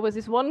there was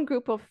this one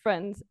group of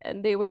friends,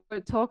 and they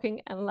were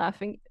talking and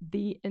laughing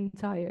the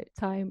entire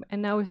time.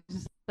 And now it's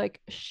just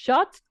like,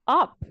 shut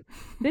up!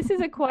 This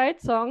is a quiet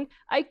song.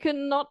 I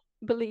cannot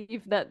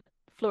believe that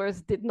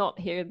Floris did not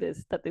hear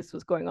that this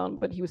was going on,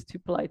 but he was too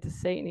polite to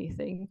say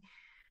anything.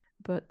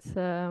 But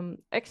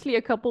actually,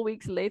 a couple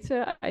weeks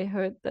later, I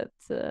heard that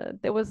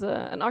there was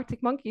an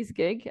Arctic Monkeys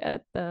gig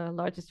at the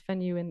largest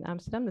venue in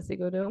Amsterdam, the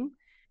Ziggo Dome.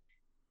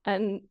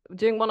 And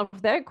during one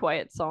of their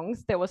quiet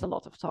songs, there was a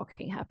lot of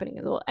talking happening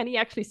as well. And he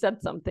actually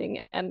said something,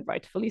 and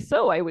rightfully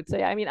so, I would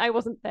say. I mean, I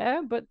wasn't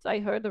there, but I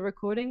heard the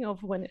recording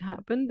of when it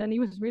happened. And he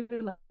was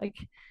really like,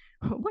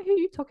 why are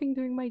you talking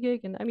during my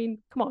gig? And I mean,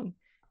 come on.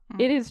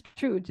 It is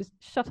true. Just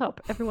shut up.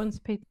 Everyone's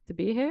paid to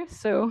be here.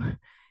 So,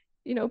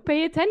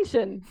 pay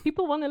attention.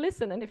 People want to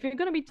listen. And if you're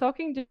going to be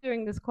talking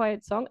during this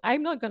quiet song,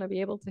 I'm not going to be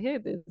able to hear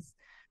this.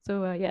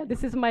 So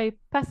this is my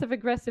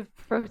passive-aggressive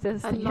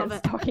protest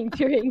against talking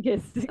during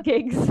gigs.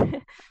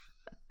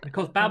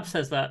 Because Bab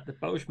says that the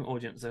Belgian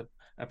audience are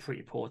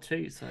pretty poor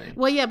too. So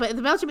well, yeah, but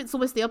in Belgium it's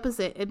almost the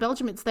opposite. In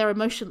Belgium they're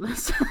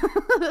emotionless.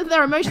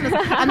 They're emotionless,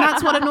 and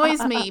that's what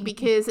annoys me,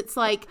 because it's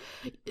like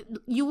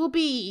you will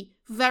be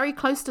very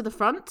close to the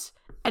front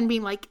and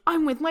being like,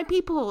 "I'm with my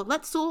people.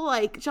 Let's all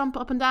like jump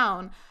up and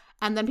down,"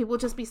 and then people will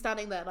just be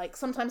standing there, like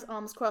sometimes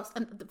arms crossed.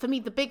 And for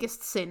me, the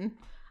biggest sin.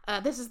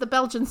 This is the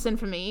Belgian sin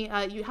for me.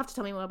 You have to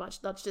tell me more about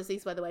Dutch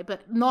disease, by the way,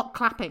 but not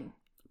clapping.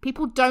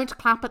 People don't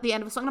clap at the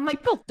end of a song. And I'm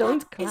like, people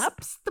don't clap.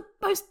 It's the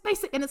most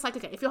basic. And it's like,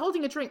 okay, if you're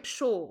holding a drink,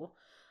 sure,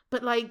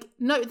 but like,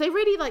 no, they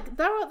really like.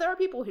 There are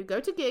people who go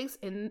to gigs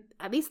in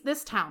at least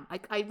this town. I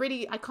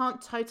can't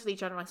totally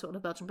generalize sort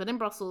of Belgium, but in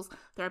Brussels,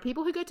 there are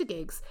people who go to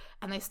gigs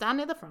and they stand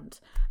near the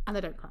front and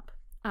they don't clap.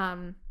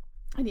 And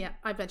yeah,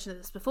 I've mentioned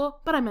this before,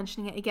 but I'm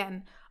mentioning it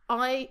again.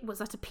 I was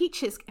at a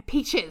Peaches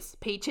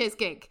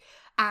gig.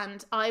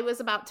 And I was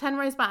about 10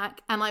 rows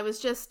back, and I was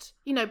just,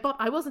 but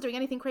I wasn't doing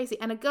anything crazy.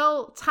 And a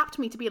girl tapped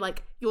me to be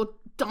like, "You're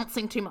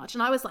dancing too much."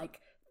 And I was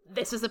like,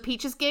 "This is a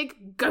Peaches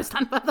gig. Go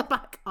stand further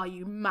back. Are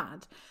you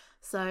mad?"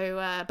 So,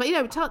 but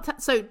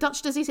so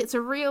Dutch disease, it's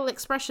a real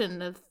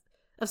expression of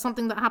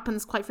something that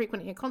happens quite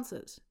frequently at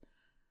concerts.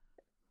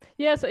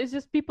 Yeah, so it's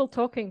just people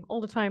talking all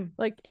the time.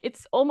 Like,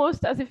 it's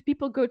almost as if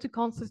people go to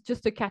concerts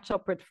just to catch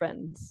up with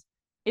friends.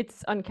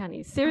 It's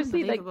uncanny.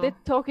 Seriously, like they're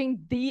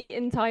talking the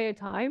entire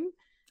time.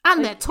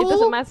 And they're tall, it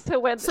doesn't matter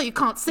whether, so you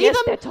can't see them.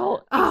 They're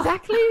tall.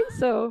 Exactly.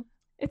 So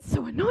it's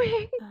so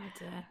annoying. Oh,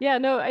 dear. Yeah,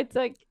 no, it's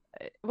like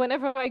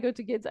whenever I go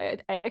to gigs, I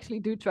actually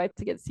do try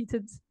to get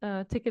seated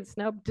tickets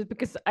now, just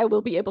because I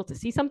will be able to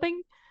see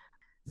something.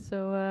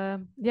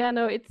 So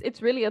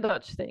it's really a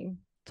Dutch thing,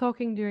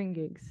 talking during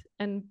gigs,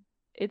 and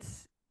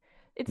it's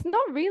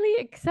not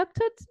really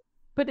accepted,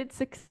 but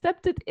it's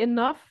accepted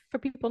enough for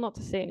people not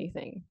to say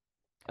anything,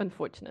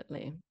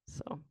 unfortunately.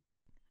 So.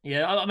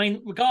 Yeah, I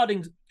mean,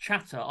 regarding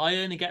chatter, I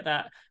only get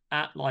that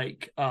at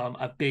like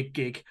a big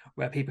gig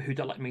where people who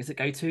don't like music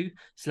go to.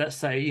 So let's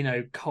say,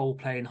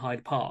 Coldplay in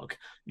Hyde Park,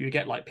 you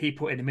get like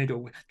people in the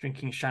middle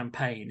drinking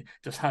champagne,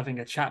 just having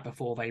a chat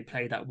before they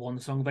play that one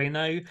song they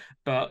know.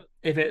 But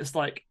if it's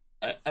like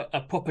a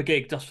proper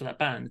gig just for that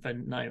band,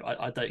 then no,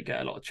 I don't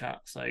get a lot of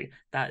chat. So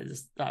that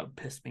would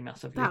piss me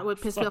massively That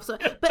would piss me off.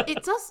 But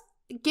it does.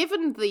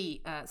 Given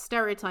the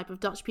stereotype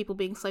of Dutch people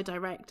being so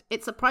direct,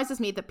 it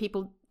surprises me that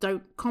people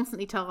don't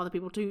constantly tell other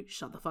people to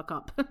shut the fuck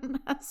up,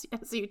 as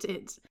you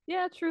did.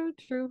 Yeah, true.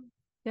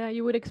 Yeah,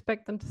 you would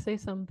expect them to say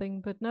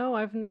something, but no,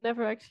 I've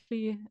never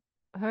actually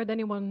heard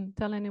anyone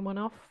tell anyone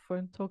off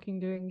for talking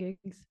during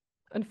gigs.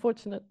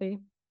 Unfortunately,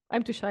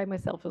 I'm too shy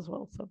myself as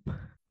well, so...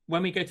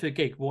 When we go to a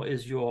gig, what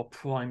is your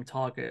prime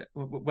target?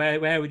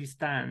 Where would you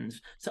stand?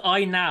 So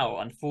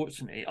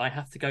unfortunately, I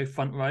have to go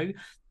front row.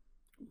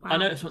 Wow, I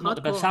know it's not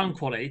the best sound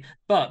quality,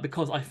 but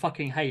because I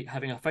fucking hate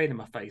having a phone in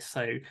my face.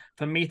 So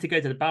for me to go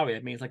to the barrier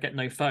means I get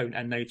no phone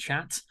and no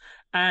chat.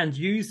 And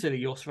usually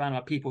you're surrounded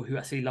by people who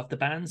actually love the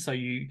band. So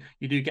you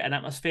do get an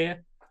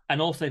atmosphere.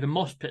 And also the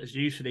mosh pit is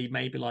usually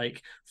maybe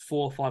like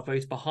 4 or 5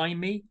 rows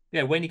behind me.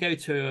 Yeah, when you go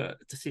to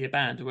see a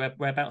band,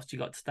 whereabouts do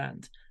you like to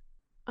stand?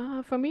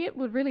 For me, it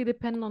would really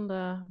depend on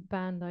the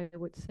band, I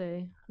would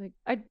say.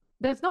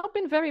 There's not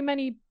been very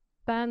many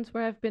bands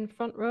where I've been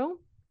front row,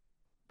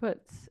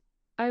 but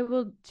I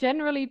will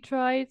generally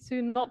try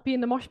to not be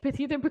in the mosh pit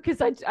either because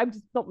I'm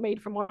just not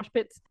made for mosh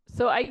pits.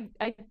 So I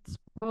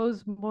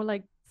suppose more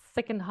like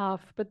second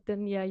half, but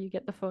then yeah, you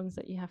get the phones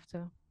that you have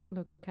to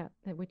look at,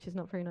 which is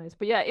not very nice.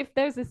 But yeah, if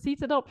there's a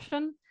seated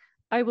option,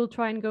 I will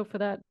try and go for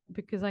that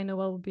because I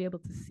know I will be able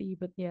to see.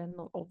 But yeah,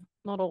 not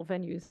all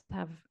venues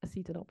have a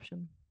seated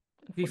option.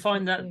 Do you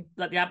find that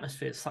the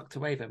atmosphere is sucked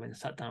away though when it's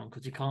sat down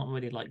because you can't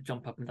really like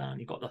jump up and down?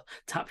 You've got to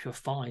tap your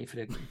thigh for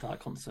the entire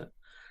concert.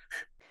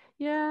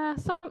 Yeah,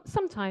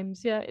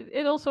 sometimes, yeah.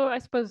 It also, I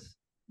suppose,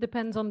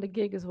 depends on the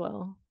gig as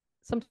well.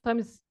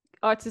 Sometimes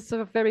artists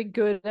are very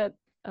good at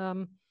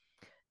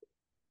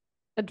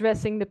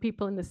addressing the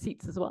people in the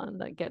seats as well,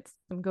 and that gets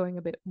them going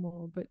a bit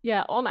more. But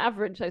yeah, on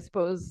average, I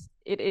suppose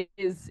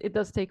it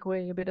does take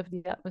away a bit of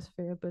the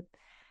atmosphere. But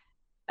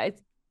I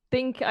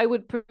think I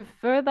would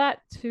prefer that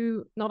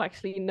to not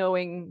actually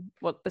knowing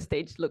what the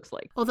stage looks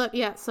like. Although,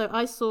 yeah, so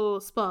I saw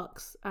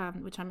Sparks,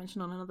 which I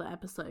mentioned on another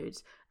episode,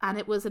 and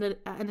it was an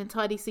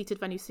entirely seated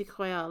venue, Sucre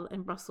Royal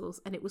in Brussels,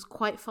 and it was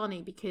quite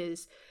funny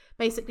because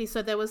basically,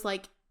 so there was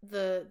like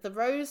the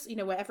rows,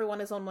 where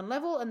everyone is on one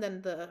level, and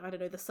then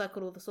the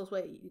circle or the source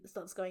where it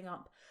starts going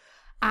up.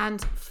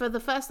 And for the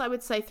first, I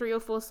would say 3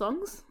 or 4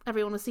 songs,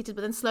 everyone was seated,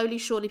 but then slowly,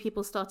 surely,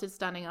 people started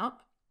standing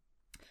up.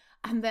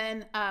 And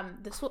then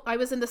I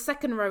was in the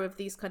second row of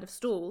these kind of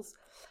stalls.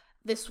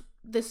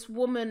 This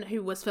woman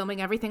who was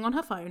filming everything on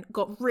her phone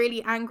got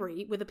really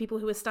angry with the people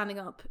who were standing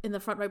up in the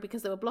front row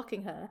because they were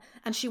blocking her.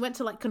 And she went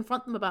to like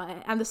confront them about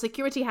it. And the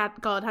security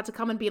guard had to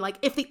come and be like,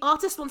 if the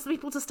artist wants the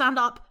people to stand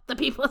up, the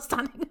people are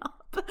standing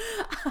up.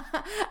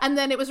 And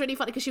then it was really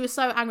funny because she was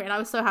so angry and I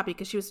was so happy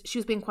because she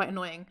was being quite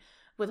annoying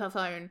with her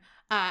phone.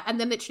 And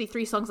then literally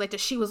 3 songs later,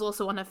 she was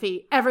also on her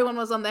feet. Everyone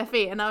was on their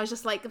feet. And I was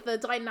just like, the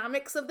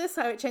dynamics of this,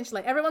 how it changed.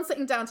 Like everyone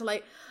sitting down to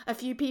like a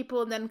few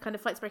people and then kind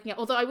of fights breaking out.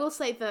 Although I will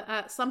say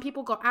that some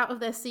people got out of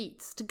their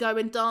seats to go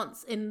and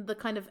dance in the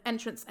kind of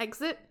entrance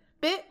exit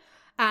bit.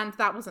 And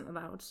that wasn't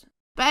allowed.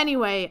 But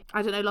anyway,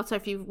 I don't know, Lotte,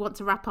 if you want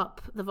to wrap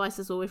up the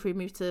Vices or if we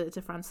move to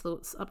Fran's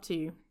thoughts, up to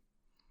you.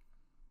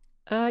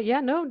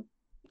 Yeah, no.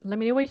 Let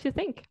me know what you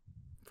think.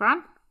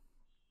 Fran?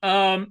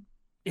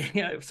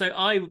 Yeah, so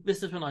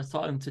this is when I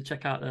started to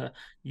check out the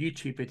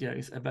YouTube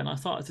videos, and then I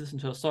started to listen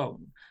to a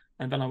song,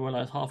 and then I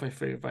realized halfway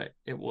through that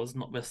it was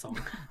not this song,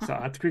 so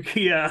I had to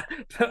quickly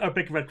put a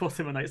big red cross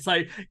in my notes.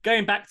 So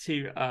going back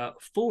to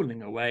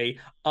Falling Away,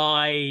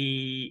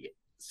 I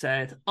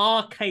said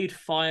Arcade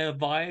Fire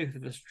vibe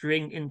with a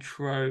string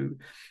intro,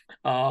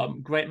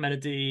 great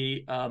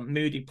melody,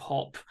 moody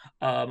pop,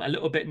 a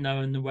little bit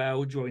known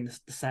well during the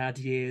sad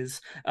years.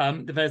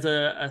 There's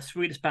a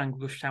Swedish band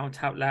called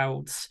Shout Out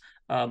Louds.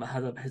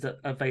 Has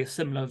a very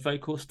similar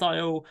vocal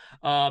style.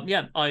 I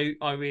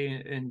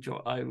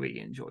really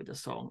enjoyed the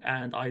song,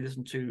 and I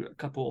listened to a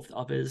couple of the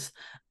others,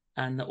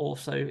 and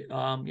also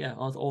I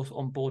was also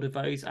on board with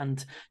those,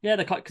 and yeah,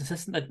 they're quite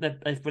consistent.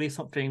 They've released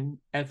something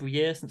every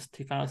year since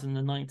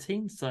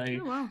 2019. So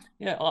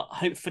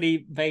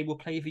hopefully they will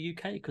play the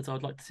UK because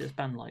I'd like to see this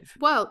band live.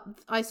 Well,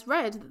 I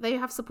read that they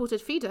have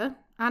supported Feeder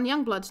and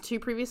Youngblood, two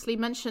previously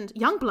mentioned.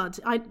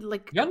 Youngblood,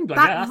 Youngblood,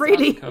 that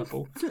really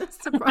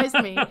that's surprised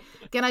me.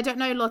 Again, I don't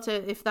know, Lotte,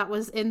 if that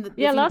was in the...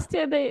 Yeah, last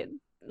year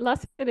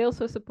they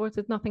also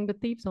supported Nothing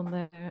But Thieves on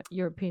their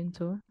European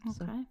tour.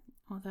 Okay,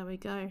 well, there we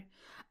go.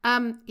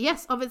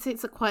 Yes, obviously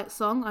it's a quiet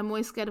song. I'm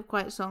always scared of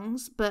quiet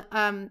songs, but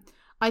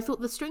I thought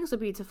the strings were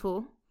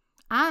beautiful,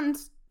 and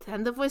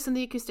the voice and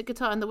the acoustic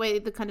guitar and the way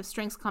the kind of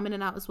strings come in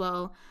and out as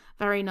well,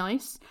 very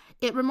nice.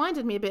 It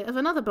reminded me a bit of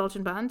another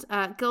Belgian band,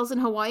 Girls in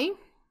Hawaii.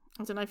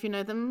 I don't know if you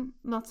know them,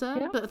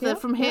 Lotte, but they're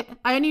from here.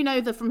 I only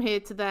know the From Here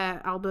to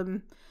There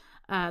album.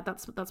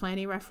 That's my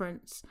only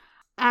reference.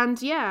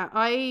 And yeah,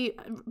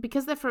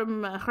 because they're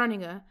from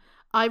Groningen,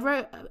 I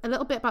wrote a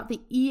little bit about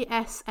the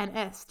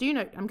ESNS. Do you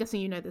know? I'm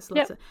guessing you know this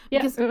letter.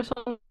 Yeah,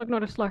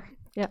 Noorderslag.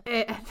 Yeah.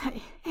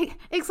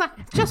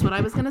 Exactly. Just what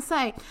I was going to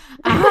say.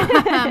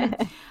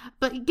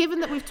 But given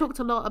that we've talked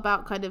a lot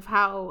about kind of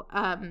how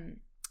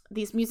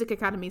these music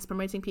academies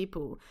promoting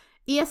people,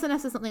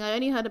 ESNS is something I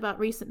only heard about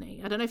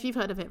recently. I don't know if you've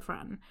heard of it,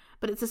 Fran,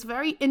 but it's this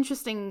very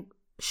interesting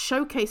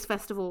showcase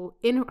festival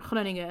in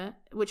Groningen,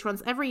 which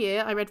runs every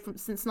year. I read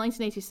since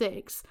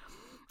 1986,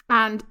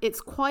 and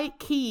it's quite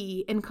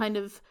key in kind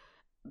of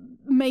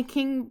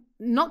making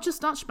not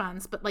just Dutch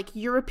bands but like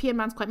European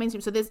bands quite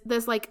mainstream. So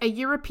there's like a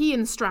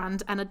European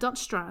strand and a Dutch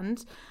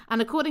strand,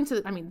 and according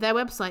to their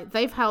website,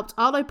 they've helped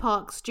Arlo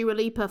Parks, Dua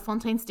Lipa,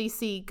 Fontaines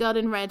DC,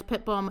 Garden Red,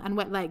 Pit Bomb and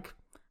Wet Leg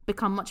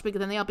become much bigger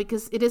than they are,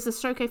 because it is a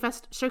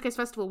showcase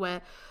festival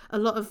where a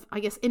lot of, I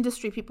guess,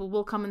 industry people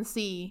will come and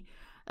see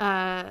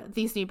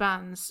these new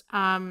bands.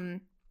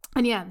 And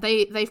yeah,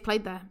 they've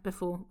played there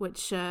before,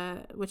 which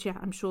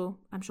I'm sure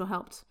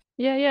helped.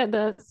 Yeah.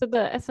 The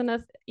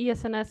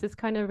ESNS is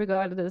kind of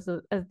regarded as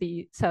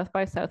the South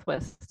by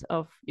Southwest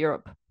of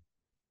Europe,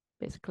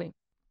 basically.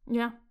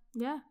 Yeah.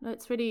 No,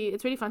 it's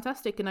really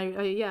fantastic, and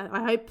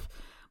I hope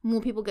more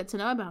people get to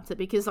know about it,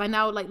 because I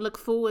now like look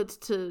forward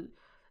to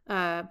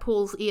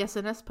Paul's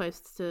ESNS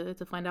posts to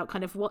find out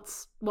kind of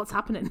what's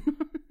happening.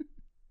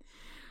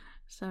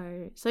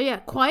 So yeah,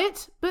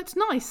 quiet but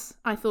nice,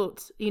 I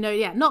thought.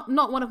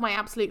 Not one of my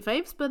absolute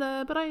faves, but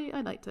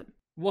I liked it.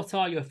 What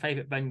are your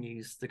favourite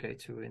venues to go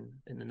to in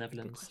the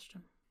Netherlands? Good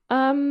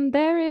question.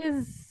 There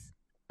is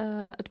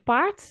Het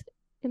Paard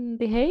in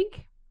The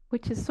Hague,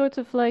 which is sort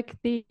of like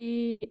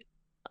the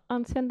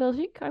Ancienne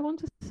Belgique, I want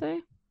to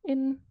say,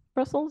 in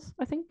Brussels,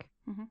 I think.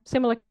 Mm-hmm.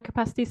 Similar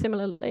capacity,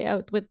 similar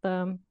layout with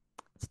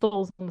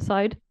stalls on the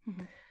side.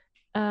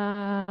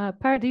 Mm-hmm.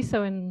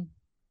 Paradiso in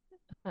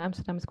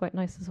Amsterdam is quite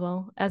nice as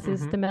well, as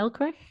is the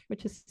Melkweg,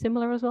 which is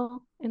similar as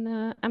well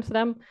in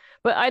Amsterdam.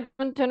 But I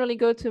don't generally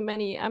go to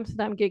many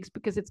Amsterdam gigs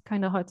because it's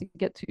kind of hard to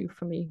get to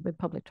for me with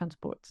public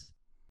transports.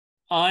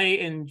 I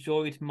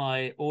enjoyed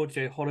my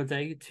audio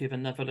holiday to the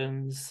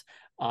Netherlands.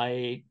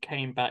 I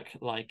came back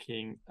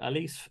liking at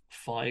least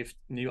 5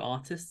 new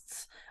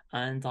artists,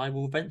 and I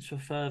will venture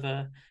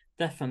further,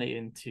 definitely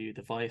into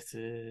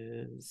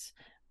Devices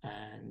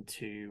and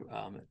to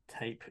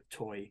Tape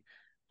Toy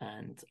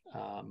and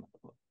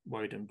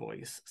Woden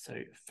Boys. So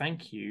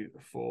thank you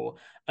for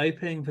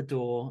opening the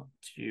door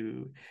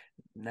to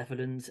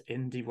Netherlands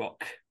indie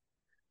rock.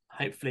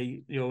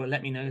 Hopefully you'll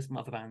let me know some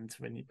other bands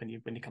when you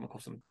come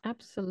across them.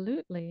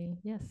 Absolutely,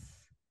 yes.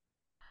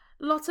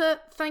 Lotte,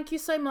 thank you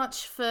so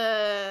much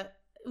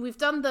we've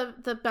done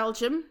the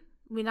Belgium,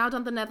 we've now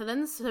done the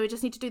Netherlands, so we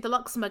just need to do the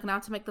Luxembourg now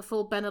to make the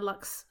full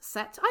Benelux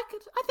set. I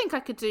think I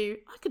could do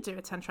a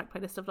 10-track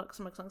playlist of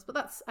Luxembourg songs, but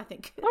that's, I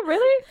think. Oh,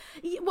 really?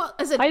 Yeah, well,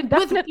 as in, I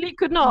definitely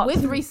could not.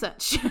 With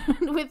research.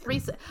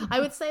 I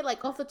would say,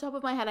 like, off the top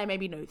of my head, I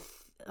maybe know,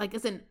 I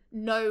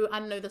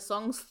know the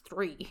songs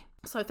 3.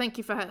 So thank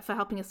you for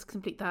helping us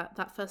complete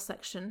that first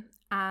section.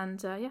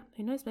 And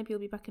who knows, maybe you'll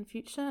be back in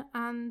future.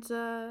 And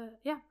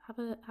have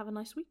a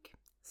nice week.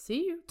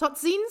 See you. Tot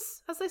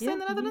ziens, as they say in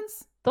the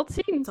Netherlands. Tot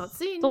ziens. Tot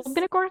ziens. Tot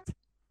binnenkort.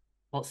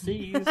 Tot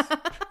ziens.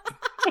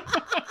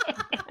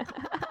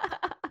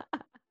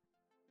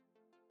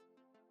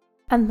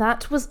 And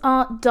that was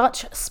our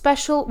Dutch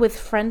special with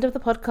friend of the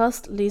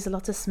podcast,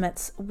 Lieselotte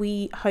Smets.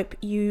 We hope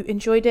you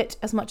enjoyed it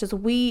as much as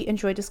we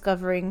enjoy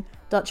discovering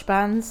Dutch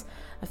bands.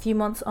 A few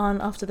months on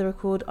after the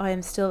record, I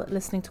am still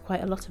listening to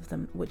quite a lot of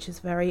them, which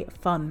is very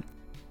fun.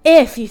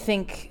 If you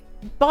think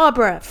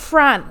Barbara,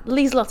 Fran,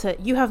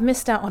 Lieselotte, you have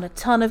missed out on a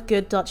ton of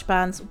good Dutch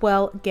bands,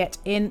 well, get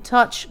in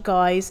touch,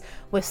 guys.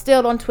 We're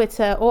still on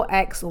Twitter or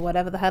X or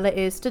whatever the hell it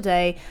is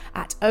today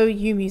at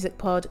OU Music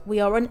Pod.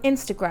 We are on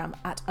Instagram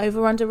at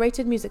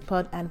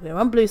overunderratedmusicpod, and we're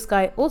on Blue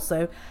Sky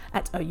also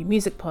at OU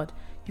Music Pod.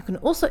 You can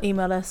also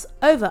email us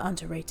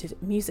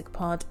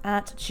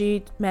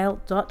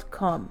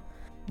overunderratedmusicpod@gmail.com.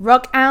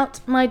 Rock out,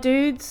 my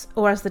dudes,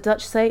 or as the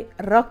Dutch say,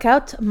 rock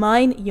out,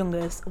 mijn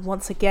jongens.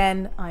 Once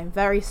again, I'm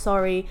very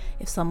sorry.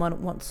 If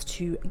someone wants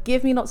to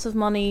give me lots of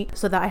money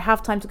so that I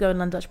have time to go and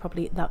learn Dutch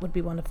properly, that would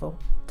be wonderful.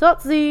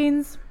 Tot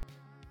ziens!